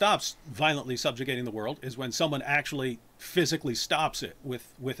violently subjugating the world is when someone actually physically stops it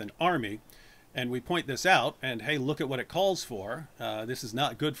with an army. And we point this out, and hey, look at what it calls for. This is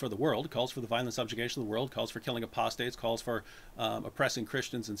not good for the world. It calls for the violent subjugation of the world, calls for killing apostates, calls for oppressing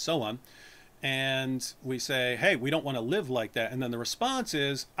Christians, and so on. And we say, hey, we don't want to live like that. And then the response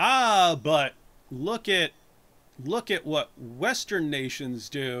is, but look at what Western nations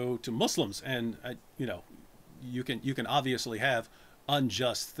do to Muslims. And you can obviously have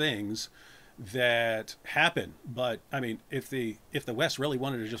unjust things that happen, but I mean, if the West really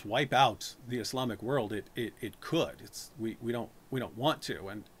wanted to just wipe out the Islamic world, it could. We don't want to.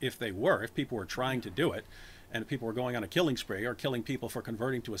 And if people were trying to do it, and if people were going on a killing spree or killing people for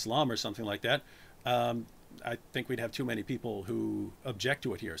converting to Islam or something like that, I think we'd have too many people who object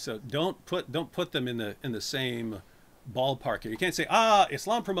to it here. So don't put them in the same ballpark here. You can't say,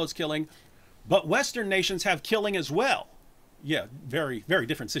 Islam promotes killing, but Western nations have killing as well. Yeah, very, very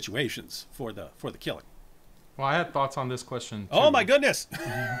different situations for the killing. Well, I had thoughts on this question too. Oh my goodness!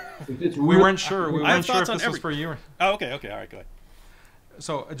 We weren't sure. We weren't sure if this was for you. Oh, okay, all right, go ahead.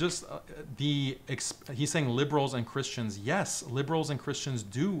 So just he's saying liberals and Christians. Yes, liberals and Christians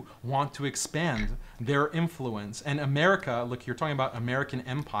do want to expand their influence. And America, look, you're talking about American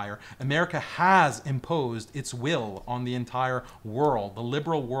empire. America has imposed its will on the entire world. The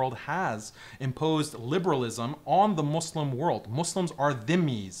liberal world has imposed liberalism on the Muslim world. Muslims are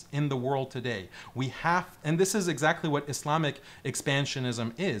dhimmis in the world today. We have, and this is exactly what Islamic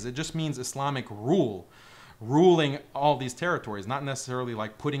expansionism is. It just means Islamic rule. Ruling all these territories, not necessarily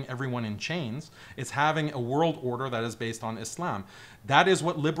like putting everyone in chains. It's having a world order that is based on Islam. That is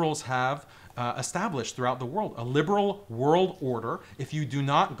what liberals have established throughout the world. A liberal world order. If you do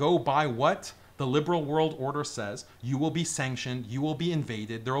not go by what the liberal world order says, you will be sanctioned, you will be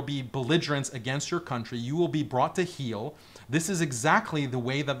invaded, there will be belligerents against your country, you will be brought to heel. This is exactly the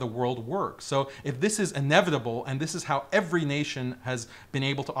way that the world works. So if this is inevitable, and this is how every nation has been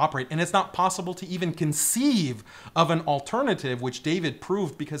able to operate, and it's not possible to even conceive of an alternative, which David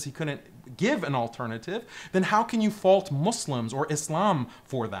proved because he couldn't give an alternative, then how can you fault Muslims or Islam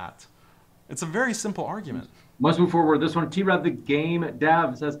for that? It's a very simple argument. Let's move forward. This one, T-Rev the Game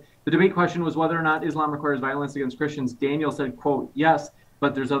Dev says, the debate question was whether or not Islam requires violence against Christians. Daniel said, quote, yes,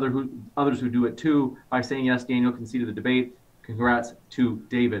 but there's others who do it too. By saying yes, Daniel conceded the debate. Congrats to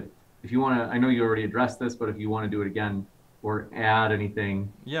David. If you want to, I know you already addressed this, but if you want to do it again or add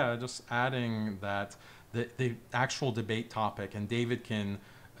anything. Yeah, just adding that the actual debate topic, and David can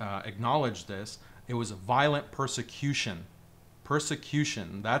acknowledge this, it was violent persecution.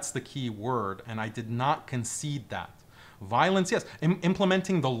 Persecution, that's the key word, and I did not concede that. Violence, yes.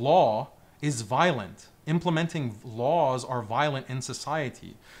 Implementing the law is violent. Implementing laws are violent in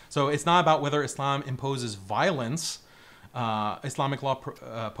society. So it's not about whether Islam imposes violence. Islamic law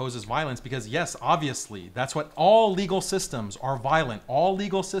poses violence because, yes, obviously, that's what all legal systems are violent. All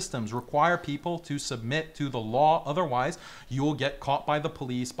legal systems require people to submit to the law. Otherwise, you will get caught by the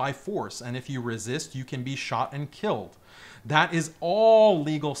police by force. And if you resist, you can be shot and killed. That is all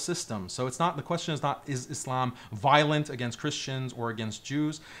legal systems. So it's not, the question is not, is Islam violent against Christians or against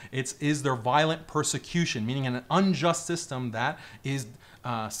Jews? It's, is there violent persecution, meaning an unjust system that is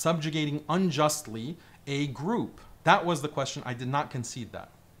subjugating unjustly a group? That was the question. I did not concede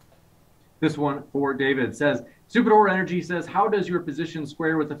that. This one for David says, Superdor Energy says, how does your position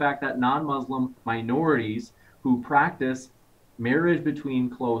square with the fact that non-Muslim minorities who practice marriage between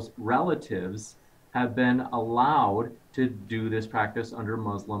close relatives have been allowed to do this practice under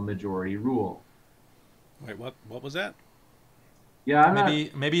Muslim majority rule? Wait, what was that? Yeah,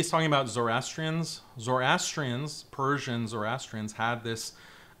 maybe he's talking about Zoroastrians. Persian Zoroastrians had this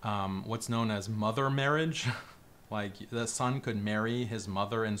what's known as mother marriage. Like the son could marry his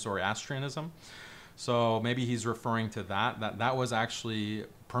mother in Zoroastrianism. So maybe he's referring to that was actually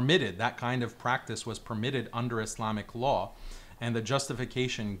permitted. That kind of practice was permitted under Islamic law. And the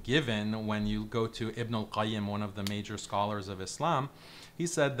justification given when you go to Ibn al-Qayyim, one of the major scholars of Islam, he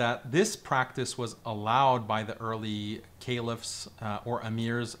said that this practice was allowed by the early caliphs or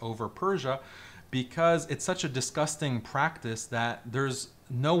emirs over Persia because it's such a disgusting practice that there's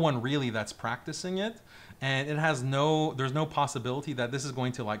no one really that's practicing it. And it has there's no possibility that this is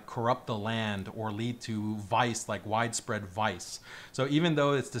going to like corrupt the land or lead to vice, like widespread vice. So even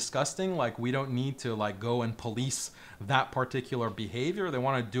though it's disgusting, like we don't need to like go and police that particular behavior. They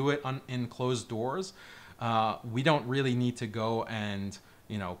want to do it in closed doors. We don't really need to go and,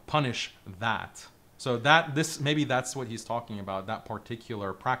 punish that. So maybe that's what he's talking about, that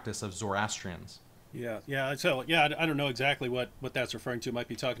particular practice of Zoroastrians. Yeah. So I don't know exactly what that's referring to. Might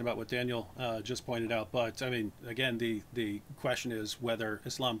be talking about what Daniel just pointed out. But I mean, again, the question is whether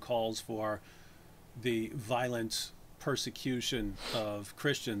Islam calls for the violent persecution of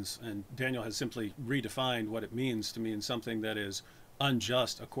Christians, and Daniel has simply redefined what it means to mean something that is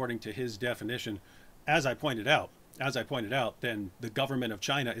unjust according to his definition. As I pointed out, then the government of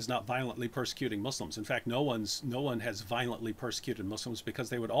China is not violently persecuting Muslims. In fact, no one has violently persecuted Muslims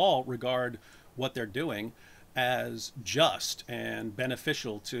because they would all regard what they're doing as just and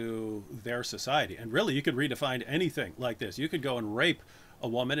beneficial to their society. And really, you could redefine anything like this. You could go and rape a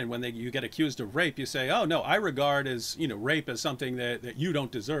woman, and when you get accused of rape, you say, oh no, I regard as rape as something that you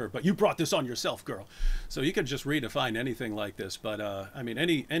don't deserve, but you brought this on yourself, girl. So you could just redefine anything like this. But I mean,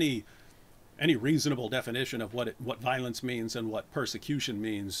 any any reasonable definition of what violence means and what persecution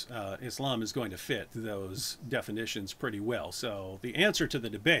means, Islam is going to fit those definitions pretty well. So the answer to the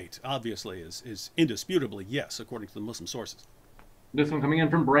debate, obviously, is indisputably yes, according to the Muslim sources. This one coming in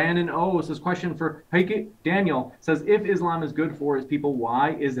from Brandon O. Says, question for Daniel. Says, if Islam is good for its people,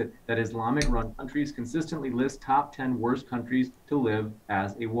 why is it that Islamic-run countries consistently list top 10 worst countries to live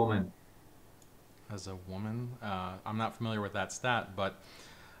as a woman? As a woman? I'm not familiar with that stat, but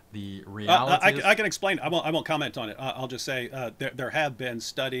the reality I can explain. I won't comment on it. I'll just say there have been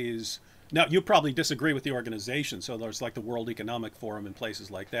studies. Now, you probably disagree with the organization. So there's like the World Economic Forum and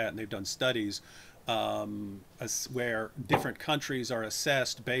places like that, and they've done studies where different countries are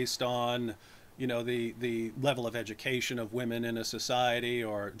assessed based on, you know, the level of education of women in a society,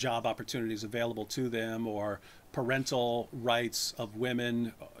 or job opportunities available to them, or parental rights of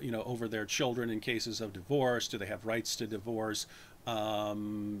women, you know, over their children in cases of divorce. Do they have rights to divorce?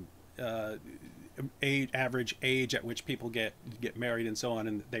 Average age at which people get married, and so on,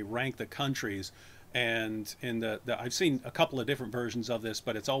 and they rank the countries. And in I've seen a couple of different versions of this,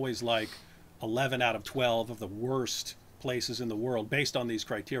 but it's always like 11 out of 12 of the worst places in the world based on these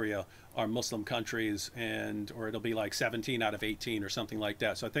criteria are Muslim countries, or it'll be like 17 out of 18 or something like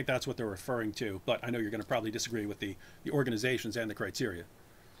that. So I think that's what they're referring to, but I know you're going to probably disagree with the organizations and the criteria.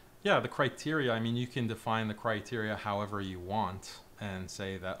 Yeah, the criteria, I mean, you can define the criteria however you want and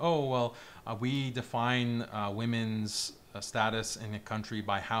say that, oh, well, we define women's status in a country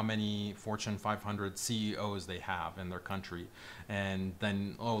by how many Fortune 500 CEOs they have in their country. And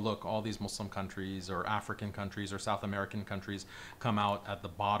then, oh, look, all these Muslim countries or African countries or South American countries come out at the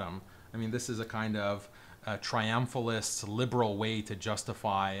bottom. I mean, this is a kind of triumphalist liberal way to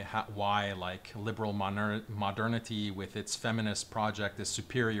justify why, like, liberal modernity with its feminist project is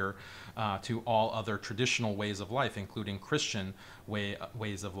superior to all other traditional ways of life, including Christian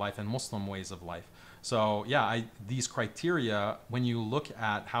ways of life and Muslim ways of life. So yeah, these criteria, when you look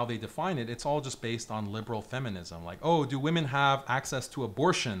at how they define it, it's all just based on liberal feminism. Like, oh, do women have access to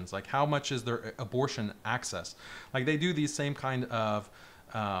abortions? Like, how much is their abortion access? Like, they do these same kind of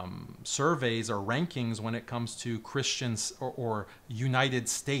surveys or rankings when it comes to Christians or United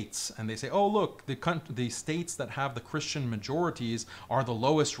States, and they say, oh, look, the states that have the Christian majorities are the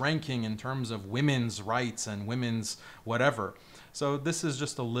lowest ranking in terms of women's rights and women's whatever. So this is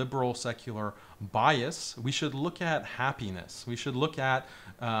just a liberal secular bias. We should look at happiness. We should look at,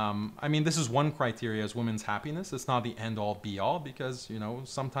 I mean, this is one criteria, is women's happiness. It's not the end-all be-all, because, you know,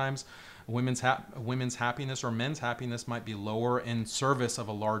 sometimes women's happiness or men's happiness might be lower in service of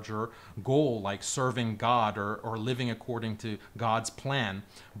a larger goal, like serving God or living according to God's plan.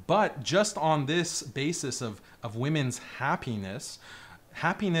 But just on this basis of women's happiness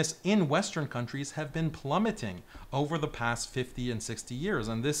in Western countries have been plummeting over the past 50 and 60 years.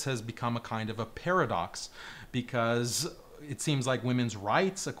 And this has become a kind of a paradox, because it seems like women's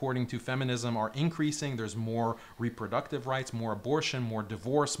rights, according to feminism, are increasing. There's more reproductive rights, more abortion, more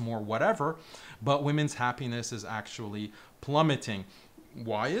divorce, more whatever, but women's happiness is actually plummeting.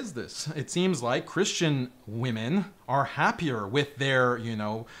 Why is this? It seems like Christian women are happier with their, you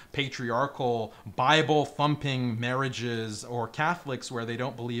know, patriarchal, Bible-thumping marriages, or Catholics where they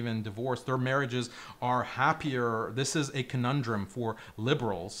don't believe in divorce. Their marriages are happier. This is a conundrum for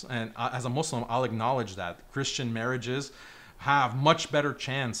liberals. And as a Muslim, I'll acknowledge that. Christian marriages have much better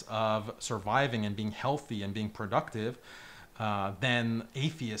chance of surviving and being healthy and being productive than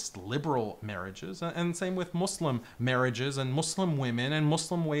atheist liberal marriages, and same with Muslim marriages and Muslim women and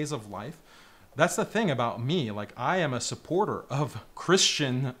Muslim ways of life. That's the thing about me. Like, I am a supporter of a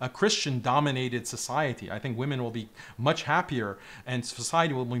Christian-dominated society. I think women will be much happier and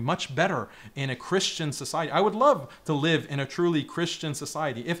society will be much better in a Christian society. I would love to live in a truly Christian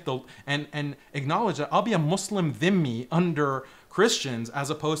society and acknowledge that I'll be a Muslim dhimmi under Christians, as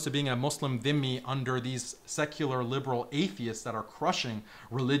opposed to being a Muslim dhimmi under these secular liberal atheists that are crushing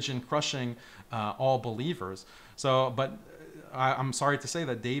religion, crushing all believers. So, but I'm sorry to say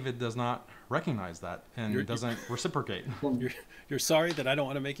that David does not recognize that and doesn't reciprocate. You're sorry that I don't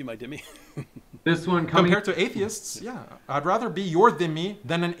want to make you my dhimmi? This one coming compared to atheists, yeah, I'd rather be your dhimmi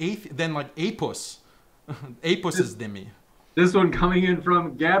than like Apus. Apus is dhimmi. This one coming in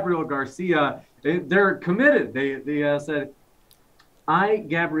from Gabriel Garcia. They're committed. They said, I,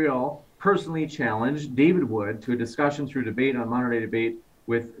 Gabriel, personally challenged David Wood to a discussion through debate on modern day debate,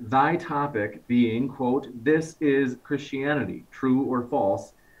 with thy topic being, quote, this is Christianity, true or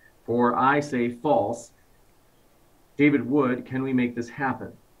false? For I say false. David Wood, can we make this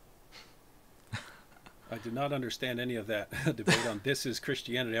happen? I did not understand any of that debate on this is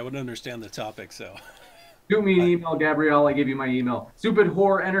Christianity. I wouldn't understand the topic, so. Shoot me an email, Gabrielle. I gave you my email. Stupid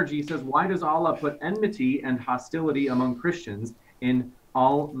Whore Energy says, why does Allah put enmity and hostility among Christians in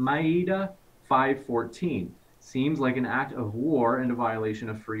Al-Ma'idah 5:14? Seems like an act of war and a violation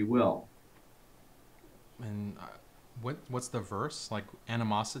of free will. And what's the verse? Like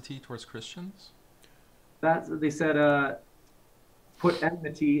animosity towards Christians? They said put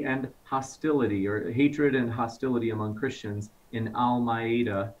enmity and hostility, or hatred and hostility among Christians in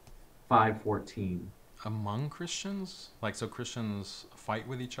Al-Ma'idah 5:14. Among Christians? Like, so Christians fight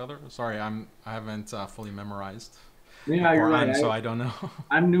with each other? Sorry, I haven't fully memorized. Yeah, you're right. So I don't know.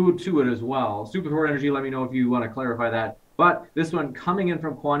 I'm new to it as well. Stupid Whore Energy, let me know if you want to clarify that. But this one coming in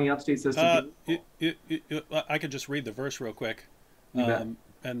from Kwani Upstate says, I could just read the verse real quick. You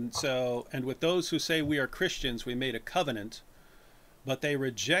And with those who say we are Christians, we made a covenant, but they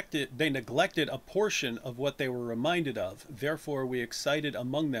neglected a portion of what they were reminded of. Therefore, we excited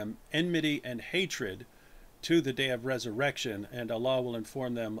among them enmity and hatred to the day of resurrection, and Allah will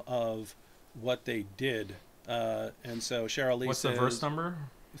inform them of what they did. And so Cheryl Lee What's says, the verse number?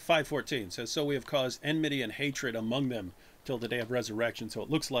 5:14 says, so we have caused enmity and hatred among them till the day of resurrection. So it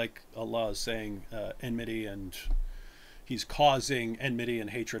looks like Allah is saying enmity, and he's causing enmity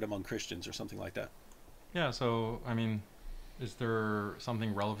and hatred among Christians or something like that. Yeah, so, I mean, is there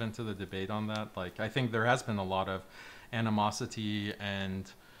something relevant to the debate on that? Like, I think there has been a lot of animosity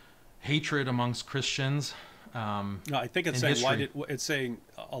and hatred amongst Christians. No, I think it's saying it's saying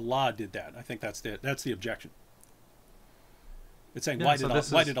Allah did that. I think that's the objection. It's saying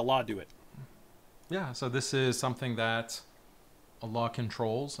why did Allah do it? Yeah, so this is something that Allah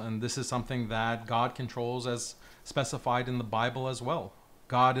controls, and this is something that God controls as specified in the Bible as well.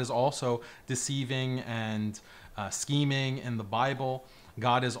 God is also deceiving and scheming in the Bible.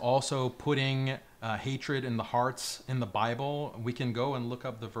 God is also putting hatred in the hearts in the Bible. We can go and look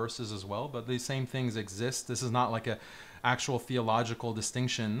up the verses as well, but these same things exist. This is not like an actual theological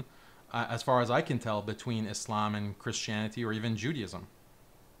distinction, as far as I can tell, between Islam and Christianity or even Judaism.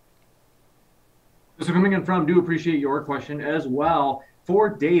 So coming in from, do appreciate your question as well. For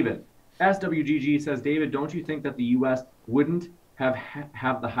David, SWGG says, David, don't you think that the U.S. wouldn't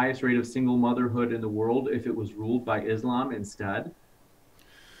have the highest rate of single motherhood in the world if it was ruled by Islam instead?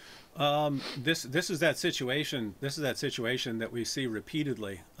 This is that situation. This is that situation that we see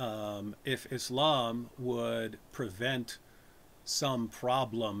repeatedly. If Islam would prevent some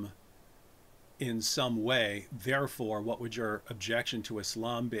problem in some way, therefore, what would your objection to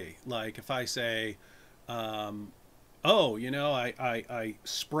Islam be? Like if I say, oh, you know, I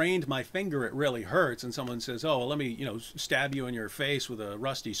sprained my finger, it really hurts, and someone says, oh, well, let me, you know, stab you in your face with a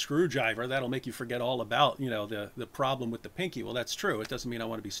rusty screwdriver, that'll make you forget all about, you know, the problem with the pinky. Well, that's true. It doesn't mean I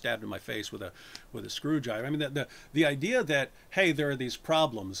want to be stabbed in my face with a screwdriver. I mean, the idea that, hey, there are these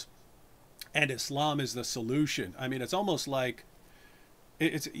problems and Islam is the solution. I mean, it's almost like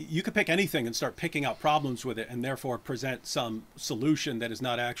you could pick anything and start picking out problems with it, and therefore present some solution that is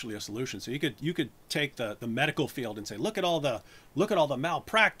not actually a solution. So you could take the medical field and say, look at all the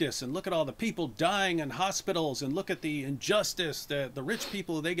malpractice, and look at all the people dying in hospitals, and look at the injustice, the rich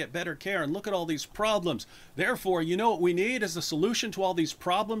people, they get better care, and look at all these problems. Therefore, you know what we need as the solution to all these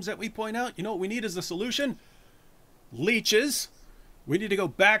problems that we point out? You know what we need as the solution? Leeches. We need to go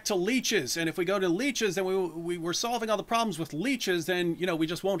back to leeches, and if we go to leeches, then we're solving all the problems with leeches. Then, you know, we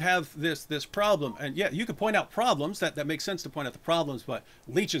just won't have this problem. And yeah, you could point out problems. That makes sense to point out the problems, but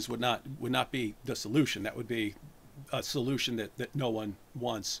leeches would not be the solution. That would be a solution that no one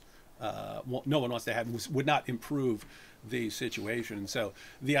wants. No one wants to have. Would not improve the situation. So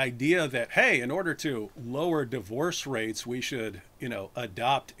the idea that, hey, in order to lower divorce rates, we should, you know,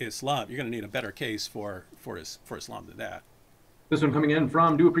 adopt Islam. You're going to need a better case for Islam than that. This one coming in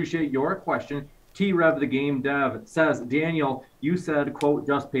from, do appreciate your question. T-Rev, the game dev, says, Daniel, you said, quote,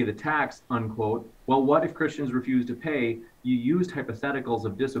 just pay the tax, unquote. Well, what if Christians refuse to pay? You used hypotheticals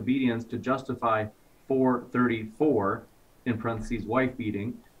of disobedience to justify 434, in parentheses, wife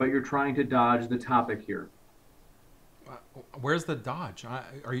beating, but you're trying to dodge the topic here. Where's the dodge?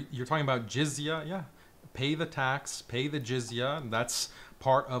 You're talking about jizya? Yeah. Pay the tax, pay the jizya. That's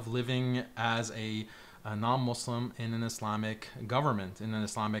part of living as a non-Muslim in an Islamic government, in an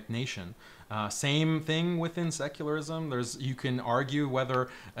Islamic nation. Same thing within secularism. You can argue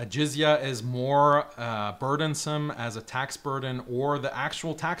whether a jizya is more burdensome as a tax burden, or the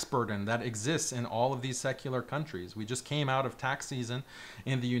actual tax burden that exists in all of these secular countries. We just came out of tax season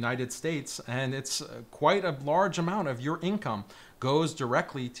in the United States, and it's quite a large amount of your income goes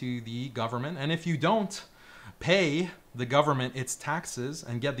directly to the government. And if you don't pay the government its taxes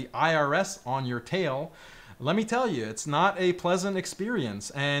and get the IRS on your tail, let me tell you, it's not a pleasant experience.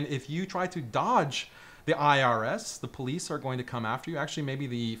 And if you try to dodge The IRS, the police, are going to come after you. Actually, maybe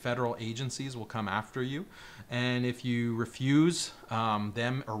the federal agencies will come after you. And if you refuse,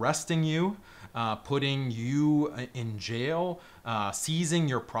 them arresting you, putting you in jail, seizing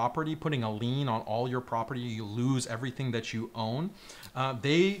your property, putting a lien on all your property, you lose everything that you own.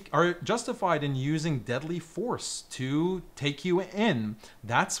 They are justified in using deadly force to take you in.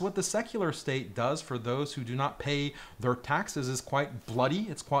 That's what the secular state does for those who do not pay their taxes. It's quite bloody,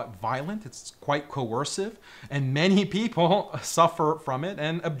 it's quite violent, it's quite coercive, and many people suffer from it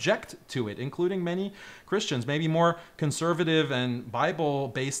and object to it, including many Christians, maybe more conservative and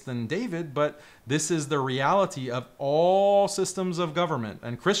Bible-based than David, but this is the reality of all systems of government,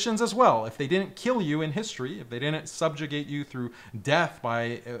 and Christians as well. If they didn't kill you in history, if they didn't subjugate you through death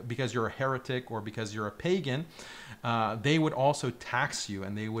because you're a heretic or because you're a pagan, they would also tax you,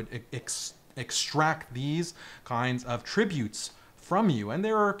 and they would extract these kinds of tributes from you. And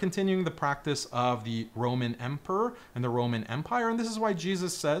they are continuing the practice of the Roman emperor and the Roman Empire. And this is why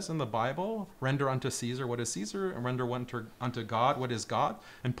Jesus says in the Bible, render unto Caesar what is Caesar, and render unto God what is God.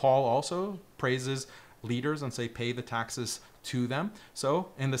 And Paul also praises leaders and say, pay the taxes to them. So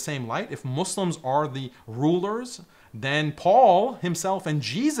in the same light, if Muslims are the rulers, then Paul himself and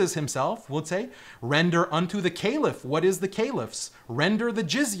Jesus himself would say, render unto the Caliph what is the Caliph's. Render the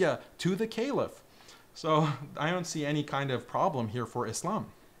jizya to the Caliph. So I don't see any kind of problem here for Islam.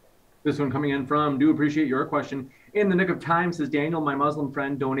 This one coming in from, do appreciate your question. In the nick of time, says Daniel, my Muslim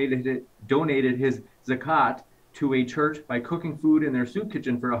friend donated his zakat to a church by cooking food in their soup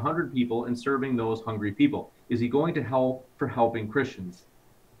kitchen for 100 people and serving those hungry people. Is he going to hell for helping Christians?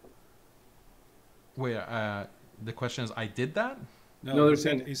 Wait, the question is, I did that? No,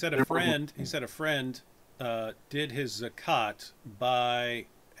 he said a friend did his zakat by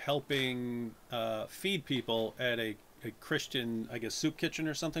helping feed people at a Christian, I guess, soup kitchen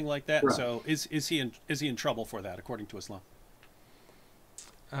or something like that. Right. So is he in trouble for that, according to Islam?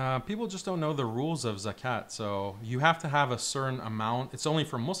 People just don't know the rules of zakat. So you have to have a certain amount. It's only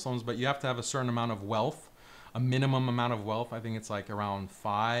for Muslims, but you have to have a certain amount of wealth, a minimum amount of wealth. I think it's like around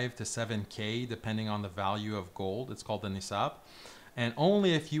 5 to 7K, depending on the value of gold. It's called the nisab. And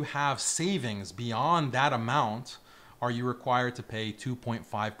only if you have savings beyond that amount are you required to pay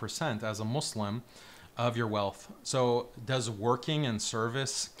 2.5% as a Muslim of your wealth. So does working and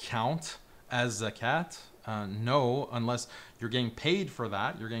service count as zakat? No, unless you're getting paid for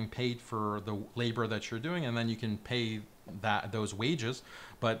that. You're getting paid for the labor that you're doing, and then you can pay those wages.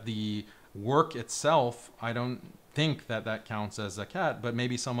 But the work itself, I don't think that counts as zakat, but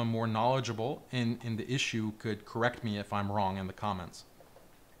maybe someone more knowledgeable in the issue could correct me if I'm wrong in the comments.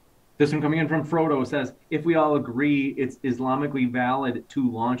 This one coming in from Frodo says, if we all agree it's Islamically valid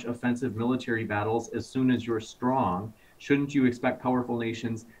to launch offensive military battles as soon as you're strong, shouldn't you expect powerful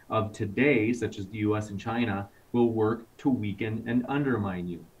nations of today, such as the US and China, will work to weaken and undermine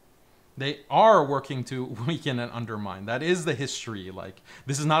you? They are working to weaken and undermine. That is the history. Like,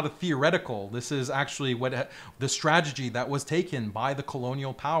 this is not a theoretical. This is actually what the strategy that was taken by the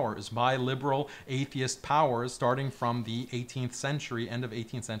colonial powers, by liberal atheist powers, starting from the 18th century, end of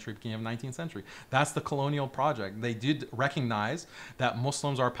 18th century, beginning of 19th century. That's the colonial project. They did recognize that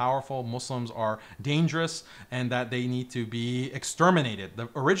Muslims are powerful, Muslims are dangerous, and that they need to be exterminated. The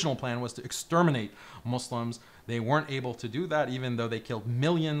original plan was to exterminate Muslims. They weren't able to do that, even though they killed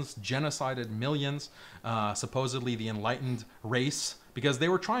millions, genocided millions, supposedly the enlightened race, because they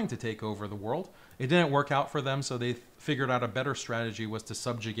were trying to take over the world. It didn't work out for them, so they figured out a better strategy was to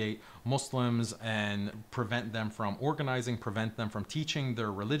subjugate Muslims and prevent them from organizing, prevent them from teaching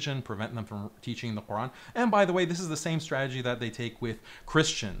their religion, prevent them from teaching the Quran. And by the way, this is the same strategy that they take with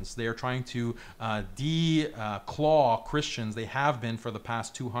Christians. They are trying to declaw Christians. They have been for the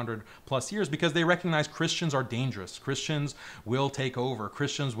past 200 plus years because they recognize Christians are dangerous. Christians will take over.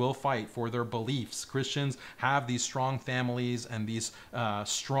 Christians will fight for their beliefs. Christians have these strong families and these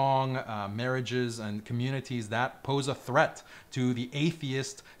strong marriages and communities that pose a threat to the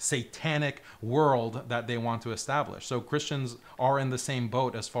atheist, satanic world that they want to establish. So Christians are in the same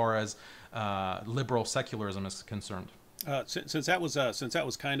boat as far as liberal secularism is concerned. Since that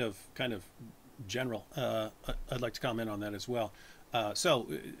was kind of general, I'd like to comment on that as well. So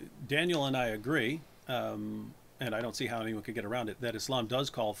Daniel and I agree, and I don't see how anyone could get around it, that Islam does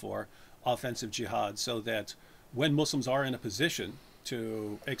call for offensive jihad, so that when Muslims are in a position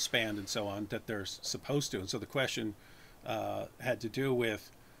to expand and so on, that they're supposed to. And so the question had to do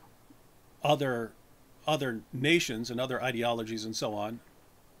with other nations and other ideologies and so on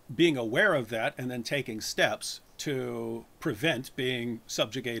being aware of that and then taking steps to prevent being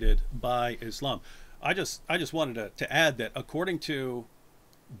subjugated by Islam. I just wanted to add that according to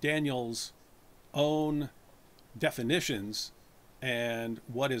Daniel's own definitions and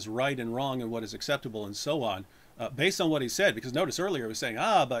what is right and wrong and what is acceptable and so on, based on what he said. Because notice earlier he was saying,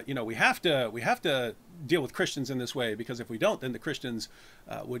 but we have to deal with Christians in this way, because if we don't, then the Christians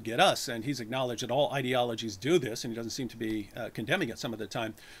would get us. And he's acknowledged that all ideologies do this, and he doesn't seem to be condemning it some of the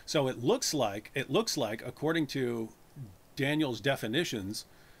time. So it looks like, according to Daniel's definitions,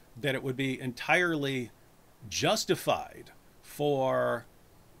 that it would be entirely justified for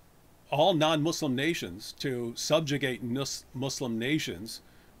all non-Muslim nations to subjugate Muslim nations,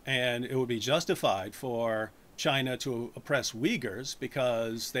 and it would be justified for China to oppress Uyghurs,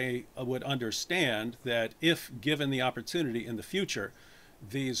 because they would understand that if given the opportunity in the future,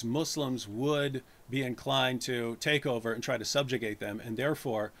 these Muslims would be inclined to take over and try to subjugate them, and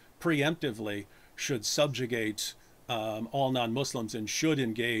therefore preemptively should subjugate all non-Muslims and should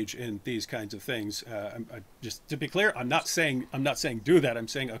engage in these kinds of things. Just to be clear, I'm not saying do that. I'm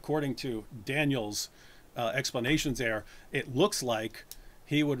saying according to Daniel's explanations there, it looks like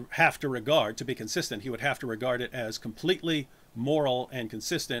he would have to regard, to be consistent, he would have to regard it as completely moral and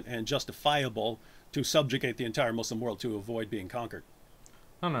consistent and justifiable to subjugate the entire Muslim world to avoid being conquered.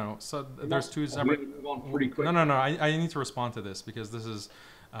 No. So there's two separate. No. I need to respond to this, because this is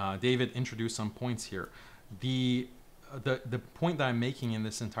David introduced some points here. The point that I'm making in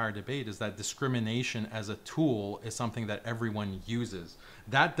this entire debate is that discrimination as a tool is something that everyone uses.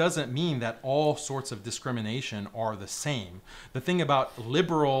 That doesn't mean that all sorts of discrimination are the same. The thing about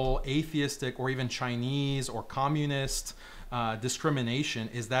liberal, atheistic, or even Chinese or communist discrimination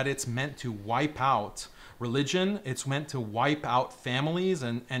is that it's meant to wipe out religion, it's meant to wipe out families,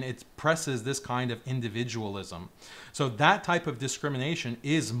 and it presses this kind of individualism. So that type of discrimination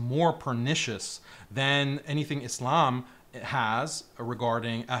is more pernicious than anything Islam has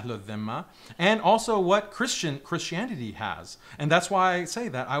regarding Ahlul Dhimma, and also what Christianity has. And that's why I say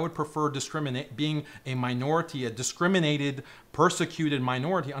that I would prefer being a minority, a discriminated, persecuted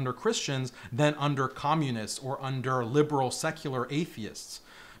minority under Christians than under communists or under liberal secular atheists.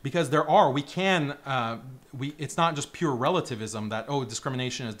 Because it's not just pure relativism that,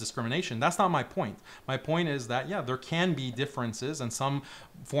 discrimination is discrimination. That's not my point. My point is that, there can be differences, and some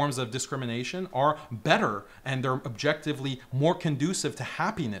forms of discrimination are better, and they're objectively more conducive to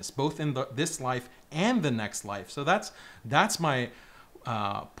happiness, both in this life and the next life. So that's my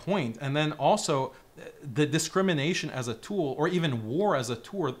point. And then also, the discrimination as a tool, or even war as a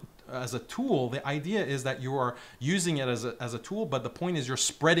tool, the idea is that you are using it as a tool, but the point is you're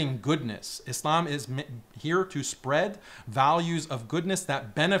spreading goodness. Islam is here to spread values of goodness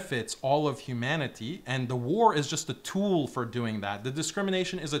that benefits all of humanity, and the war is just a tool for doing that. The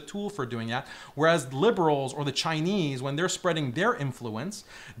discrimination is a tool for doing that, whereas liberals or the Chinese, when they're spreading their influence,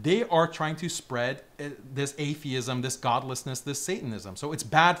 they are trying to spread this atheism, this godlessness, this Satanism. So it's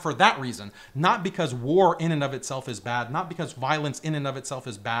bad for that reason, not because war in and of itself is bad, not because violence in and of itself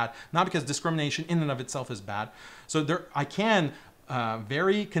is bad, not because discrimination in and of itself is bad. So I can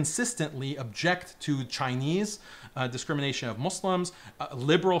very consistently object to Chinese discrimination of Muslims,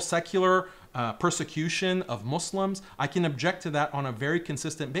 liberal secular persecution of Muslims. I can object to that on a very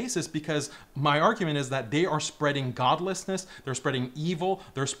consistent basis, because my argument is that they are spreading godlessness, they're spreading evil,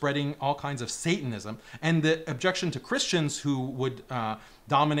 they're spreading all kinds of Satanism. And the objection to Christians who would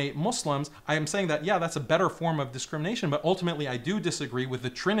dominate Muslims, I am saying that, that's a better form of discrimination, but ultimately I do disagree with the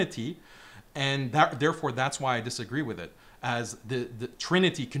Trinity, and therefore that's why I disagree with it. As the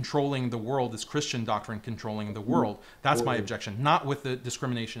Trinity controlling the world is Christian doctrine controlling the world. That's my objection, not with the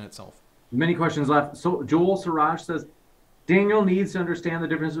discrimination itself. Many questions left. So Joel Siraj says, Daniel needs to understand the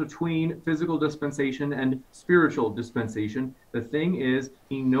difference between physical dispensation and spiritual dispensation. The thing is,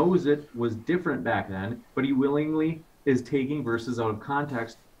 he knows it was different back then, but he willingly is taking verses out of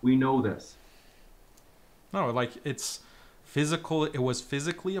context. We know this. No, it's physical. It was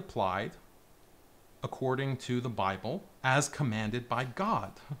physically applied according to the Bible as commanded by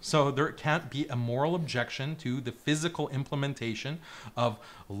God. So there can't be a moral objection to the physical implementation of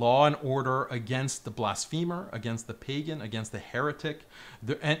law and order against the blasphemer, against the pagan, against the heretic.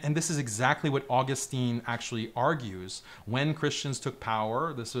 And this is exactly what Augustine actually argues when Christians took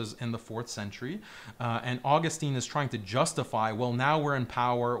power. This was in the 4th century. And Augustine is trying to justify, well, now we're in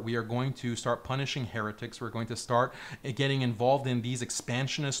power, we are going to start punishing heretics, we're going to start getting involved in these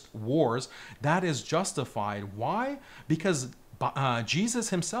expansionist wars. That is justified. Why? Because Jesus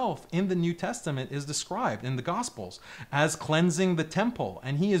himself in the New Testament is described in the Gospels as cleansing the temple,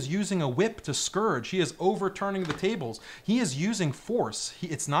 and he is using a whip to scourge. He is overturning the tables. He is using force.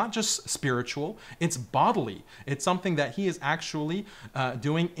 It's not just spiritual, it's bodily. It's something that he is actually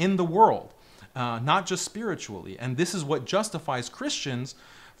doing in the world, not just spiritually. And this is what justifies Christians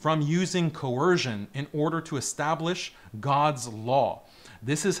from using coercion in order to establish God's law.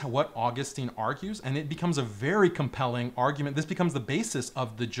 This is what Augustine argues, and it becomes a very compelling argument. This becomes the basis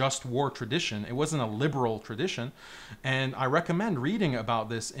of the just war tradition. It wasn't a liberal tradition, and I recommend reading about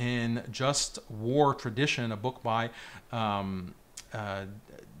this in Just War Tradition, a book by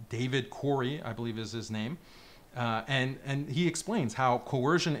David Corey, I believe is his name, and he explains how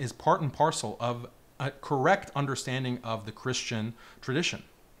coercion is part and parcel of a correct understanding of the Christian tradition.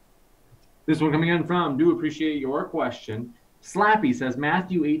 This one coming in from, do appreciate your question. Slappy says,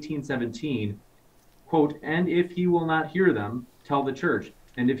 Matthew 18:17, quote, and if he will not hear them, tell the church.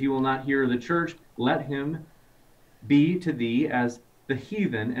 And if he will not hear the church, let him be to thee as the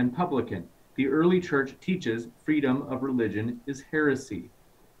heathen and publican. The early church teaches freedom of religion is heresy.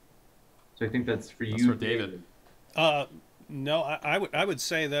 So I think that's for you. That's for David. No, I would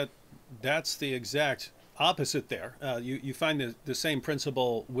say that that's the exact opposite there. You find the same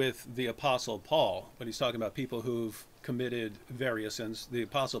principle with the Apostle Paul, but he's talking about people who've committed various sins. The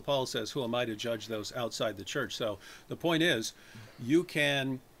Apostle Paul says, who am I to judge those outside the church? So the point is, you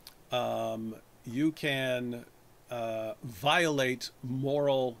can violate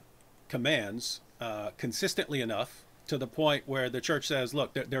moral commands consistently enough to the point where the church says,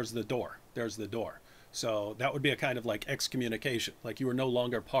 look, there's the door. There's the door. So that would be a kind of like excommunication. Like you are no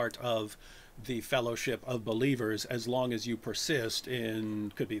longer part of the fellowship of believers as long as you persist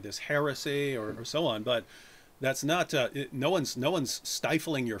in, could be this heresy or so on. But that's not, no one's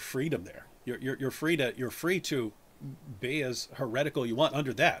stifling your freedom there. You're free to be as heretical you want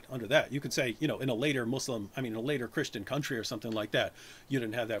under that. You could say, in a later in a later Christian country or something like that, you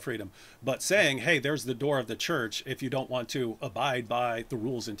didn't have that freedom. But saying, hey, there's the door of the church, if you don't want to abide by the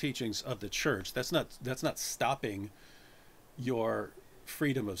rules and teachings of the church, that's not stopping your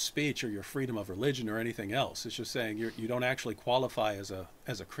freedom of speech or your freedom of religion or anything else. It's just saying you don't actually qualify as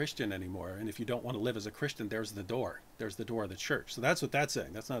a Christian anymore. And if you don't want to live as a Christian, there's the door. There's the door of the church. So that's what that's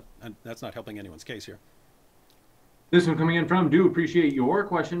saying. That's not helping anyone's case here. This one coming in from, do appreciate your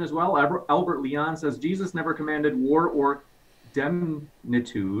question as well. Albert Leon says, Jesus never commanded war or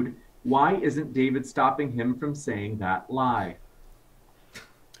demnitude. Why isn't David stopping him from saying that lie?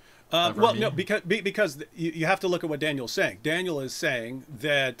 Well, no, because you have to look at what Daniel's saying. Daniel is saying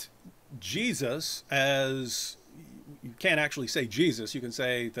that Jesus, as you can't actually say Jesus, you can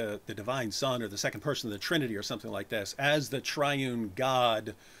say the divine Son or the second person of the Trinity or something like this, as the triune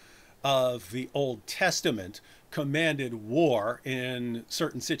God of the Old Testament commanded war in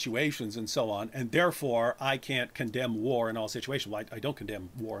certain situations and so on, and therefore I can't condemn war in all situations. Well, I don't condemn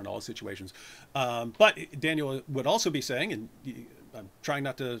war in all situations. But Daniel would also be saying, and I'm trying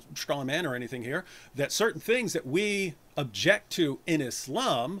not to straw man or anything here, that certain things that we object to in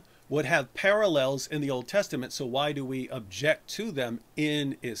Islam would have parallels in the Old Testament. So why do we object to them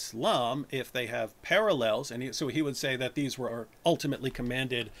in Islam if they have parallels? And so he would say that these were ultimately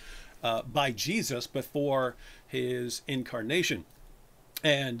commanded by Jesus before his incarnation.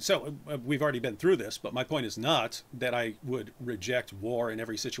 And so we've already been through this, but my point is not that I would reject war in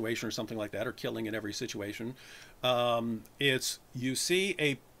every situation or something like that, or killing in every situation. It's, you see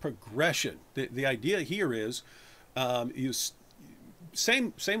a progression. The idea here is,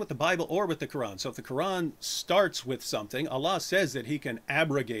 same with the Bible or with the Quran. So if the Quran starts with something, Allah says that he can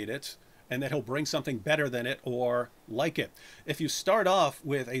abrogate it and that he'll bring something better than it or like it. If you start off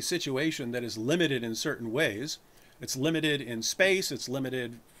with a situation that is limited in certain ways, it's limited in space, it's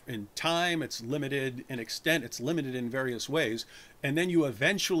limited in time, it's limited in extent, it's limited in various ways, and then you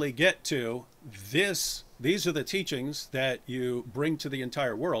eventually get to this, these are the teachings that you bring to the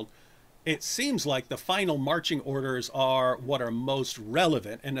entire world, it seems like the final marching orders are what are most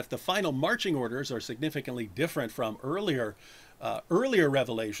relevant. And if the final marching orders are significantly different from earlier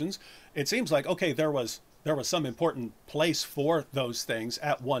revelations, it seems like, okay, there was some important place for those things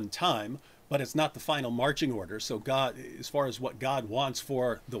at one time, but it's not the final marching orders. So God, as far as what God wants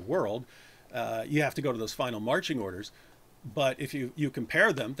for the world, you have to go to those final marching orders. But if you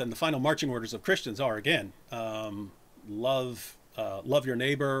compare them, then the final marching orders of Christians are, again, love your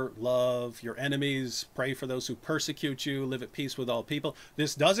neighbor, love your enemies, pray for those who persecute you, live at peace with all people.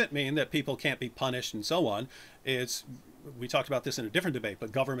 This doesn't mean that people can't be punished and so on. We talked about this in a different debate,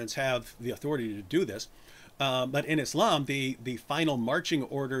 but governments have the authority to do this. But in Islam, the final marching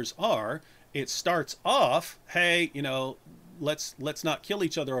orders are, it starts off, hey, let's not kill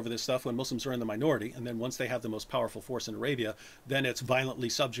each other over this stuff when Muslims are in the minority. And then once they have the most powerful force in Arabia, then it's violently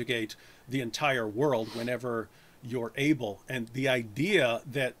subjugate the entire world whenever you're able. And the idea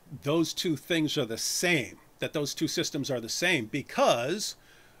that those two things are the same, that those two systems are the same, because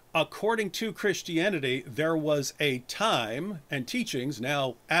according to Christianity, there was a time and teachings,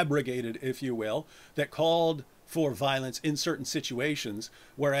 now abrogated, if you will, that called for violence in certain situations,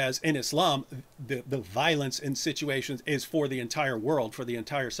 whereas in Islam, the violence in situations is for the entire world, for the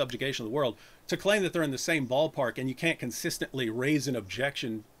entire subjugation of the world. To claim that they're in the same ballpark and you can't consistently raise an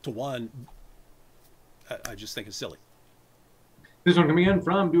objection to one, I just think is silly. This one coming in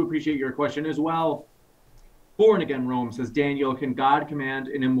from, do appreciate your question as well. Born Again Rome says, Daniel, can God command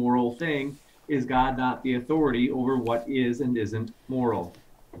an immoral thing? Is God not the authority over what is and isn't moral?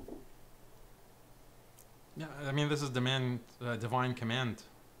 Yeah, I mean, this is divine command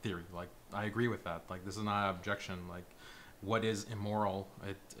theory. Like, I agree with that. Like, this is not an objection. Like, what is immoral?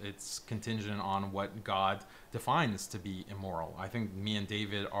 It's contingent on what God defines to be immoral. I think me and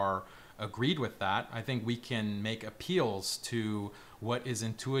David are agreed with that. I think we can make appeals to what is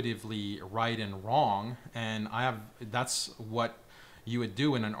intuitively right and wrong, and that's what you would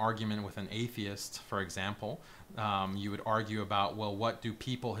do in an argument with an atheist, for example. You would argue about, well, what do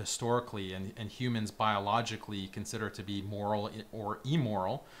people historically and humans biologically consider to be moral or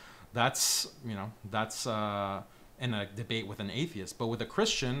immoral? That's in a debate with an atheist. But with a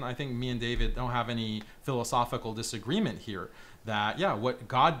Christian, I think me and David don't have any philosophical disagreement here. That, yeah, what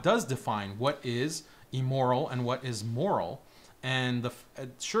God does define what is immoral and what is moral. And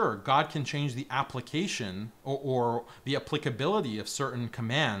sure, God can change the application or the applicability of certain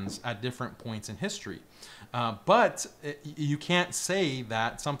commands at different points in history. But you can't say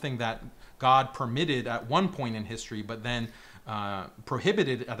that something that God permitted at one point in history, but then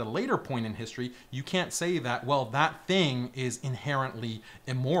prohibited at a later point in history, you can't say that, well, that thing is inherently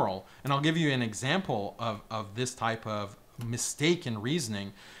immoral. And I'll give you an example of this type of mistaken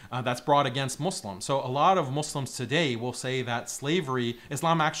reasoning that's brought against Muslims. So a lot of Muslims today will say that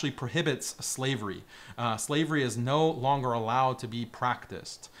Islam actually prohibits slavery. Slavery is no longer allowed to be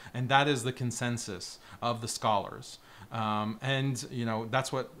practiced. And that is the consensus of the scholars. And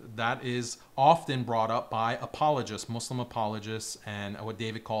that is often brought up by apologists, Muslim apologists, and what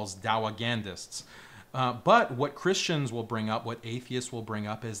David calls dawagandists. But what Christians will bring up, what atheists will bring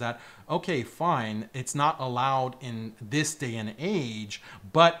up is that, okay, fine, it's not allowed in this day and age,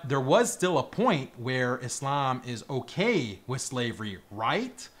 but there was still a point where Islam is okay with slavery,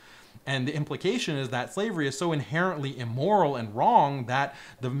 right? And the implication is that slavery is so inherently immoral and wrong that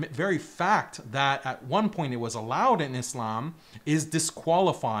the very fact that at one point it was allowed in Islam is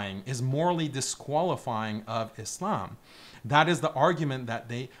morally disqualifying of Islam. That is the argument that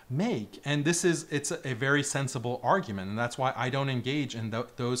they make. And it's a very sensible argument. And that's why I don't engage in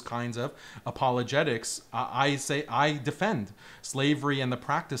those kinds of apologetics. I defend slavery and the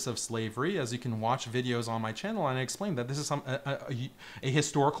practice of slavery, as you can watch videos on my channel, and I explain that this is a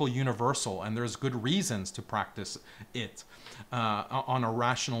historical universal, and there's good reasons to practice it on a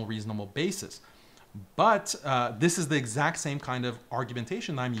rational, reasonable basis. But this is the exact same kind of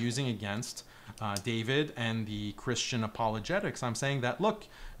argumentation that I'm using against David and the Christian apologetics. I'm saying that, look,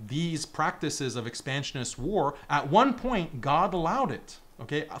 these practices of expansionist war, at one point, God allowed it.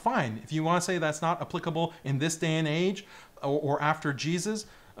 Okay, fine. If you want to say that's not applicable in this day and age or after Jesus,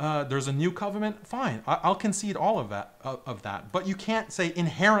 there's a new covenant, fine. I'll concede all of that. But you can't say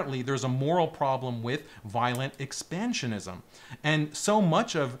inherently there's a moral problem with violent expansionism. And so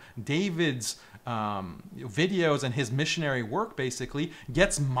much of David's videos and his missionary work basically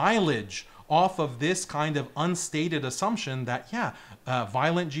gets mileage off of this kind of unstated assumption that, yeah,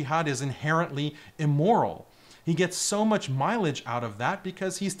 violent jihad is inherently immoral. He gets so much mileage out of that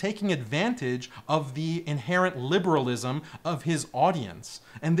because he's taking advantage of the inherent liberalism of his audience.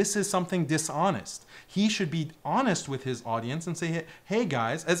 And this is something dishonest. He should be honest with his audience and say, hey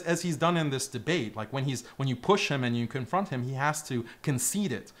guys, as he's done in this debate, like when you push him and you confront him, he has to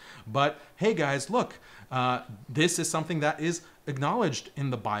concede it. But hey guys, look, this is something that is acknowledged in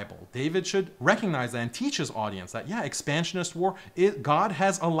the Bible. David should recognize that and teach his audience that, yeah, expansionist war, God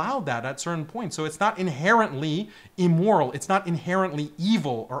has allowed that at certain points. So it's not inherently immoral. It's not inherently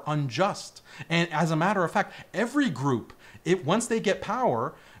evil or unjust. And as a matter of fact, every group, once they get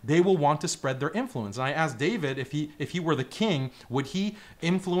power, they will want to spread their influence. And I asked David if he were the king, would he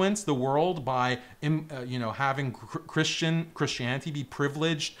influence the world by having Christianity be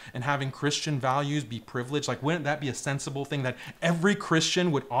privileged and having Christian values be privileged? Like, wouldn't that be a sensible thing that every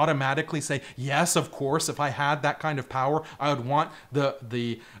Christian would automatically say, yes, of course, if I had that kind of power, I would want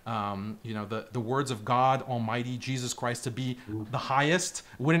the words of God Almighty, Jesus Christ, to be the highest?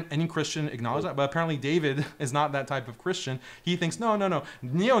 Wouldn't any Christian acknowledge that? But apparently David is not that type of Christian. He thinks, no.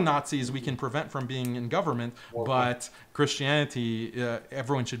 Neo-Nazis we can prevent from being in government, but Christianity,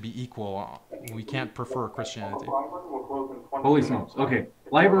 everyone should be equal. We can't prefer Christianity. Holy smokes. Okay.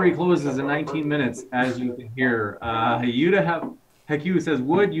 Library closes in 19 minutes, as you can hear. Haqiqatjou says,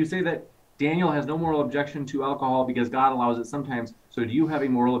 would you say that Daniel has no moral objection to alcohol because God allows it sometimes? So do you have a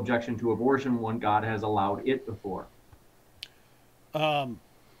moral objection to abortion when God has allowed it before?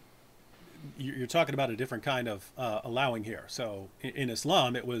 You're talking about a different kind of allowing here. So in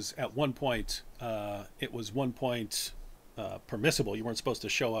Islam, it was at one point, permissible. You weren't supposed to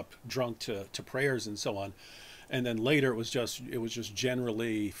show up drunk to prayers and so on. And then later it was just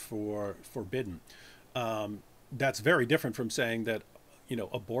generally forbidden. That's very different from saying that, you know,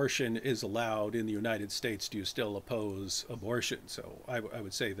 abortion is allowed in the United States. Do you still oppose abortion? So I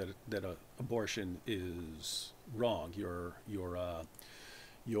would say that abortion is wrong. You're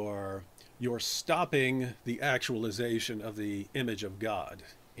stopping the actualization of the image of God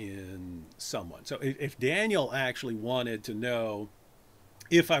in someone. So if Daniel actually wanted to know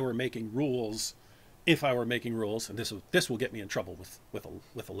if I were making rules, and this will get me in trouble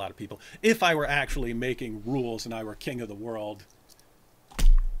with a lot of people. If I were actually making rules and I were king of the world,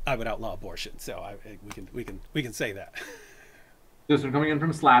 I would outlaw abortion. So we can say that. This one coming in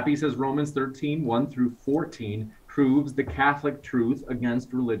from Slappy says Romans 13, 1 through 14 proves the Catholic truth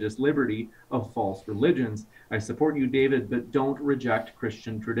against religious liberty of false religions. I support you, David, but don't reject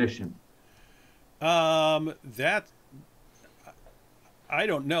Christian tradition. I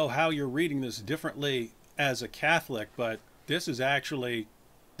don't know how you're reading this differently as a Catholic, but this is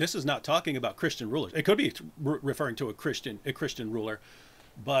not talking about Christian rulers. It could be referring to a Christian ruler,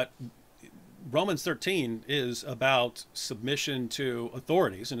 but Romans 13 is about submission to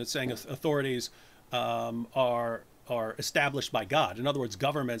authorities, and it's saying authorities are established by God. In other words,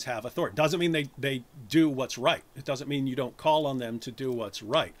 governments have authority. Doesn't mean they do what's right. It doesn't mean you don't call on them to do what's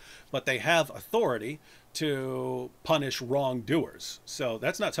right, but they have authority to punish wrongdoers. So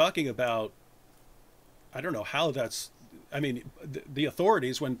that's not talking about, I don't know how that's, I mean, the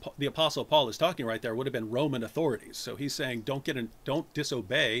authorities, when the Apostle Paul is talking right there, would have been Roman authorities. So he's saying don't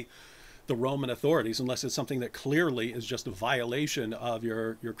disobey the Roman authorities unless it's something that clearly is just a violation of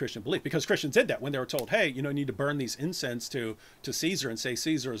your Christian belief. Because Christians did that when they were told, hey, you need to burn these incense to Caesar and say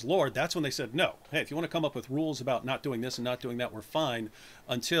Caesar is Lord. That's when they said, no, hey, if you want to come up with rules about not doing this and not doing that, we're fine,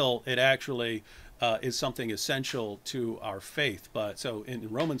 until it actually is something essential to our faith. But so in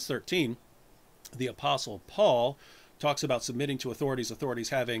Romans 13, the Apostle Paul talks about submitting to authorities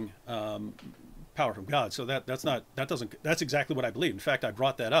having power from God. So that's exactly what I believe. In fact, I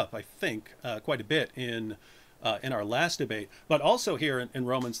brought that up, I think, quite a bit in our last debate, but also here in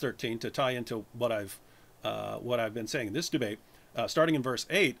Romans 13, to tie into what I've been saying in this debate, starting in verse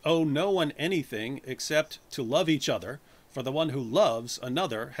 8, owe no one anything except to love each other, for the one who loves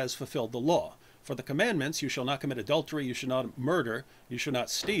another has fulfilled the law. For the commandments, you shall not commit adultery, you shall not murder, you shall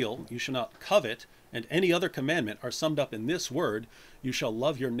not steal, you shall not covet, and any other commandment are summed up in this word, you shall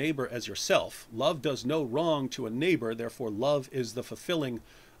love your neighbor as yourself. Love does no wrong to a neighbor, therefore love is the fulfilling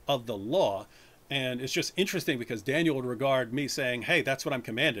of the law. And it's just interesting because Daniel would regard me saying, hey, that's what I'm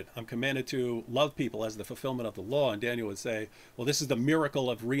commanded. I'm commanded to love people as the fulfillment of the law. And Daniel would say, well, this is the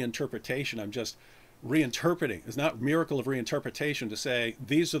miracle of reinterpretation. I'm just reinterpreting. It's not miracle of reinterpretation to say,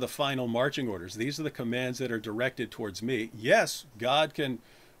 these are the final marching orders. These are the commands that are directed towards me. Yes, God can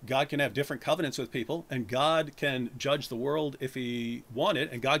have different covenants with people, and God can judge the world if he wanted,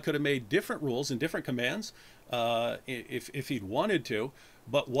 and God could have made different rules and different commands if he'd wanted to.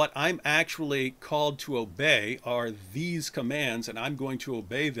 But what I'm actually called to obey are these commands, and I'm going to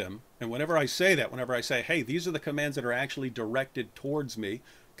obey them. And whenever I say, hey, these are the commands that are actually directed towards me,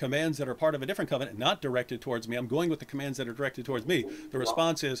 commands that are part of a different covenant, not directed towards me, I'm going with the commands that are directed towards me. The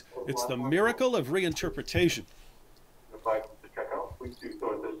response is, it's the miracle of reinterpretation.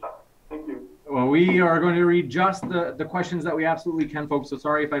 Well, we are going to read just the questions that we absolutely can, folks. So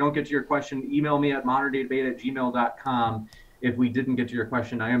sorry if I don't get to your question. Email me at moderndebate@gmail.com if we didn't get to your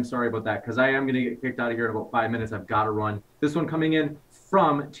question. I am sorry about that, because I am going to get kicked out of here in about 5 minutes. I've got to run. This one coming in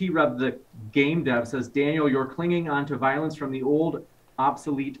from T-Rev, the game dev, says, Daniel, you're clinging on to violence from the old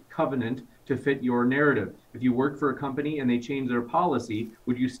obsolete covenant to fit your narrative. If you work for a company and they change their policy,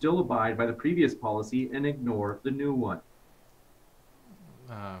 would you still abide by the previous policy and ignore the new one?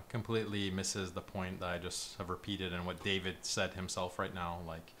 Completely misses the point that I just have repeated and what David said himself right now.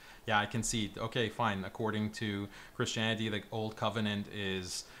 Like, yeah, I concede. Okay, fine. According to Christianity, the old covenant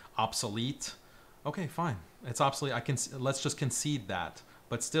is obsolete. Okay, fine. It's obsolete. Let's just concede that.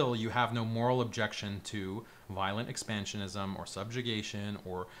 but still you have no moral objection to violent expansionism or subjugation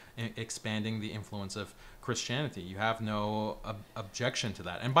or expanding the influence of Christianity. You have no objection to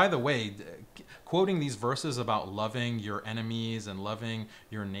that. And by the way, quoting these verses about loving your enemies and loving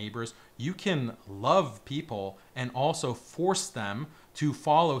your neighbors, you can love people and also force them to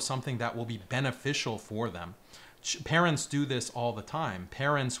follow something that will be beneficial for them. Parents do this all the time.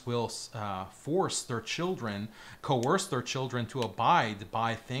 Parents will force their children, coerce their children to abide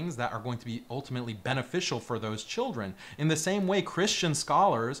by things that are going to be ultimately beneficial for those children. In the same way, Christian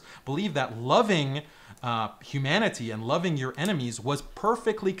scholars believe that loving humanity and loving your enemies was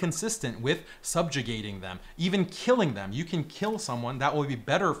perfectly consistent with subjugating them, even killing them. You can kill someone, that will be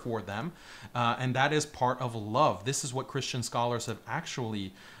better for them, and that is part of love. This is what Christian scholars have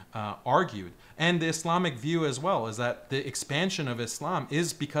actually argued. And the Islamic view as well is that the expansion of Islam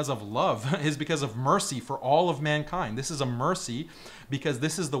is because of love, is because of mercy for all of mankind. This is a mercy because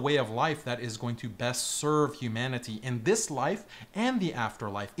this is the way of life that is going to best serve humanity in this life and the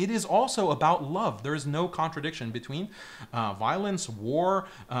afterlife. It is also about love. There is no contradiction between violence, war,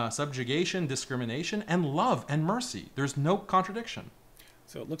 subjugation, discrimination, and love and mercy. There's no contradiction.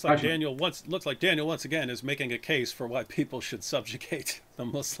 So it looks like Daniel once again is making a case for why people should subjugate the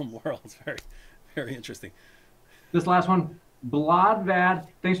Muslim world. Very, very interesting. This last one, Bladvad,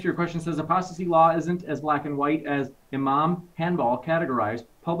 thanks for your question, says apostasy law isn't as black and white as Imam Hanbal categorized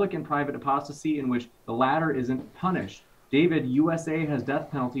public and private apostasy in which the latter isn't punished. David, USA has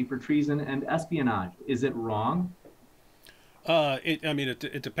death penalty for treason and espionage. Is it wrong?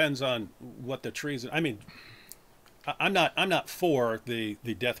 It depends on what the treason. I mean, I'm not for the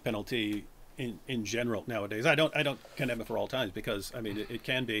death penalty in general nowadays. I don't condemn it for all times because I mean it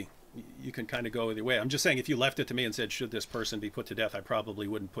can be, you can kind of go either way. I'm just saying if you left it to me and said should this person be put to death, I probably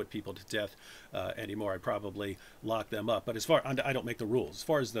wouldn't put people to death anymore. I'd probably lock them up. But I don't make the rules. As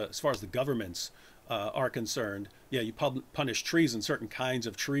far as the governments are concerned, yeah, you punish treason, certain kinds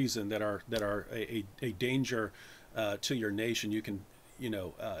of treason that are a danger to your nation. You can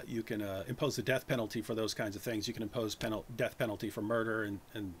impose the death penalty for those kinds of things. You can impose death penalty for murder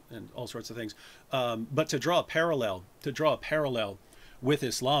and all sorts of things. But to draw a parallel with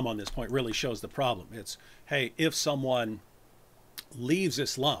Islam on this point really shows the problem. It's, hey, if someone leaves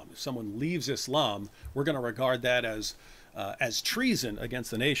Islam, we're going to regard that as treason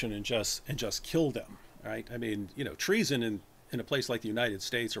against the nation and just kill them, right? I mean, treason in a place like the United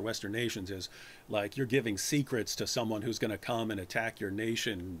States or Western nations is like you're giving secrets to someone who's going to come and attack your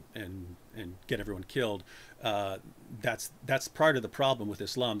nation and get everyone killed. That's part of the problem with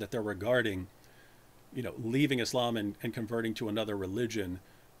Islam, that they're regarding, leaving Islam and converting to another religion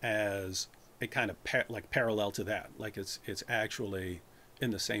as a kind of parallel to that. Like it's actually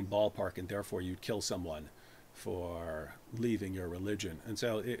in the same ballpark, and therefore you'd kill someone for leaving your religion. And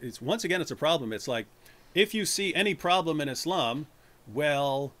so it's once again, it's a problem. It's like, if you see any problem in Islam,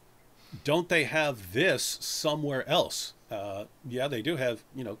 well, don't they have this somewhere else? Yeah, they do have,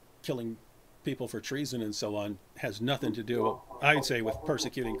 killing people for treason and so on has nothing to do, I'd say, with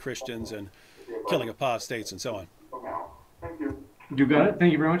persecuting Christians and killing apostates and so on. You got it.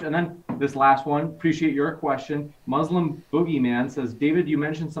 Thank you very much. And then this last one, appreciate your question. Muslim Boogeyman says, David, you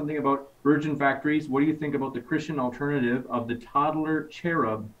mentioned something about virgin factories. What do you think about the Christian alternative of the toddler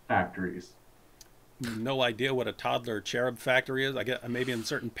cherub factories? No idea what a toddler cherub factory is. I guess maybe in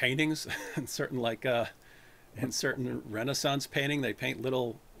certain paintings, in certain Renaissance painting, they paint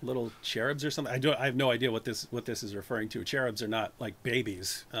little cherubs or something. I have no idea what this is referring to. Cherubs are not like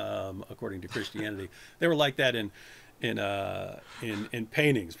babies, according to Christianity. They were like that in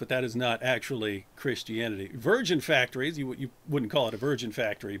paintings, but that is not actually Christianity. Virgin factories, you wouldn't call it a virgin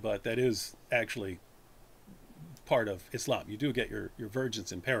factory, but that is actually part of Islam. You do get your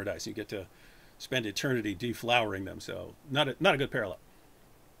virgins in paradise. You get to spend eternity deflowering them. So not a good parallel.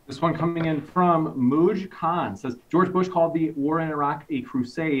 This one coming in from Muj Khan says, George Bush called the war in Iraq a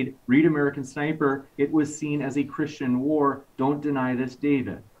crusade. Read American Sniper. It was seen as a Christian war. Don't deny this,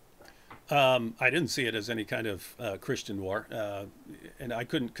 David. I didn't see it as any kind of Christian war. And I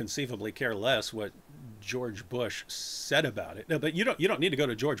couldn't conceivably care less what George Bush said about it. No, but you don't need to go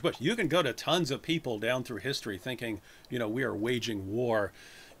to George Bush. You can go to tons of people down through history thinking, we are waging war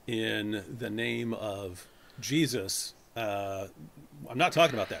in the name of Jesus. I'm not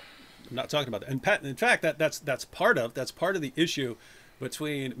talking about that. In fact, that's part of the issue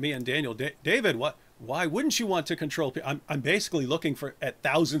between me and Daniel. David, why wouldn't you want to control people? I'm basically looking at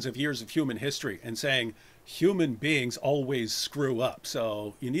thousands of years of human history and saying human beings always screw up.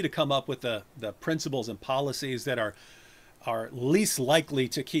 So you need to come up with the principles and policies that are are least likely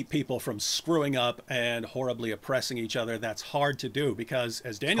to keep people from screwing up and horribly oppressing each other. That's hard to do because,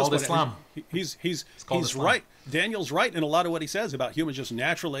 as Daniel's Islam. He's Islam. right. Daniel's right in a lot of what he says about humans just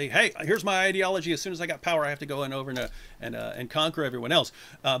naturally. Hey, here's my ideology. As soon as I got power, I have to go over and conquer everyone else.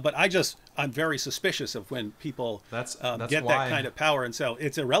 But I'm very suspicious of when people that's get that kind of power, and so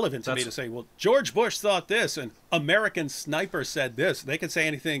it's irrelevant to me to say, well, George Bush thought this and American Sniper said this. They can say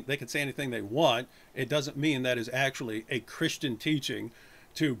anything. They can say anything they want. It doesn't mean that is actually a Christian teaching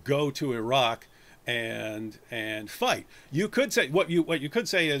to go to Iraq and fight. You could say what you could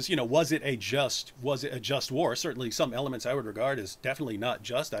say is, was it a just war? Certainly some elements I would regard as definitely not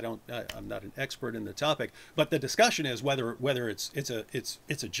just. I'm not an expert in the topic, but the discussion is whether it's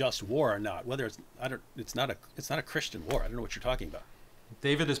a just war or not. Whether it's not a Christian war. I don't know what you're talking about.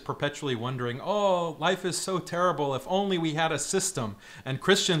 David is perpetually wondering, oh, life is so terrible. If only we had a system. And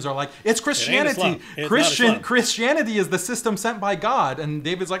Christians are like, it's Christianity. Christianity is the system sent by God. And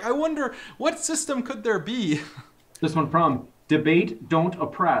David's like, I wonder, what system could there be? This one from Debate, Don't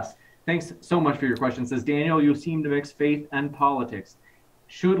Oppress. Thanks so much for your question. It says, Daniel, you seem to mix faith and politics.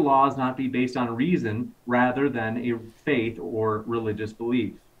 Should laws not be based on reason rather than a faith or religious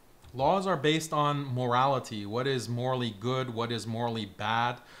belief? Laws are based on morality. What is morally good? What is morally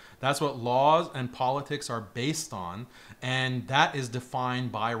bad? That's what laws and politics are based on. And that is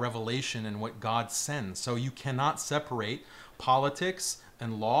defined by revelation and what God sends. So you cannot separate politics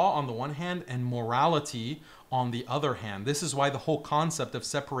and law on the one hand and morality on the other hand. This is why the whole concept of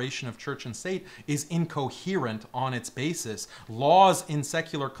separation of church and state is incoherent on its basis. Laws in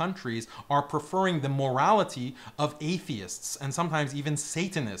secular countries are preferring the morality of atheists and sometimes even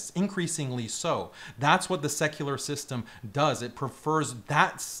Satanists, increasingly so. That's what the secular system does. It prefers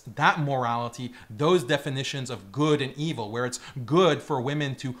that morality, those definitions of good and evil, where it's good for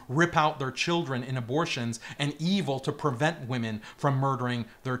women to rip out their children in abortions and evil to prevent women from murdering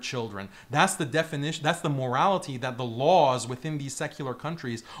their children. That's the definition, that's the morality that the laws within these secular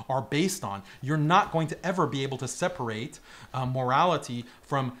countries are based on. You're not going to ever be able to separate morality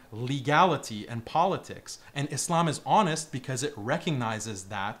from legality and politics. And Islam is honest because it recognizes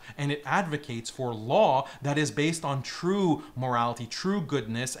that, and it advocates for law that is based on true morality, true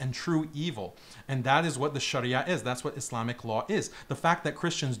goodness, and true evil. And that is what the Sharia is. That's what Islamic law is. The fact that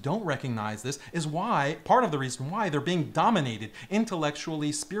Christians don't recognize this is why, part of the reason why they're being dominated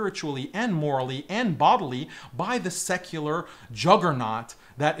intellectually, spiritually, and morally, and bodily by the secular juggernaut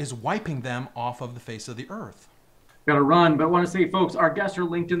that is wiping them off of the face of the earth. Got to run, but I want to say, folks, our guests are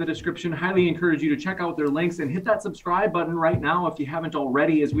linked in the description. Highly encourage you to check out their links and hit that subscribe button right now if you haven't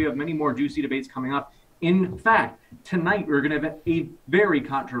already, as we have many more juicy debates coming up. In fact, tonight we're going to have a very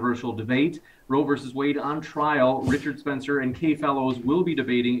controversial debate. Roe versus Wade on trial. Richard Spencer and Kay Fellows will be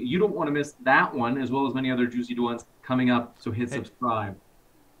debating. You don't want to miss that one, as well as many other juicy ones coming up, so hit subscribe.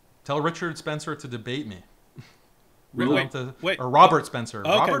 Tell Richard Spencer to debate me. Wait. Or Robert Spencer.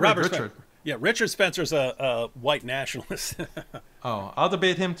 Okay, Robert Richard. Yeah, Richard Spencer's a white nationalist. Oh, I'll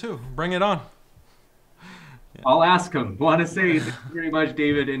debate him too. Bring it on. Yeah. I'll ask him. Want to say thank you very much,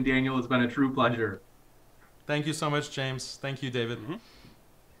 David and Daniel. It's been a true pleasure. Thank you so much, James. Thank you, David. Mm-hmm.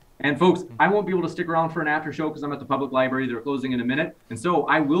 And folks, I won't be able to stick around for an after show because I'm at the public library. They're closing in a minute. And so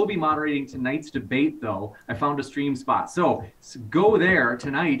I will be moderating tonight's debate, though. I found a stream spot. So go there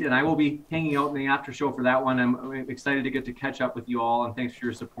tonight, and I will be hanging out in the after show for that one. I'm excited to get to catch up with you all, and thanks for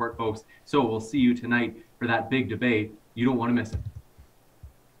your support, folks. So we'll see you tonight for that big debate. You don't want to miss it.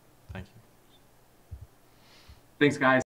 Thank you. Thanks, guys.